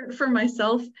start for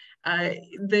myself.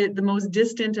 The most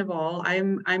distant of all,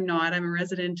 I'm a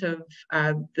resident of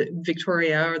the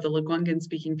Victoria, or the Lekwungen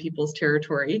speaking people's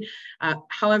territory.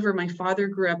 However, my father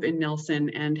grew up in Nelson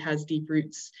and has deep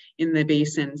roots in the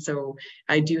basin, so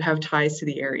I do have ties to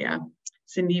the area.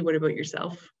 Cindy, what about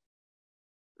yourself?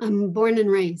 I'm born and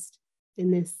raised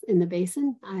in the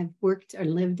basin. I've worked or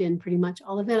lived in pretty much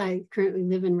all of it. I currently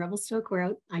live in Revelstoke,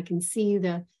 where I can see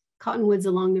the cottonwoods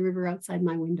along the river outside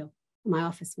my window, my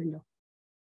office window.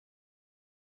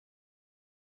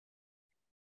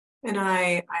 And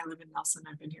I live in Nelson.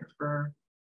 I've been here for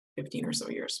 15 or so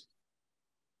years.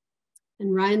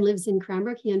 And Ryan lives in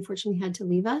Cranbrook. He unfortunately had to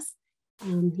leave us.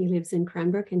 He lives in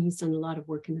Cranbrook, and he's done a lot of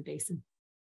work in the basin.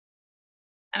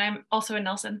 And I'm also in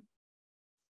Nelson.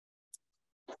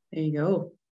 There you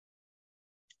go.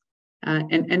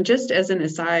 And just as an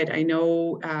aside, I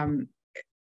know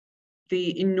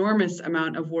the enormous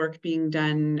amount of work being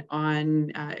done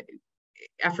on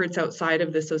efforts outside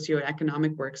of the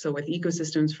socioeconomic work. So with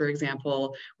ecosystems, for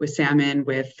example, with salmon,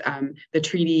 with the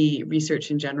treaty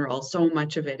research in general, so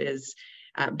much of it is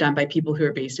done by people who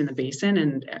are based in the basin.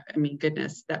 And I mean,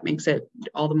 goodness, that makes it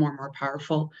all the more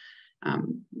powerful.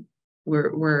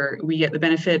 We get the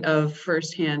benefit of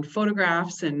firsthand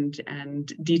photographs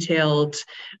and detailed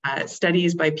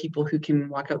studies by people who can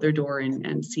walk out their door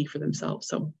and see for themselves.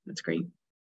 So that's great.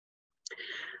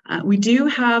 We do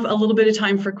have a little bit of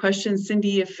time for questions.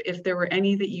 Cindy, if there were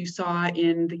any that you saw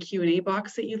in the Q&A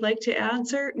box that you'd like to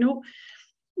answer? No?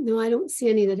 No, I don't see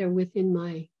any that are within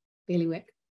my bailiwick.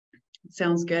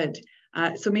 Sounds good.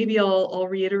 So maybe I'll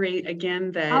reiterate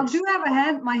again that I do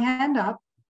have my hand up.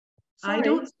 Sorry. I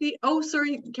don't see. Oh,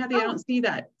 sorry, Kathy, I don't see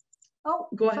that. Oh,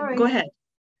 go ahead.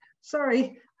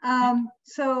 Sorry.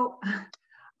 So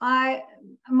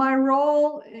my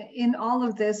role in all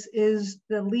of this is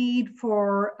the lead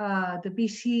for the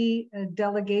BC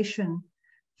delegation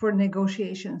for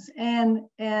negotiations,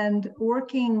 and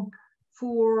working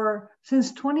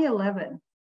since 2011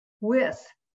 with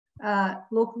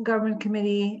local government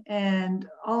committee and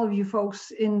all of you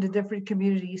folks in the different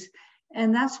communities.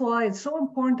 And that's why it's so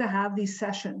important to have these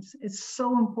sessions. It's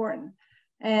so important.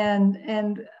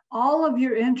 And all of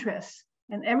your interests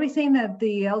and everything that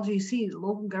the LGC, the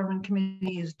Local Government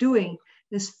Committee, is doing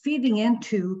is feeding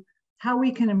into how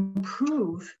we can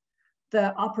improve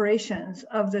the operations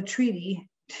of the treaty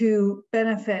to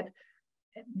benefit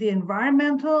the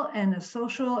environmental and the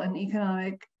social and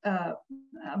economic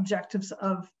objectives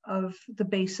of the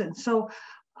basin. So,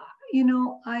 you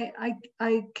know,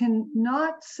 I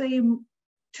cannot say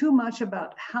too much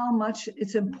about how much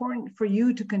it's important for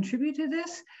you to contribute to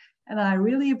this. And I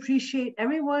really appreciate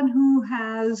everyone who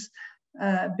has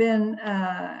been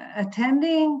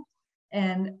attending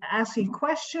and asking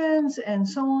questions and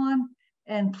so on.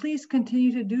 And please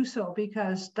continue to do so,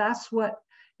 because that's what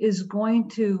is going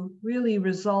to really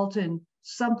result in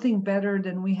something better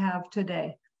than we have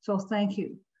today. So thank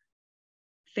you.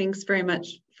 Thanks very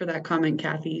much for that comment,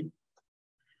 Kathy.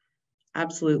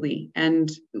 Absolutely. And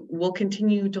we'll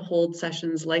continue to hold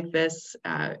sessions like this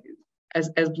as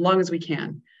long as we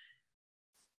can.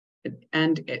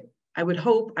 And I would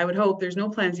hope, there's no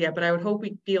plans yet, but I would hope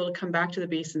we'd be able to come back to the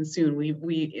basin soon.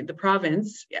 The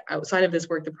province, outside of this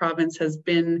work, the province has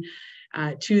been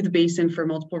to the basin for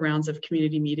multiple rounds of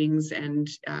community meetings, and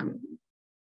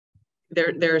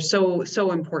they're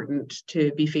so important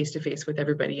to be face-to-face with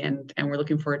everybody, and we're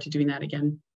looking forward to doing that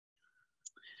again.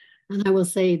 And I will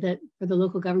say that for the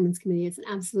Local Governments Committee, it's an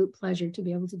absolute pleasure to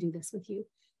be able to do this with you.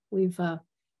 We've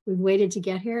waited to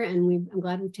get here, and I'm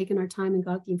glad we've taken our time and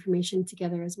got the information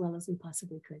together as well as we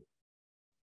possibly could.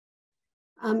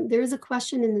 There is a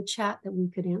question in the chat that we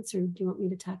could answer. Do you want me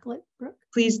to tackle it, Brooke?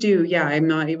 Please do. Yeah, I'm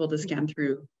not able to scan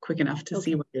through quick enough to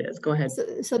see what it is. Go ahead.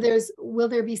 So will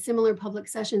there be similar public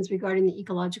sessions regarding the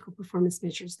ecological performance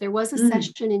measures? There was a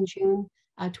session in June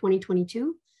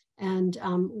 2022, and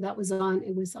that was on.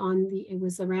 It was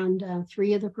around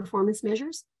 3 of the performance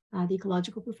measures, the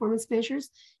ecological performance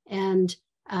measures, and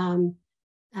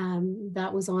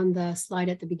that was on the slide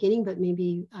at the beginning, but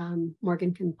maybe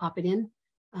Morgan can pop it in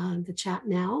the chat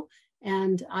now.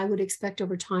 And I would expect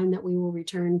over time that we will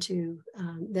return to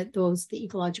that the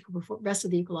rest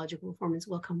of the ecological performance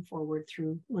will come forward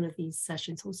through one of these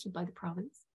sessions hosted by the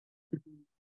province.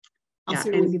 I'll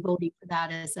certainly be voting for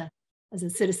that as a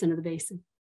citizen of the basin.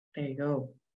 There you go.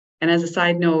 And as a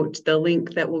side note, the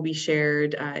link that will be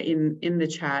shared in the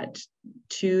chat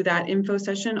to that info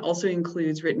session also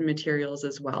includes written materials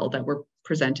as well that were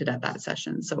presented at that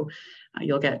session. So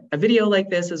you'll get a video like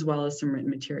this as well as some written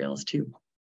materials too.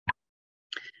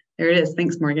 There it is.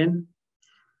 Thanks, Morgan.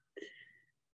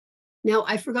 Now,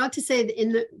 I forgot to say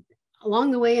that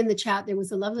along the way in the chat, there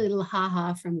was a lovely little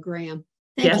ha-ha from Graham.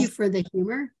 Thank you for the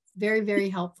humor. Very, very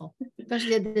helpful,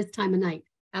 especially at this time of night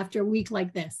after a week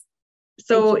like this.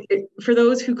 So for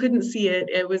those who couldn't see it,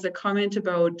 it was a comment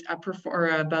about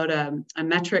a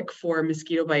metric for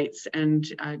mosquito bites. And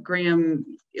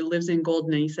Graham lives in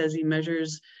Golden, and he says he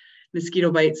measures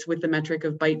mosquito bites with the metric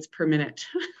of bites per minute.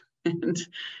 And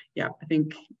yeah, I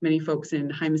think many folks in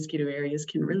high mosquito areas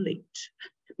can relate.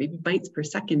 Maybe bites per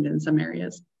second in some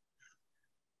areas.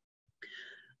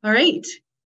 All right.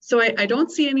 So I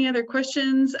don't see any other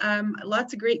questions.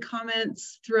 Lots of great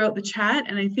comments throughout the chat.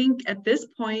 And I think at this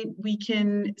point, we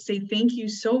can say thank you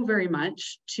so very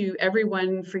much to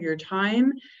everyone for your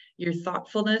time, your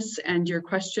thoughtfulness, and your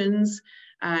questions.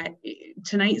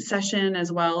 Tonight's session,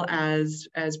 as well as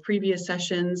previous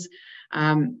sessions.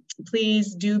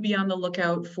 Please do be on the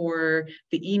lookout for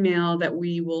the email that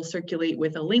we will circulate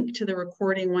with a link to the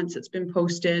recording once it's been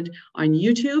posted on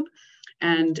YouTube.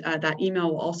 And that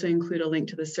email will also include a link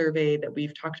to the survey that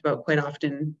we've talked about quite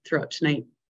often throughout tonight.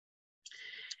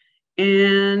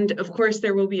 And of course,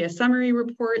 there will be a summary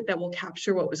report that will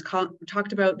capture what was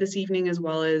talked about this evening, as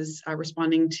well as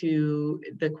responding to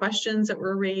the questions that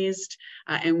were raised.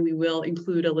 And we will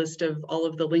include a list of all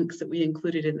of the links that we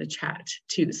included in the chat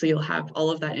too. So you'll have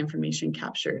all of that information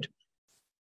captured.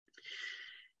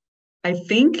 I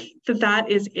think that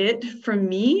is it from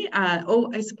me.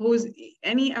 I suppose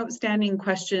any outstanding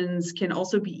questions can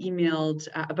also be emailed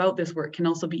about this work, can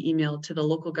also be emailed to the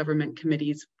local government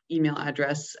committee's email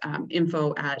address,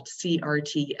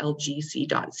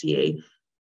 info@crtlgc.ca.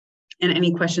 And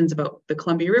any questions about the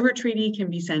Columbia River Treaty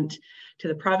can be sent to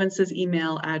the province's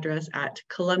email address at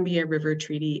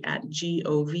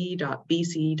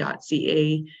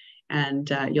columbiarivertreaty@gov.bc.ca.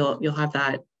 And you'll have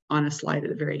that on a slide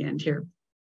at the very end here.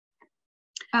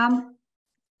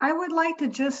 I would like to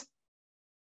just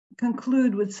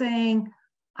conclude with saying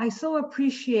I so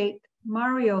appreciate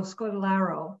Mario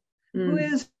Scodolaro, who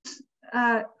is,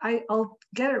 I'll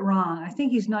get it wrong, I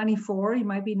think he's 94, he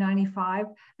might be 95,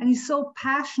 and he's so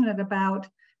passionate about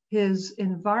his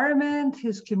environment,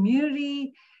 his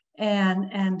community,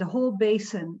 and the whole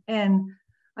basin. And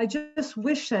I just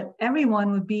wish that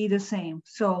everyone would be the same.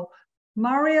 So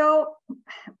Mario,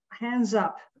 hands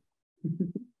up.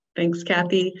 Thanks,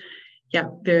 Kathy. Yeah,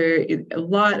 there are a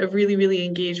lot of really, really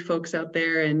engaged folks out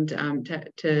there, and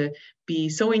to be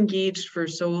so engaged for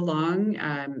so long,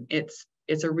 it's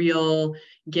a real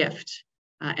gift.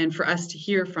 And for us to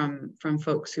hear from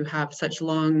folks who have such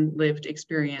long-lived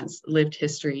experience, lived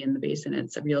history in the basin,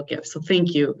 it's a real gift. So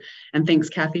thank you, and thanks,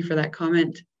 Kathy, for that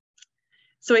comment.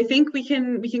 So I think we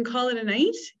can call it a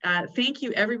night. Thank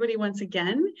you everybody once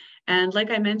again. And like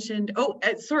I mentioned,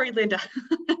 sorry, Linda,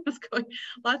 I was going,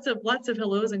 lots of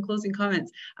hellos and closing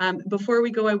comments. Before we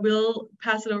go, I will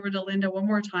pass it over to Linda one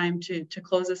more time to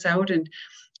close us out. And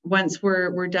once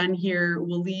we're done here,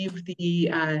 we'll leave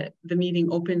the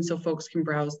meeting open so folks can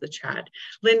browse the chat.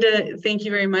 Linda, thank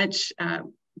you very much.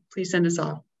 Please send us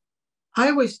off.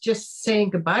 I was just saying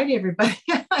goodbye to everybody.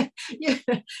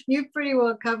 You pretty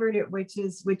well covered it, which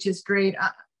is great.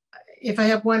 If I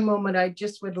have one moment, I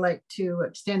just would like to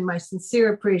extend my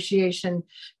sincere appreciation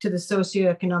to the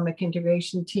Socio-economic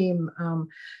integration team,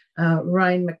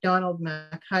 Ryan McDonald,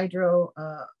 Mac Hydro,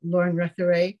 Lauren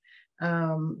Rethere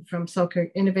from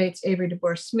Selkirk Innovates, Avery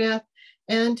DeBoer-Smith,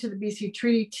 and to the BC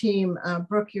Treaty team.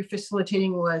 Brooke, your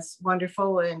facilitating was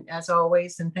wonderful, and as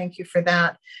always, and thank you for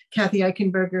that. Kathy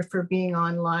Eichenberger for being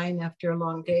online after a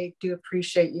long day. Do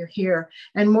appreciate you here.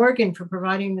 And Morgan for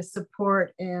providing the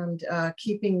support and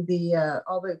keeping the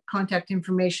all the contact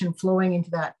information flowing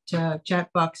into that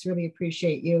chat box. Really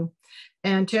appreciate you.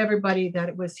 And to everybody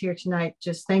that was here tonight,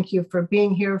 just thank you for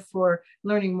being here, for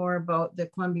learning more about the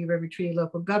Columbia River Treaty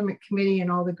Local Government Committee and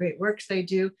all the great works they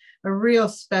do. A real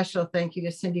special thank you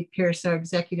to Cindy Pierce, our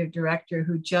Executive Director,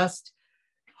 who just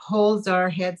holds our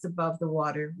heads above the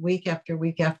water week after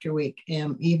week after week,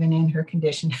 even in her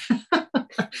condition.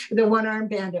 The one-armed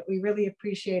bandit, we really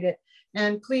appreciate it.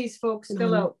 And please, folks,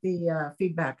 fill out the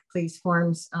feedback, please,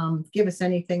 forms. Give us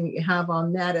anything that you have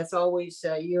on that. As always,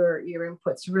 your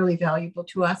input's really valuable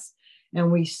to us,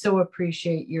 and we so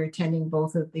appreciate your attending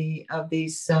both of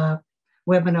these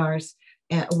webinars,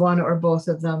 one or both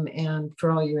of them, and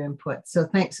for all your input. So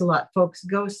thanks a lot, folks.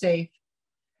 Go safe,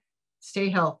 stay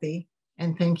healthy,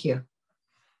 and thank you.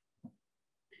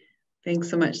 Thanks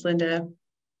so much, Linda.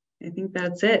 I think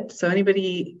that's it. So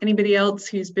anybody else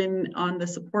who's been on the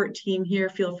support team here,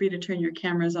 feel free to turn your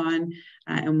cameras on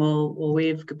and we'll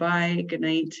wave goodbye, good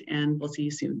night, and we'll see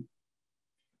you soon.